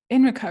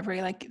in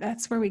recovery, like,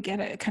 that's where we get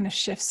it. It kind of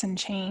shifts and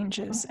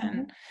changes.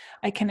 And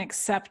I can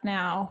accept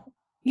now,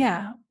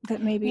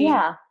 that maybe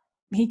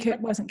he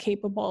wasn't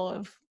capable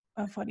of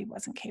what he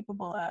wasn't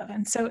capable of.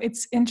 And so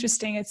it's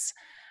interesting. It's,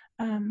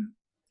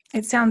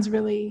 it sounds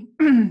really,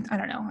 I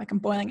don't know, like I'm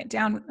boiling it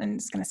down, and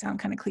it's going to sound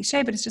kind of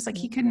cliche, but it's just like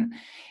he couldn't,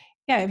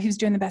 he was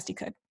doing the best he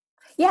could.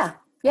 Yeah.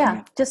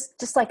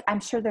 Just like,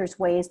 I'm sure there's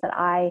ways that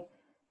I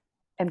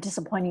am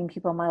disappointing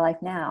people in my life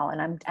now,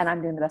 and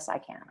I'm doing the best I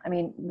can. I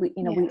mean,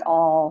 we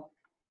all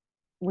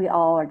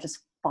are just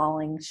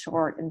falling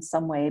short in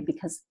some way,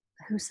 because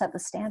who set the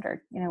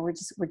standard?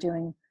 We're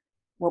doing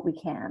what we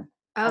can.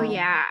 Oh,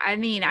 yeah. I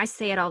mean, I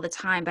say it all the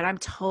time, but I'm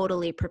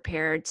totally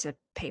prepared to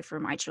pay for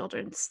my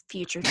children's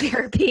future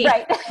therapy.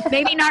 Right.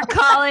 Maybe not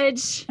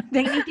college.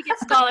 They need to get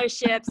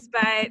scholarships,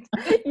 but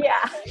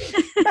yeah.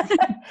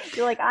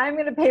 You're like, I'm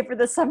going to pay for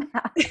this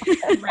somehow.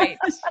 Right.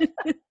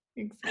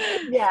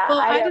 Yeah. Well,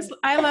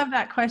 I love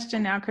that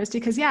question now, Kristi,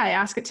 because I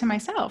ask it to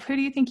myself. Who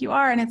do you think you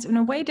are? And it's in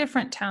a way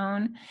different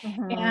tone.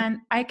 And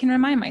I can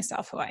remind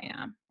myself who I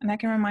am, and I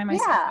can remind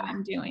myself what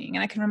I'm doing,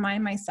 and I can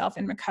remind myself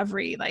in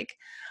recovery, like,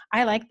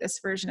 I like this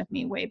version of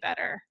me way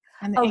better.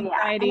 And the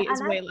anxiety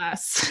is way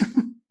less.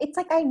 It's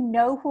like, I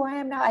know who I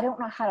am now. I don't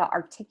know how to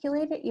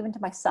articulate it even to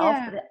myself,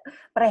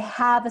 but I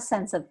have a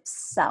sense of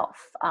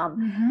self.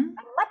 I'm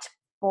much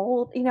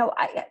bold.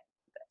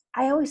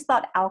 I always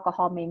thought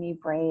alcohol made me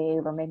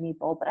brave or made me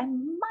bold, but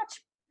I'm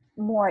much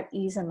more at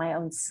ease in my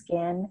own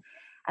skin.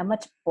 I'm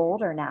much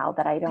bolder now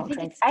that I don't think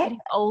drink. it's getting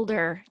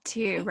older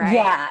too, right?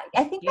 Yeah,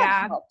 I think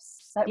that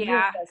helps. That really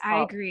Yeah, does I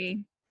help.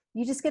 agree.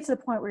 You just get to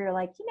the point where you're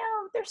like,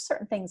 there's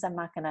certain things I'm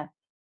not going to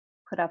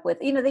put up with.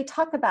 They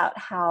talk about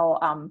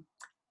how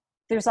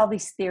there's all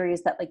these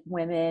theories that like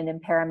women in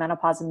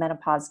perimenopause and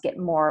menopause get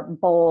more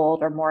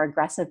bold or more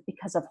aggressive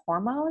because of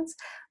hormones.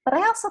 But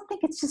I also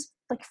think it's just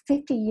like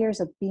 50 years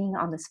of being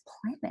on this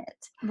planet.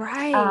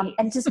 Right.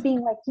 And just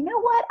being like, you know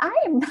what?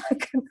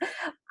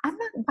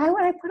 Why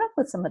would I put up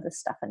with some of this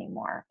stuff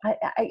anymore?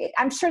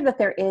 I'm sure that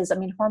there is,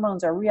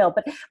 hormones are real,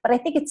 but I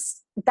think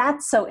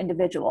that's so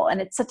individual,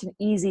 and it's such an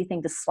easy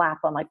thing to slap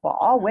on, like, well,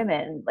 all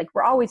women, like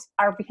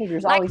our behavior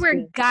is like always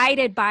we're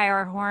guided by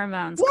our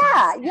hormones.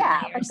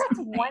 Yeah. Like that's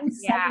one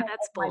segment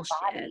that's of my bullshit.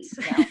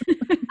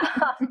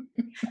 body.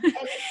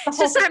 It's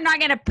just I'm not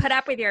going to put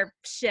up with your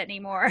shit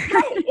anymore.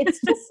 Right.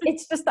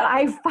 It's just that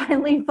I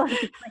finally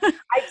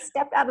I've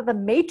stepped out of the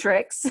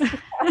matrix, the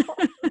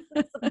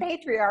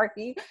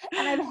patriarchy,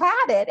 and I've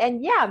had it.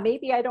 And yeah,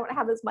 maybe I don't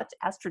have as much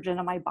estrogen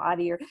in my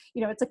body, or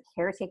it's a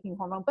caretaking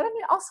hormone. But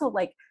also,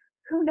 like,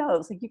 who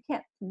knows? Like, you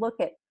can't look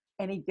at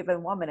any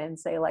given woman and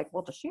say, like,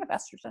 well, does she have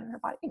estrogen in her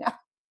body?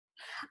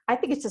 I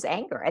think it's just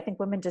anger. I think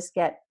women just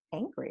get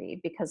angry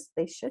because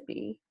they should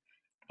be,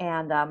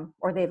 and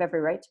or they have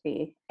every right to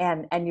be,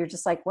 and you're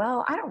just like,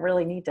 well, I don't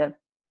really need to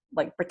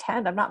like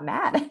pretend I'm not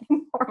mad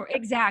anymore.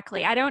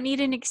 Exactly. I don't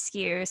need an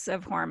excuse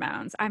of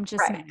hormones. I'm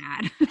just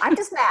mad. I'm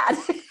just mad.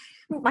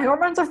 My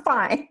hormones are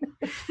fine.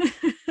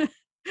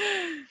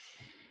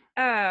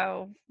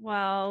 Oh,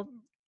 well,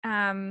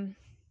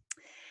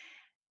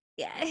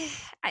 yeah,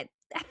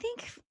 I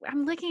think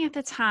I'm looking at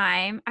the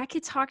time. I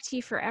could talk to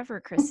you forever,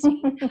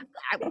 Kristi.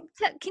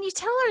 Can you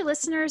tell our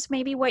listeners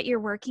maybe what you're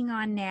working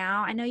on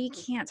now? I know you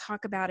can't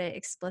talk about it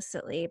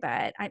explicitly,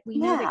 but we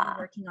know that you're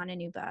working on a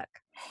new book.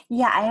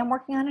 Yeah, I am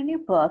working on a new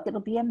book.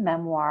 It'll be a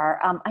memoir.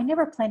 I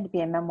never planned to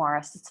be a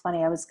memoirist. It's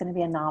funny. I was going to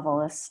be a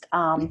novelist.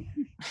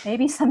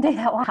 Maybe someday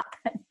that will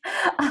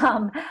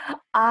happen.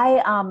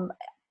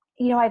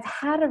 I've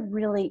had a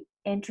really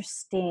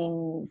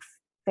interesting,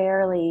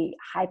 fairly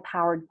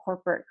high-powered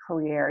corporate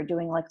career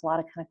doing like a lot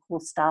of kind of cool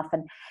stuff.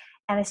 And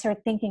I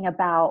started thinking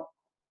about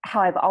how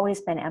I've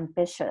always been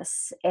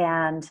ambitious,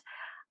 and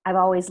I've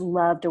always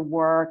loved to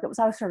work. It was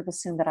always sort of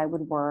assumed that I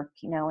would work,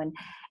 and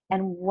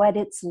what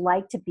it's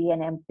like to be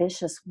an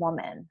ambitious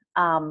woman.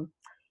 The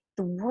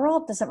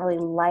world doesn't really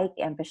like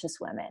ambitious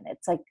women.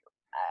 It's like,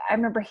 I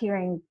remember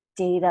hearing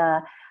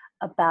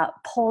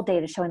poll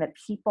data showing that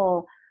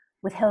people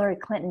with Hillary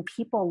Clinton,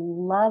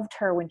 people loved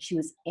her when she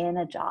was in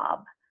a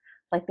job.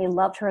 Like, they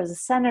loved her as a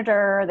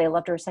senator, they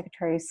loved her as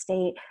Secretary of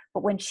State,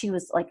 but when she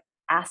was like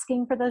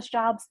asking for those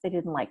jobs, they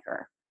didn't like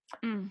her.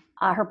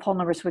 Her poll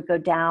numbers would go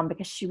down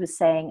because she was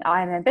saying, oh,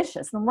 I'm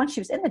ambitious. And then once she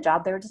was in the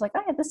job, they were just like,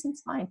 oh yeah, this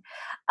seems fine.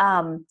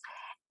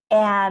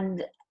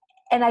 And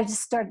I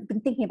just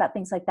been thinking about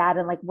things like that,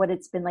 and like what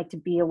it's been like to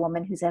be a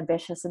woman who's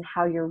ambitious, and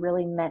how you're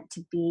really meant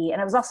to be. And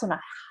I was also in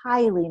a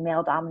highly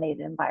male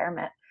dominated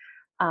environment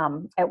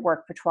at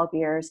work for 12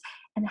 years,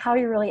 and how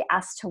you're really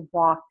asked to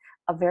walk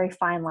a very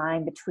fine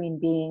line between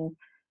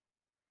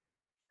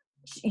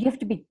you have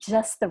to be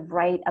just the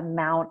right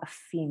amount of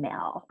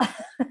female.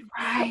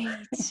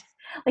 Right.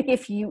 Like,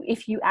 if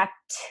you act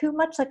too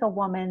much like a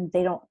woman,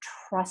 they don't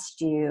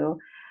trust you,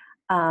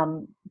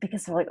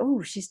 because they're like,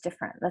 oh, she's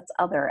different, that's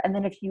other. And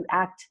then if you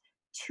act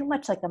too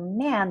much like a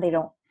man, they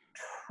don't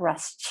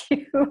trust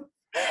you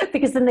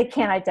because then they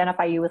can't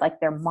identify you with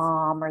like their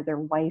mom or their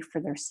wife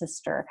or their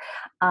sister.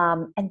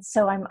 And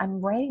so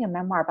I'm writing a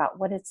memoir about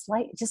what it's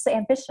like, just the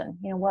ambition,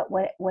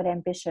 what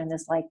ambition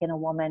is like in a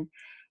woman.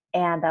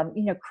 And,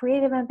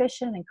 creative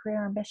ambition and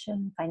career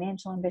ambition,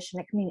 financial ambition,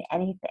 it can mean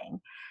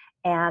anything.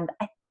 And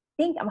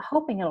I'm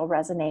hoping it'll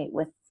resonate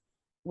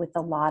with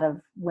a lot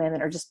of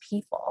women, or just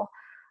people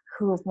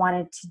who have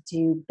wanted to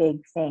do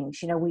big things.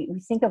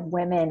 We think of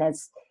women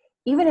as,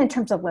 even in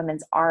terms of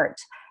women's art,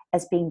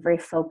 as being very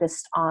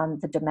focused on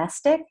the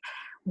domestic,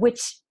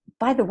 which,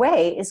 by the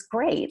way, is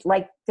great.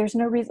 Like, there's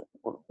no reason.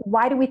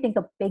 Why do we think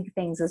of big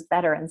things as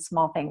better and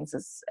small things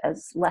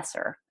as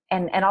lesser?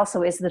 And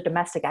also, is the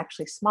domestic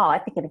actually small? I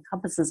think it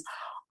encompasses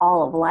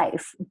all of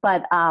life.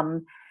 But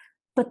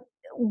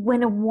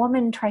when a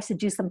woman tries to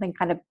do something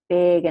kind of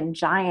big and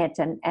giant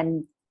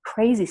and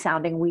crazy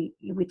sounding, we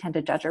tend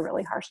to judge her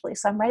really harshly.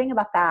 So I'm writing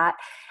about that.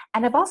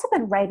 And I've also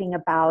been writing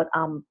about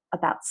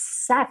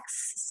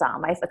sex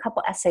some. I have a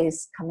couple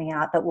essays coming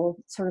out that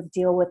will sort of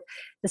deal with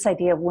this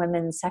idea of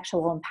women's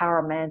sexual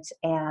empowerment,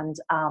 and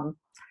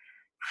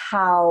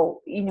how,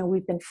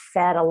 we've been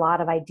fed a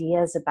lot of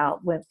ideas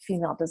about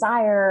female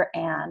desire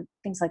and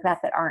things like that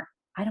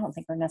I don't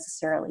think are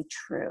necessarily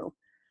true.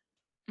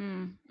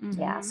 Mm-hmm.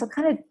 Yeah. So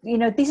kind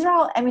of, these are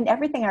all,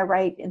 everything I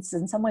write is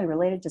in some way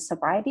related to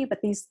sobriety, but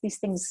these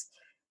things,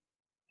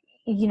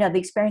 the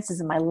experiences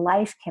in my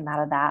life came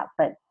out of that,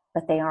 but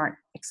they aren't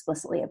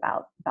explicitly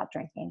about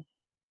drinking.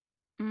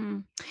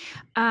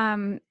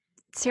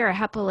 Sarah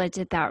Hepola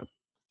did that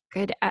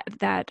good,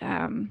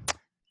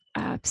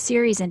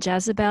 series in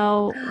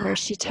Jezebel where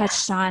she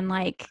touched on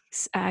like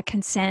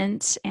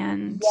consent,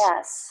 and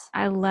yes,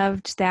 I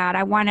loved that.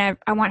 I want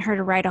her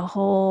to write a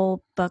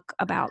whole book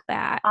about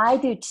that. I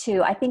do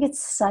too. I think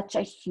it's such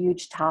a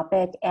huge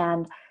topic,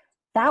 and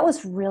that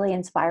was really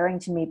inspiring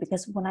to me,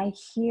 because when I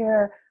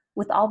hear,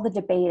 with all the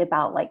debate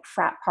about like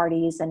frat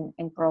parties and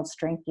girls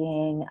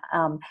drinking,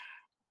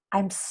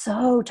 I'm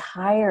so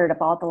tired of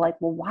all the like,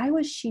 well, why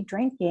was she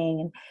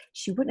drinking? And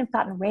she wouldn't have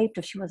gotten raped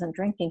if she wasn't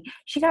drinking.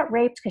 She got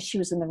raped because she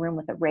was in the room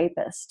with a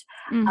rapist.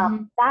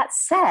 That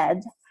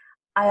said,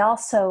 I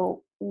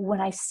also,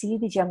 when I see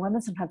these young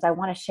women, sometimes I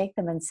want to shake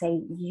them and say,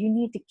 you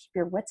need to keep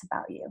your wits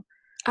about you.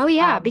 Oh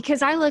yeah,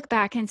 because I look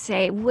back and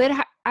say,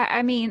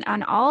 I mean,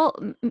 on all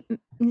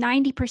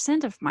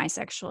 90% of my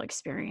sexual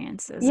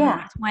experiences in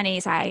my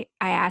 20s, I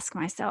ask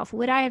myself,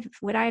 would I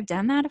have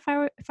done that if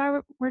I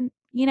were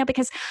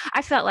because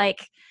I felt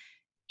like,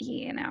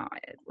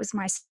 it was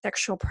my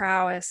sexual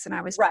prowess and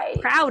I was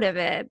proud of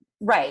it.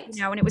 Right.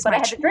 And it was but my I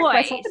had choice. to drink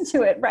myself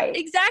into it. Right.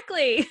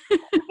 Exactly. Yeah,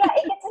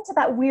 it gets into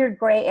that weird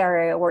gray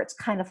area where it's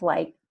kind of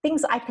like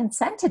things I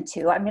consented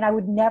to. I mean, I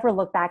would never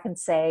look back and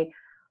say,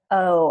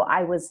 oh,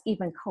 I was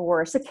even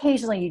coerced.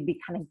 Occasionally you'd be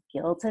kind of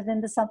guilted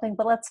into something,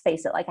 but let's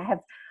face it, like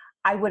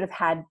I would have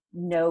had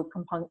no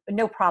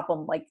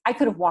problem. Like I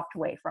could have walked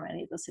away from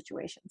any of those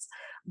situations.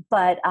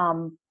 But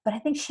I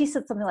think she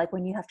said something like,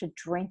 when you have to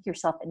drink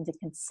yourself into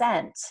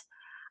consent,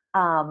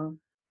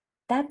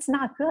 that's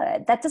not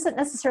good. That doesn't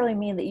necessarily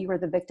mean that you were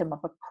the victim of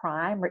a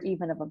crime or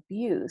even of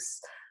abuse,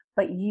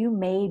 but you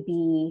may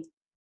be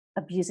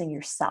abusing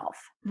yourself.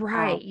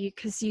 Right.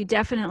 Because you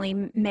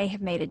definitely may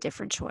have made a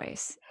different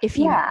choice if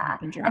you had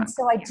been drunk. And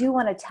so I do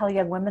want to tell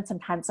young women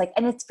sometimes, like,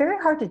 and it's very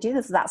hard to do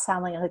this without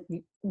sounding like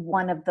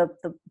one of the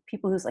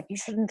people who's like, you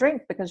shouldn't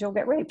drink because you'll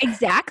get raped.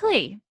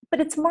 Exactly. But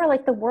it's more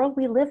like the world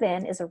we live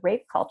in is a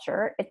rape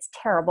culture. It's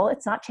terrible.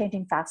 It's not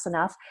changing fast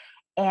enough.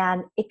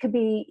 And it could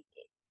be,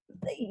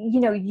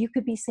 you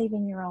could be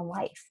saving your own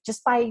life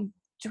just by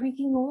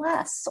drinking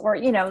less or,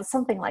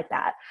 something like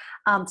that.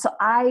 So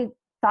I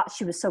thought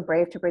she was so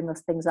brave to bring those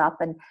things up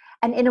and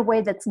in a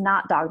way that's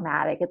not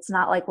dogmatic. It's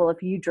not like, well,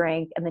 if you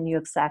drink and then you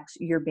have sex,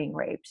 you're being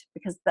raped,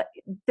 because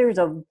there's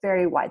a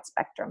very wide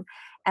spectrum.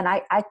 And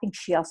I think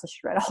she also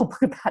should write a whole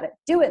book about it.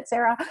 Do it,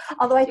 Sarah.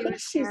 Although I think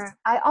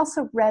I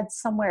also read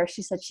somewhere,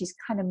 she said she's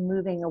kind of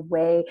moving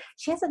away.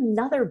 She has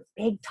another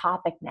big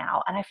topic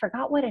now, and I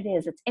forgot what it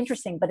is. It's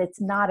interesting, but it's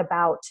not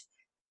about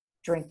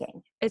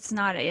drinking. It's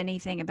not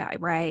anything about,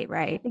 right.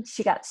 I think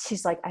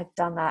she's like, I've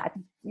done that.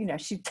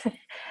 She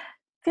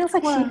feels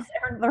like she's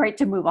earned the right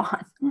to move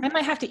on. I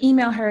might have to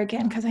email her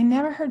again because I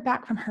never heard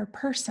back from her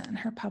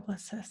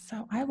publicist.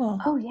 So I will.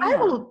 Oh yeah. I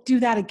will do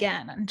that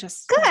again and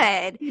just.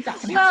 Good.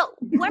 Well,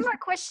 one more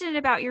question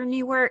about your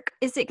new work.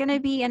 Is it going to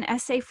be an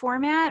essay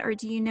format, or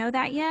do you know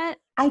that yet?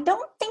 I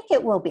don't think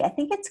it will be. I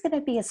think it's going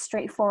to be a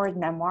straightforward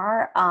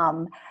memoir.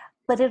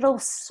 But it'll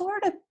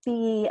sort of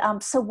be,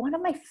 so one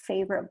of my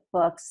favorite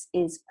books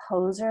is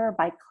Poser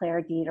by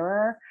Claire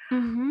Dederer,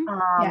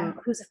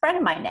 who's a friend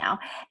of mine now.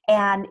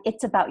 And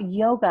it's about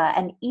yoga,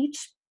 and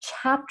each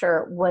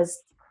chapter was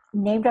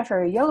named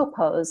after a yoga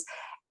pose.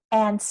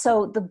 And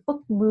so the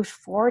book moved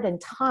forward in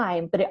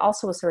time, but it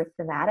also was sort of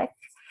thematic.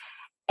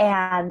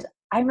 And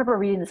I remember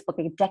reading this book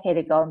a decade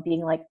ago and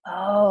being like,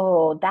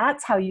 oh,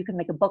 that's how you can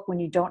make a book when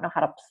you don't know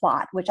how to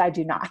plot, which I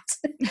do not.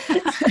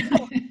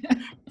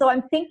 So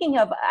I'm thinking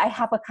I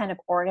have a kind of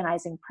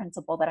organizing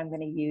principle that I'm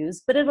going to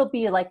use, but it'll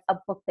be like a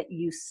book that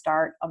you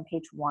start on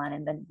page 1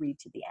 and then read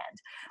to the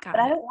end.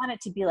 I don't want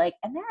it to be like,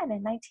 and then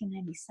in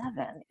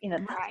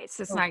 1997, right.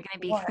 So it's not going to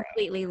be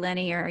completely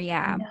linear.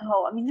 Yeah.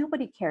 No, I mean,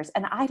 nobody cares.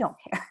 And I don't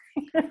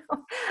care.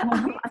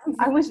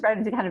 I was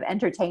ready to kind of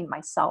entertain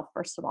myself,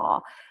 first of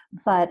all.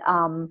 But,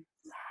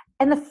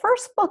 and the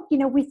first book,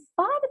 we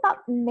thought about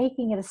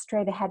making it a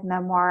straight ahead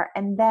memoir.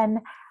 And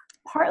then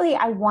partly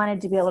I wanted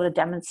to be able to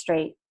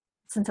demonstrate,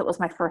 since it was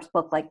my first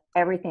book, like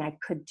everything I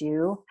could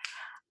do.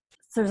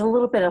 So there's a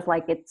little bit of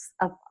like, it's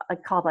a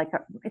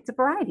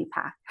variety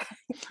pack.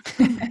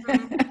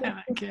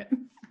 I like it.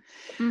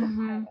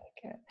 Mm-hmm. I like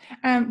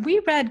it.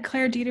 We read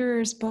Claire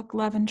Dederer's book,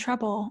 Love and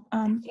Trouble.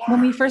 When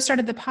we first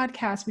started the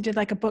podcast, we did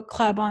like a book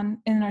club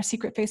in our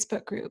secret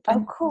Facebook group.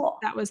 Oh, cool.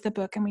 That was the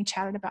book, and we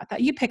chatted about that.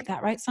 You picked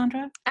that, right,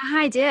 Sandra?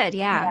 I did,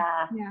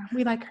 yeah. Yeah,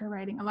 we like her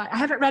writing a lot. I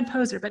haven't read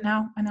Poser, but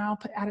now I'll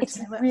add it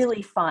to my list. It's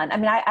really fun. I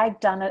mean, I've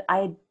done it.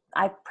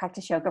 I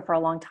practiced yoga for a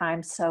long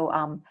time,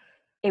 so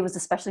it was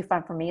especially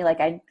fun for me. Like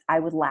I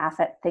would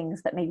laugh at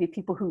things that maybe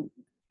people who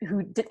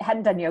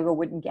hadn't done yoga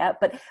wouldn't get,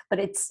 but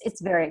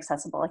it's very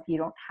accessible. Like you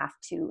don't have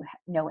to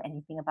know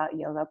anything about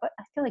yoga, but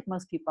I feel like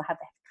most people have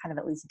kind of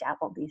at least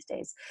dabbled these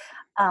days.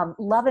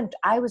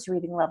 I was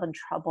reading Love and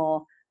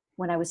Trouble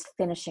when I was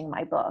finishing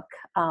my book.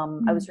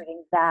 I was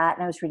reading that,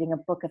 and I was reading a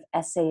book of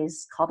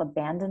essays called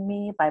Abandon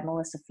Me by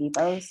Melissa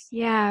Febos.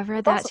 Yeah, I've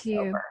read that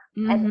too.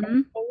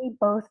 And they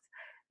both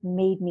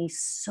made me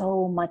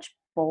so much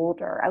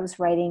bolder. I was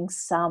writing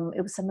some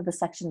of the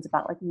sections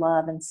about like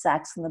love and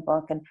sex in the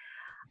book. And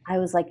I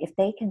was like, if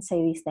they can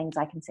say these things,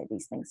 I can say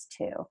these things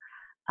too.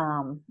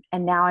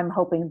 And now I'm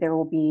hoping there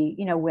will be,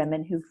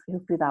 women who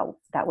feel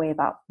that way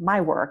about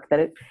my work, that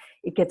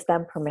it gives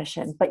them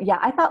permission. But yeah,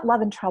 I thought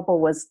Love and Trouble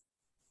was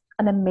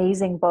an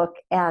amazing book.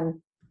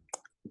 And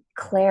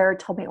Claire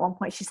told me at one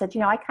point, she said,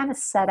 I kind of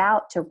set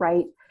out to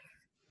write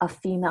a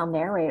female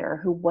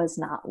narrator who was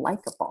not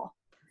likable.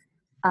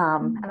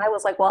 And I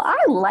was like, well, I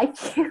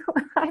like you.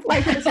 I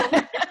like this.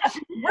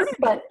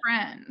 We're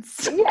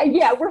friends.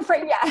 Yeah, we're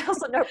friends. Yeah, I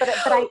also know, but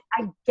I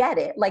get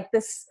it. Like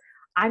this,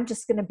 I'm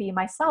just going to be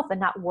myself and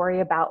not worry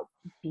about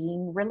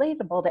being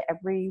relatable to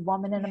every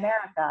woman in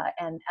America.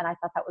 And I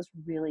thought that was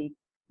really,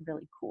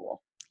 really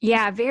cool.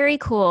 Yeah, very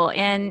cool.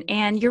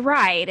 And you're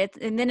right.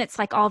 And then it's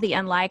like all the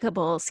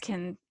unlikables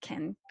can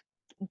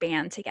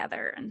band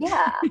together. And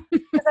yeah,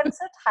 because I'm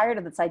so tired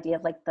of this idea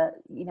of like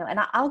and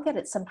I'll get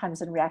it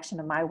sometimes in reaction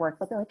to my work,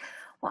 but they're like,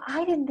 well,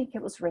 I didn't think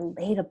it was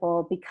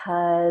relatable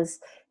because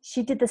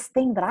she did this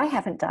thing that I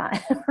haven't done.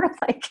 Or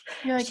like,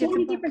 she had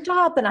a different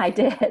job than I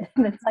did.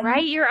 And it's like,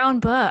 write your own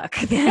book.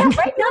 Yeah, it sounds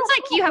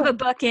like you have a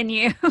book in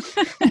you.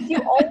 you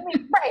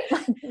only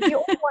want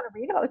to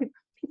read about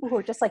people who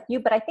are just like you.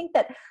 But I think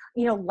that,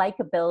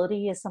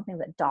 likability is something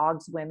that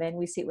dogs women.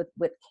 We see it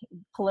with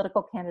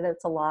political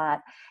candidates a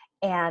lot.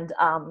 And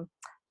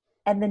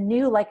the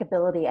new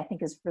likability, I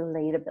think, is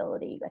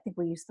relatability. I think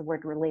we use the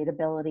word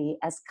relatability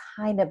as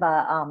kind of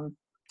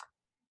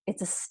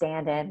it's a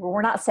stand-in where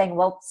we're not saying,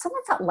 well,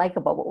 someone's not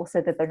likable, but we'll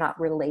say that they're not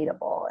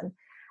relatable. And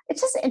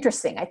it's just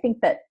interesting. I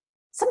think that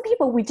some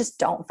people we just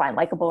don't find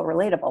likable or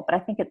relatable, but I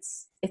think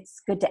it's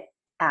good to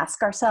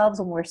ask ourselves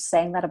when we're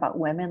saying that about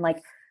women,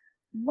 like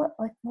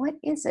what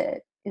is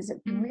it? Is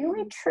it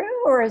really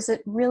true? Or is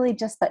it really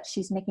just that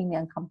she's making me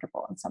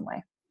uncomfortable in some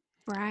way?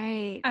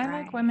 Right. I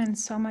like women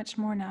so much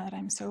more now that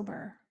I'm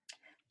sober.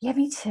 Yeah,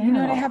 me too.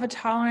 I have a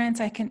tolerance.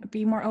 I can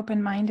be more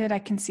open-minded. I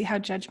can see how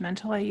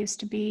judgmental I used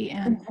to be.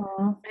 And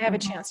I have a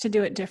chance to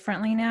do it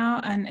differently now.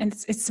 And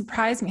it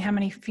surprised me how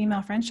many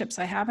female friendships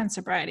I have in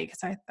sobriety,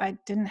 because I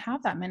didn't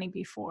have that many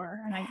before.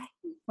 And I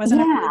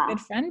wasn't a really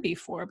good friend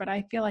before, but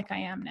I feel like I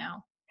am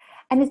now.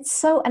 And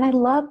and I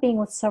love being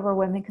with sober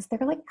women because they're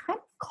like kind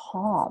of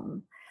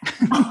calm.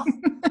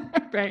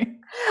 Right.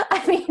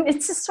 I mean,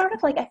 it's just sort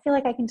of like, I feel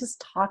like I can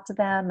just talk to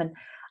them. And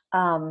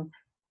I've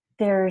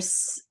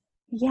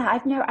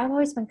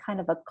always been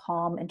kind of a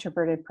calm,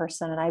 introverted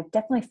person. And I've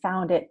definitely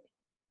found it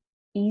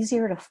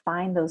easier to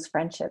find those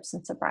friendships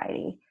in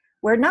sobriety,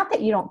 where not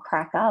that you don't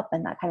crack up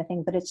and that kind of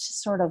thing, but it's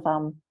just sort of,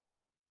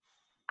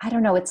 I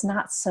don't know, it's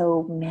not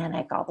so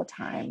manic all the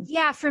time.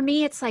 Yeah, for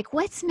me, it's like,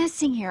 what's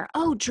missing here?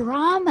 Oh,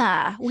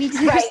 drama.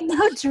 There's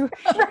no drama.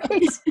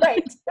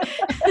 Right.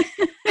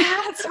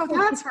 So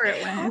that's where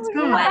it went.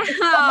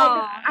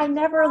 Wow. I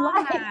never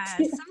liked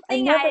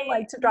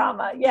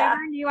drama. Yeah.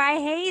 Never knew I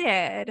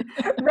hated.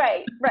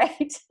 Right.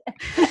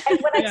 And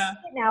when I see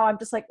it now, I'm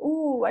just like,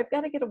 ooh, I've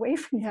got to get away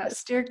from this.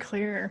 Steer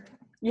clear.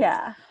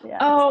 Yeah.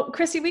 Oh,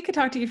 Kristi, we could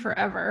talk to you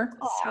forever.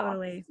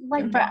 Totally.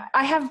 But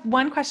I have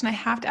one question I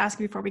have to ask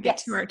you before we get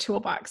to our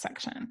toolbox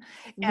section.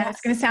 And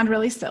it's going to sound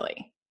really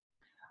silly.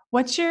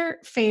 What's your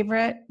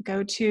favorite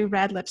go-to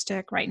red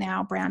lipstick right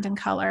now, brand and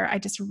color? I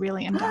just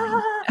really am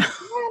dying.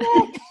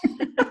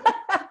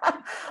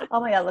 Oh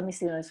my God, let me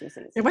see.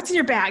 What's in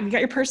your bag? You got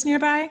your purse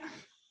nearby?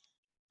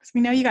 Because we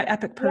know you got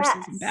epic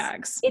purses and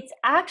bags. It's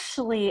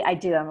actually, I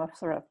do. I'm a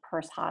sort of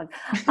purse hog.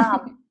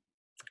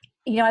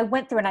 I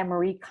went through and I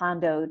Marie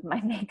Kondo'd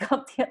my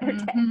makeup the other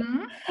day,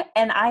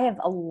 and I have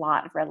a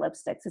lot of red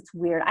lipsticks. It's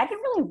weird. I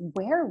didn't really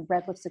wear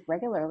red lipstick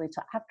regularly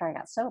until after I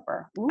got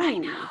sober. Ooh. I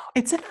know.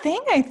 It's a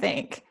thing, I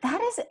think.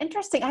 That is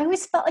interesting. I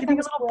always felt like I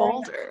was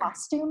wearing a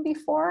costume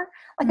before.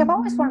 Like I've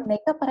always worn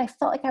makeup, but I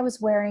felt like I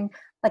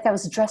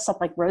was dressed up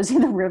like Rosie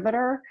the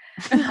Riveter.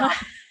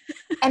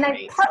 And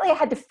partly I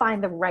had to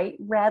find the right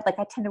red. Like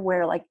I tend to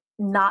wear like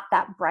not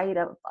that bright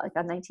of like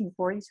a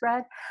 1940s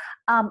red.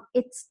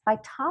 It's by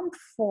Tom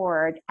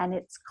Ford and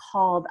it's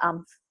called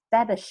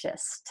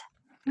Fetishist.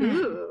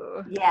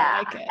 Ooh.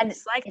 Yeah. And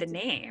it's like the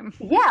name.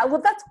 Yeah.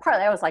 Well, that's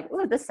partly, I was like,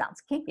 ooh, this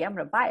sounds kinky. I'm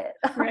going to buy it.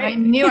 Right. I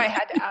knew I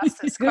had to ask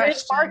this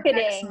question. Good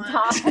marketing,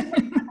 Tom.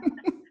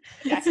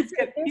 Yes, it's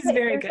good. He's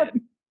very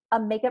good. A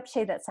makeup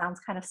shade that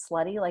sounds kind of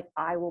slutty. Like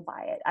I will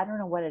buy it. I don't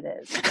know what it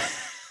is.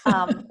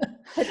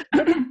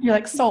 You're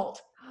like sold.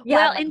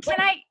 Yeah, well, and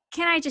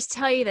can I just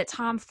tell you that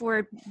Tom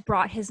Ford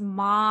brought his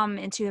mom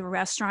into the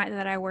restaurant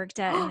that I worked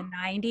at in the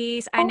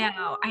 90s. I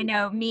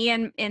know. Me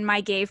and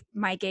my gay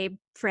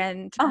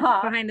friend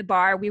behind the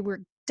bar, we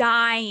were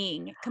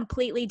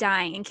completely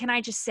dying. And can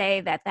I just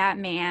say that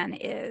man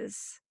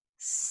is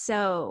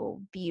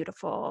so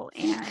beautiful,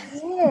 and he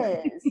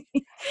is.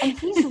 And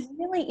he's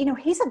really,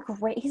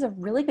 he's a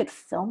really good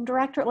film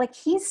director. Like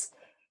he's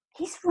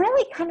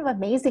really kind of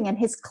amazing. And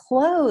his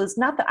clothes,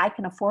 not that I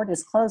can afford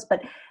his clothes,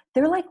 but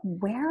they're like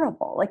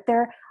wearable. Like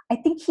I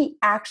think he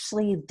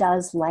actually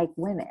does like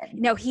women.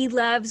 No, he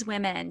loves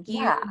women.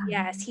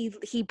 Yes.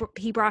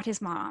 He brought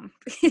his mom.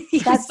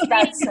 That's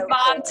so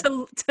mom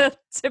cool.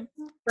 to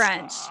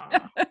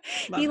brunch.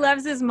 He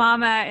loves his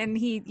mama, and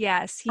he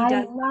does.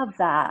 I love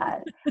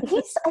that.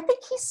 I think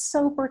he's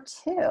sober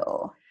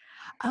too.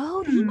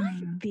 Oh, he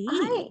might be.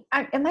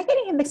 Am I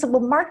getting him mixed up?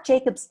 Well, Marc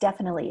Jacobs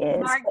definitely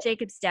is. Marc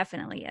Jacobs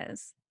definitely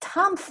is.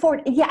 Tom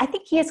Ford, yeah, I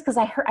think he is, because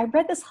I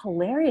read this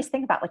hilarious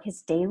thing about like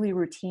his daily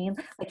routine.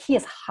 Like, he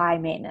is high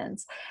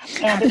maintenance,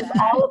 and it was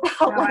all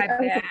about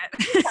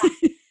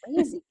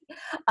crazy.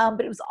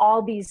 But it was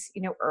all these,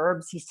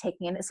 herbs he's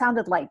taking, and it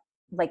sounded like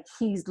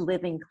he's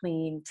living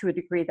clean to a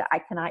degree that I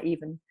cannot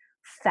even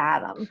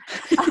fathom.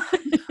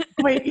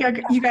 Wait,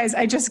 you guys,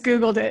 I just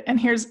Googled it, and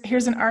here's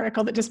an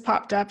article that just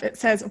popped up. It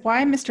says,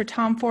 why Mr.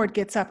 Tom Ford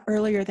gets up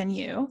earlier than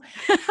you.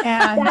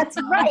 And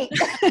that's right.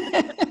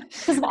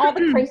 Because of all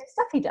the crazy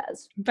stuff he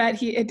does.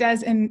 But it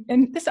does, and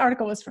this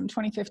article was from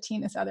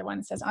 2015, this other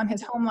one says, on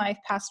his home life,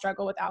 past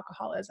struggle with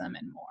alcoholism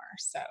and more.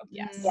 So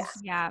yes.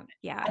 Yeah.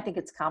 I think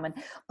it's common.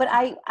 But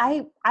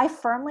I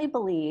firmly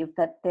believe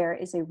that there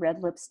is a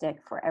red lipstick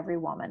for every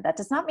woman. That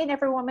does not mean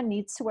every woman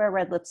needs to wear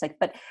red lipstick,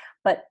 but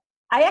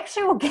I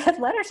actually will get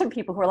letters from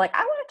people who are like, I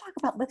want to talk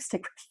about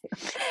lipstick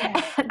with you.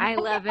 I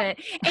love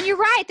it. And you're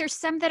right. There's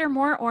some that are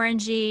more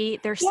orangey.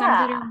 There's some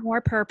that are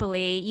more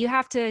purpley. You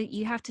have to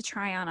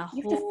try on a whole.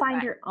 You have to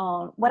find your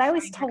own. What I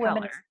always tell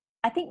women is,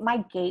 I think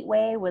my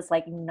gateway was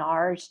like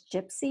NARS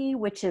Gypsy,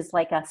 which is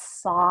like a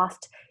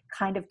soft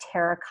kind of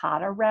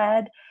terracotta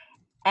red.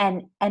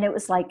 And it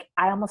was like,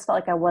 I almost felt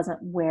like I wasn't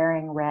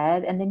wearing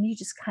red. And then you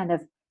just kind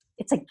of,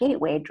 it's a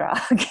gateway drug.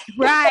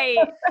 Right.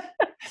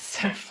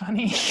 So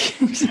funny.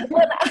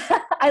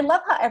 I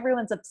love how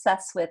everyone's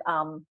obsessed with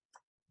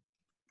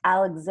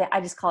I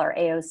just call her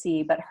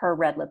AOC, but her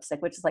red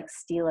lipstick, which is like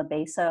Stila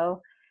Beso,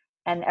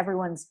 and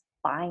everyone's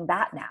buying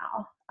that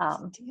now.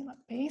 Stila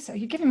Beso,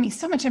 you're giving me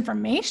so much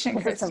information,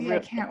 Kristi. I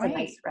can't wait. A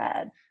nice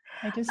red.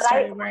 I just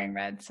started wearing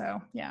red,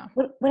 so yeah.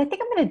 What I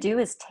think I'm going to do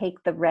is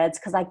take the reds,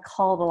 because I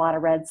called a lot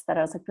of reds that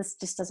I was like, this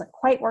just doesn't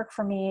quite work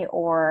for me,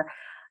 or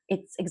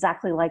it's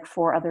exactly like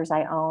 4 others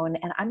I own,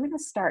 and I'm going to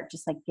start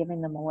just like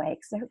giving them away,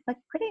 because they're like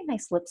pretty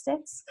nice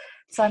lipsticks.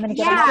 So I'm going to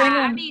get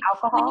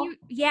alcohol.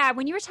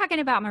 When you were talking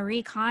about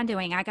Marie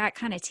Kondoing, I got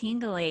kind of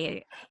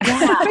tingly.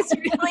 Yeah. I was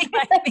really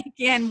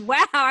thinking,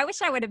 wow, I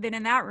wish I would have been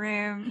in that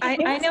room. I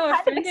know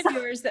a friend of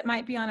yours that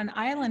might be on an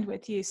island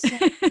with you soon.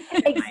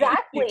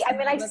 Exactly. I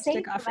mean, I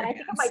saved them, and I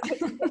think I might take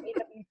them to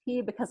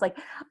AWT, because like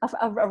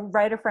a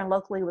writer friend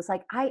locally was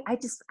like, I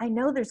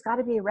know there's got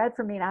to be a red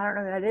for me, and I don't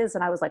know what it is.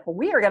 And I was like, well,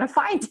 we are going to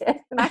find it.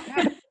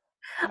 And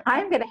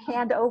I'm going to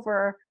hand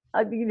over,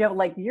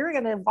 like, you're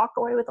going to walk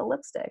away with a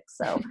lipstick.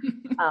 So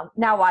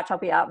now watch, I'll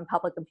be out in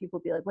public and people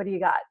will be like, what do you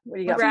got? What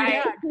do you got?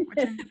 Right.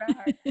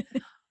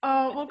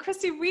 Oh, well,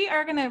 Kristi, we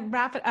are going to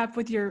wrap it up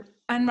with your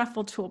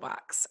Unruffled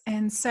Toolbox.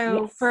 And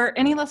so for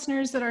any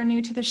listeners that are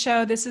new to the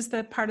show, this is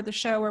the part of the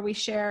show where we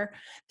share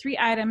 3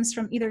 items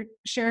from either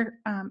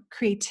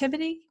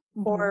creativity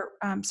or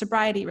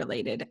sobriety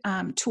related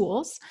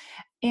tools.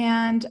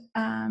 And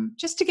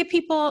just to give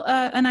people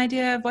an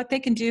idea of what they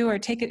can do, or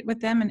take it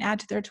with them and add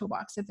to their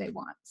toolbox if they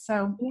want.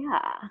 So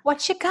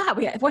what you got?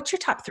 What's your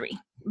top 3?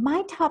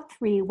 My top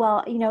 3,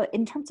 well,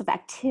 in terms of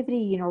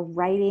activity,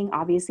 writing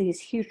obviously is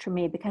huge for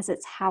me, because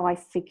it's how I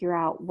figure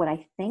out what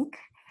I think.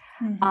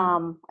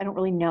 I don't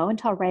really know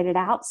until I write it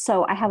out.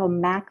 So I have a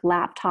Mac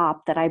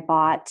laptop that I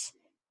bought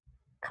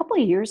a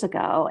couple of years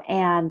ago,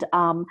 and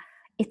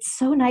it's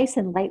so nice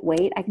and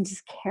lightweight. I can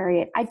just carry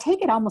it. I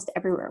take it almost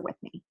everywhere with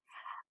me.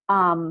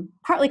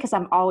 Partly because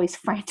I'm always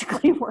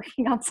frantically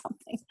working on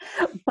something,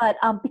 but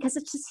because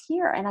it's just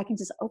here, and I can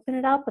just open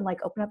it up and like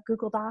open up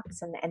Google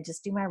Docs and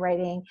just do my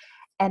writing.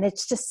 And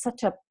it's just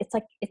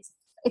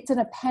it's an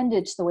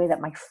appendage the way that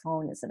my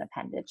phone is an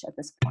appendage at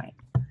this point.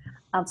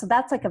 So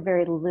that's like a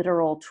very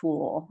literal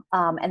tool.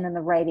 And then the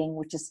writing,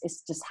 which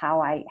is just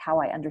how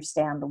I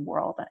understand the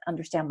world,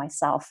 understand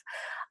myself.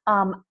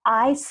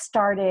 I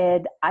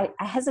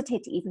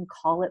hesitate to even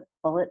call it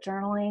bullet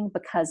journaling,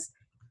 because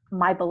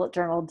my bullet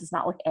journal does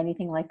not look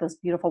anything like those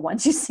beautiful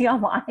ones you see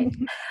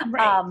online.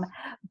 Right.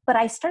 But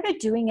I started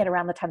doing it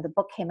around the time the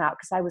book came out,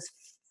 because I was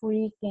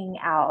freaking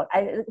out.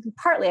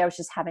 Partly I was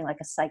just having like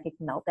a psychic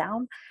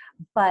meltdown,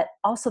 but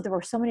also there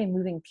were so many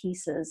moving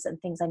pieces and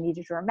things I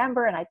needed to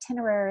remember, and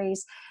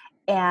itineraries.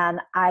 And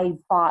I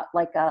bought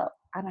like I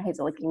don't know, it's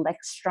like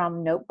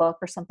Lexstrom notebook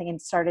or something,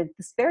 and started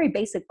this very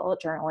basic bullet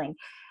journaling.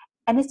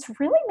 And it's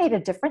really made a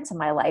difference in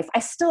my life. I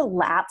still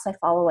lapse, I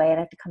fall away, and I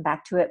have to come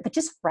back to it. But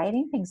just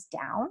writing things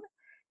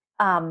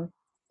down,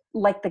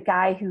 like the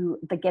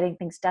Getting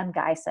Things Done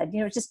guy said,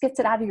 it just gets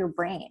it out of your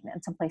brain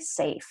and someplace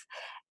safe.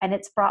 And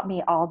it's brought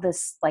me all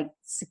this like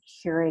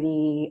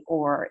security,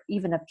 or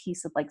even a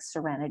piece of like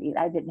serenity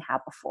that I didn't have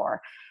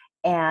before.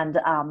 And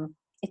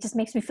it just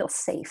makes me feel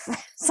safe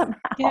somehow.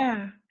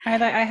 Yeah. I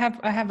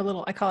have a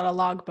little, I call it a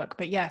log book,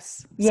 but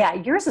yes. Yeah.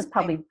 Yours is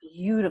probably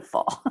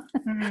beautiful.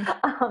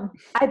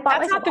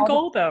 That's not the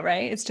goal though,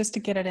 right? It's just to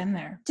get it in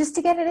there. Just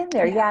to get it in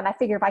there. Yeah. And I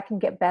figure if I can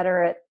get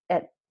better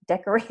at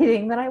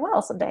decorating, then I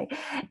will someday.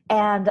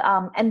 And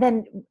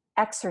then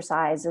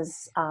exercise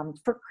is,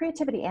 for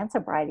creativity and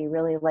sobriety,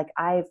 really, like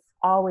I've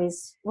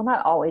always, well,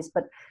 not always,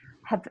 but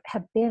have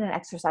been an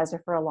exerciser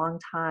for a long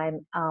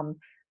time.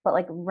 But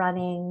like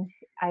running,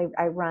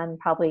 I run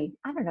probably,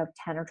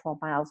 10 or 12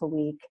 miles a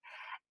week.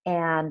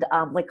 And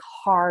like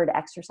hard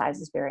exercise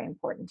is very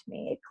important to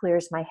me. It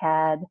clears my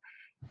head,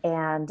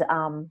 and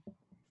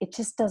it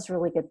just does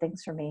really good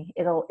things for me.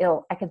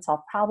 I can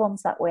solve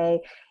problems that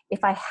way.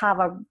 If I have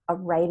a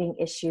writing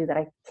issue that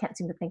I can't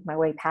seem to think my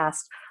way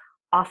past,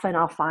 often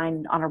I'll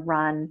find on a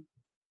run,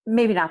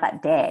 maybe not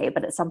that day,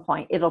 but at some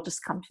point it'll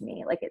just come to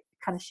me. Like it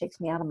kind of shakes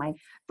me out of my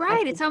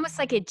right. It's almost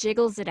like it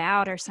jiggles it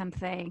out or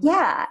something.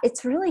 Yeah,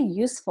 it's really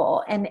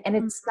useful. And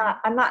it's not,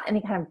 I'm not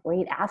any kind of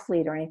great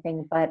athlete or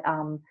anything, but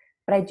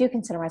I do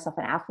consider myself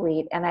an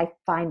athlete, and I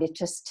find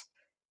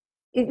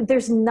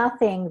there's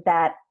nothing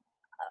that,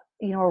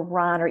 a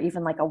run or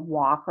even like a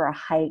walk or a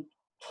hike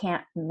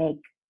can't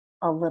make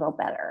a little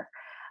better.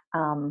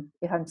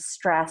 If I'm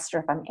stressed or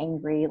if I'm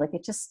angry, like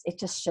it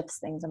just shifts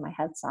things in my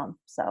head some.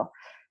 So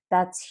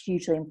that's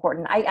hugely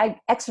important. I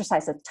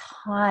exercised a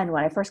ton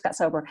when I first got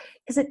sober,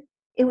 because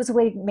it was a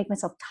way to make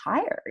myself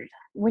tired.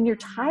 When you're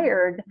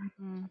tired,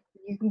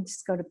 you can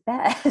just go to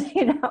bed,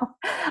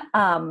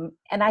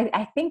 and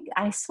I think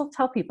I still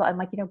tell people, I'm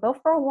like, go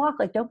for a walk.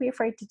 Like, don't be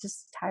afraid to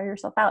just tire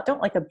yourself out.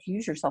 Don't like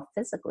abuse yourself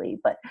physically,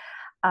 but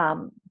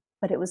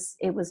it was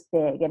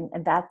big. And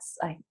that's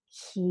a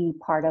key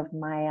part of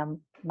my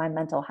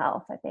mental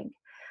health, I think.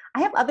 I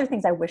have other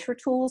things I wish were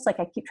tools. Like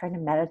I keep trying to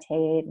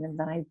meditate and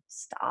then I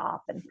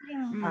stop and,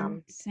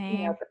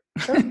 same.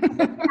 But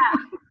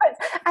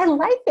I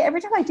like it.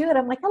 Every time I do it,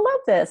 I'm like, I love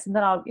this. And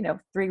then I'll,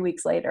 3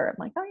 weeks later, I'm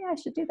like, oh yeah, I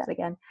should do that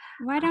again.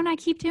 Why don't I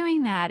keep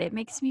doing that? It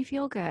makes me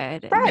feel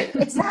good. Right.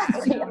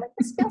 Exactly. I'm like,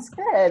 this feels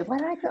good. Why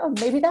don't I go?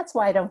 Maybe that's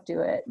why I don't do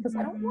it, because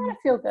I don't want to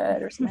feel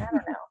good or something. I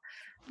don't know.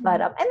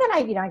 But, and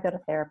then I go to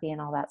therapy and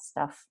all that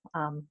stuff.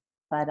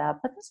 But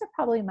those are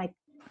probably my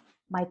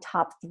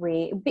top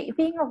 3.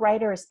 Being a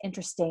writer is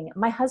interesting.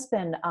 My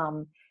husband,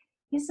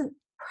 he doesn't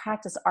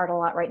practice art a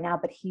lot right now,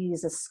 but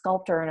he's a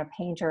sculptor and a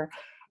painter.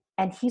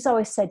 And he's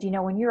always said,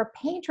 when you're a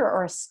painter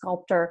or a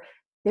sculptor,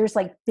 there's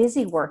like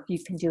busy work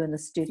you can do in the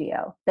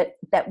studio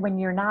that when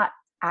you're not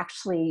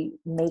actually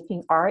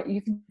making art,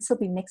 you can still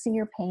be mixing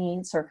your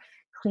paints or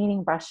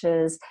cleaning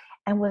brushes.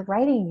 And with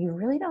writing, you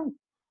really don't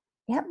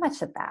get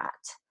much of that.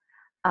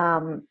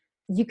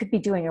 You could be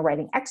doing a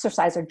writing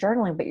exercise or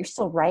journaling, but you're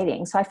still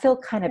writing. So I feel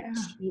kind of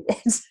cheated.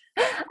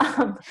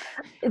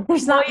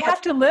 You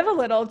have to live a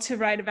little to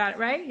write about it,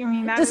 right? I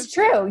mean, that's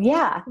true.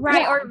 Yeah.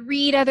 Right. Yeah. Or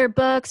read other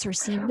books or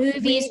see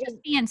movies,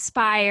 just be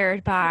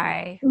inspired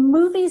by.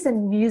 Movies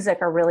and music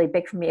are really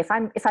big for me. If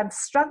I'm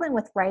struggling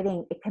with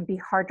writing, it can be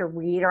hard to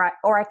read,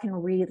 or I can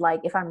read, like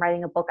if I'm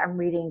writing a book, I'm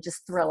reading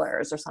just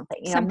thrillers or something.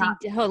 Something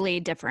totally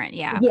different.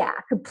 Yeah. Yeah.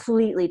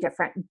 Completely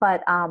different.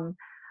 But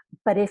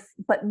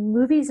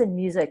movies and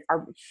music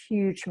are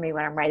huge for me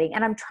when I'm writing,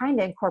 and I'm trying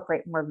to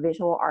incorporate more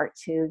visual art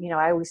too.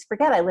 I always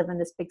forget I live in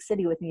this big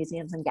city with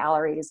museums and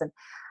galleries, and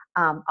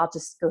I'll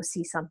just go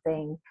see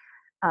something,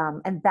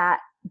 and that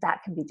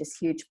can be just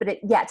huge. But it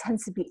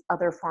tends to be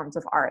other forms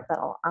of art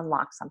that'll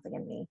unlock something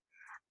in me,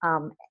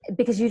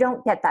 because you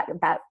don't get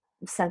that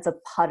sense of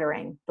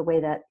puttering the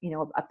way that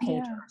a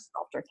painter or a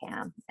sculptor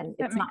can, and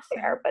it's not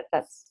fair, but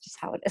that's just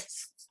how it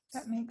is.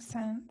 That makes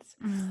sense.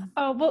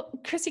 Oh, well,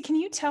 Kristi, can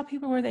you tell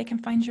people where they can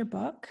find your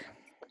book?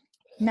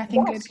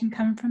 Nothing Good Can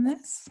Come From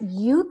This.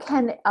 You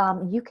can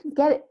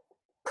get it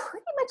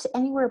pretty much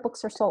anywhere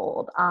books are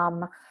sold.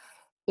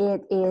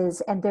 It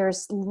is, and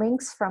there's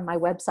links from my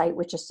website,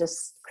 which is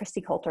just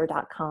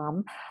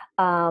kristicoulter.com,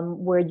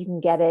 where you can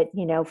get it,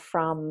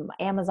 from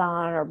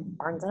Amazon or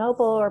Barnes &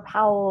 Noble or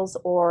Powell's,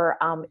 or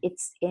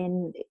it's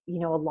in,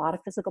 a lot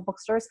of physical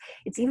bookstores.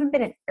 It's even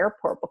been in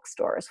airport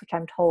bookstores, which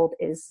I'm told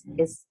is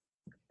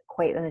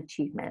quite an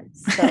achievement.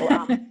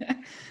 So,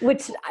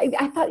 which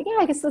I thought,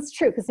 I guess that's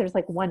true, because there's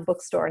like one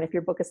bookstore, and if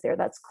your book is there,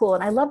 that's cool.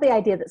 And I love the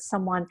idea that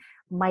someone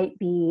might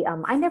be,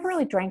 I never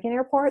really drank in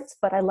airports,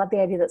 but I love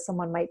the idea that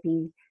someone might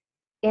be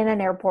in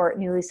an airport,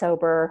 newly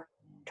sober,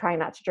 trying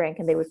not to drink,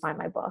 and they would find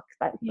my book.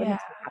 That makes me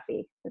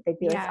happy, that they'd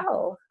be like,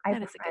 oh, I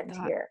have a friend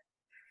here.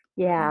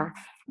 Yeah.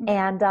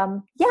 And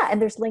and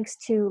there's links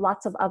to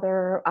lots of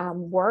other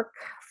work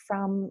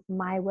from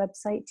my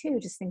website too,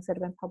 just things that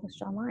have been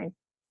published online.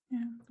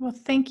 Yeah. Well,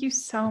 thank you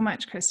so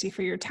much, Kristi,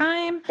 for your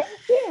time. Thank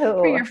you.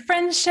 For your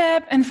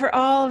friendship, and for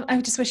all.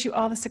 I just wish you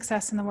all the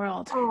success in the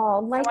world. Oh,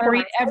 likewise. I want to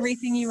read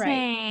everything you write.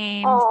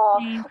 Same, well,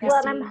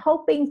 and I'm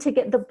hoping to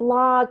get the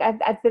blog.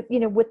 I've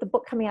with the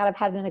book coming out, I've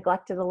had to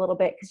neglect it a little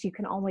bit, because you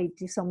can only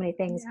do so many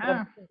things.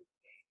 Yeah. But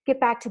get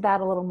back to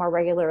that a little more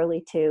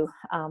regularly too.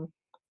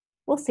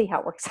 We'll see how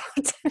it works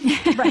out.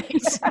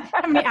 Right.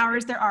 How many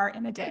hours there are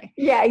in a day.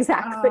 Yeah,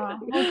 exactly.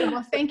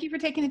 Well, thank you for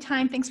taking the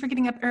time. Thanks for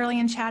getting up early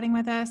and chatting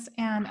with us.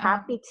 And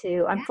happy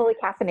to. I'm fully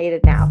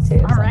caffeinated now too.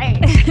 All right.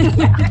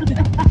 All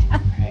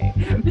right.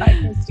 Bye,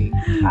 Kristi.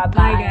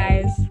 Bye,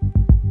 guys.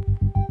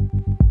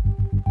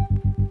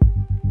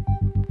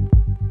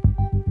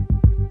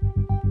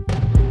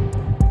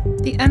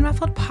 The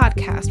Unruffled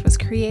podcast was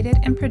created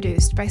and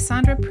produced by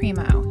Sandra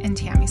Primo and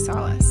Tammy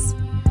Salas.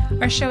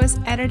 Our show is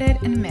edited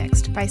and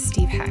mixed by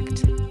Steve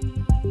Hecht.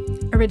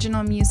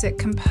 Original music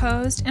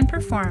composed and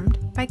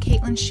performed by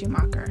Caitlin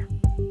Schumacher.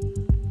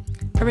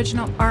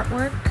 Original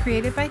artwork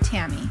created by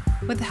Tammy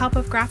with the help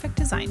of graphic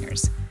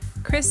designers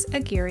Chris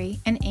Aguirre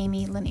and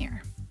Amy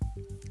Lanier.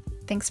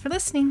 Thanks for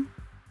listening.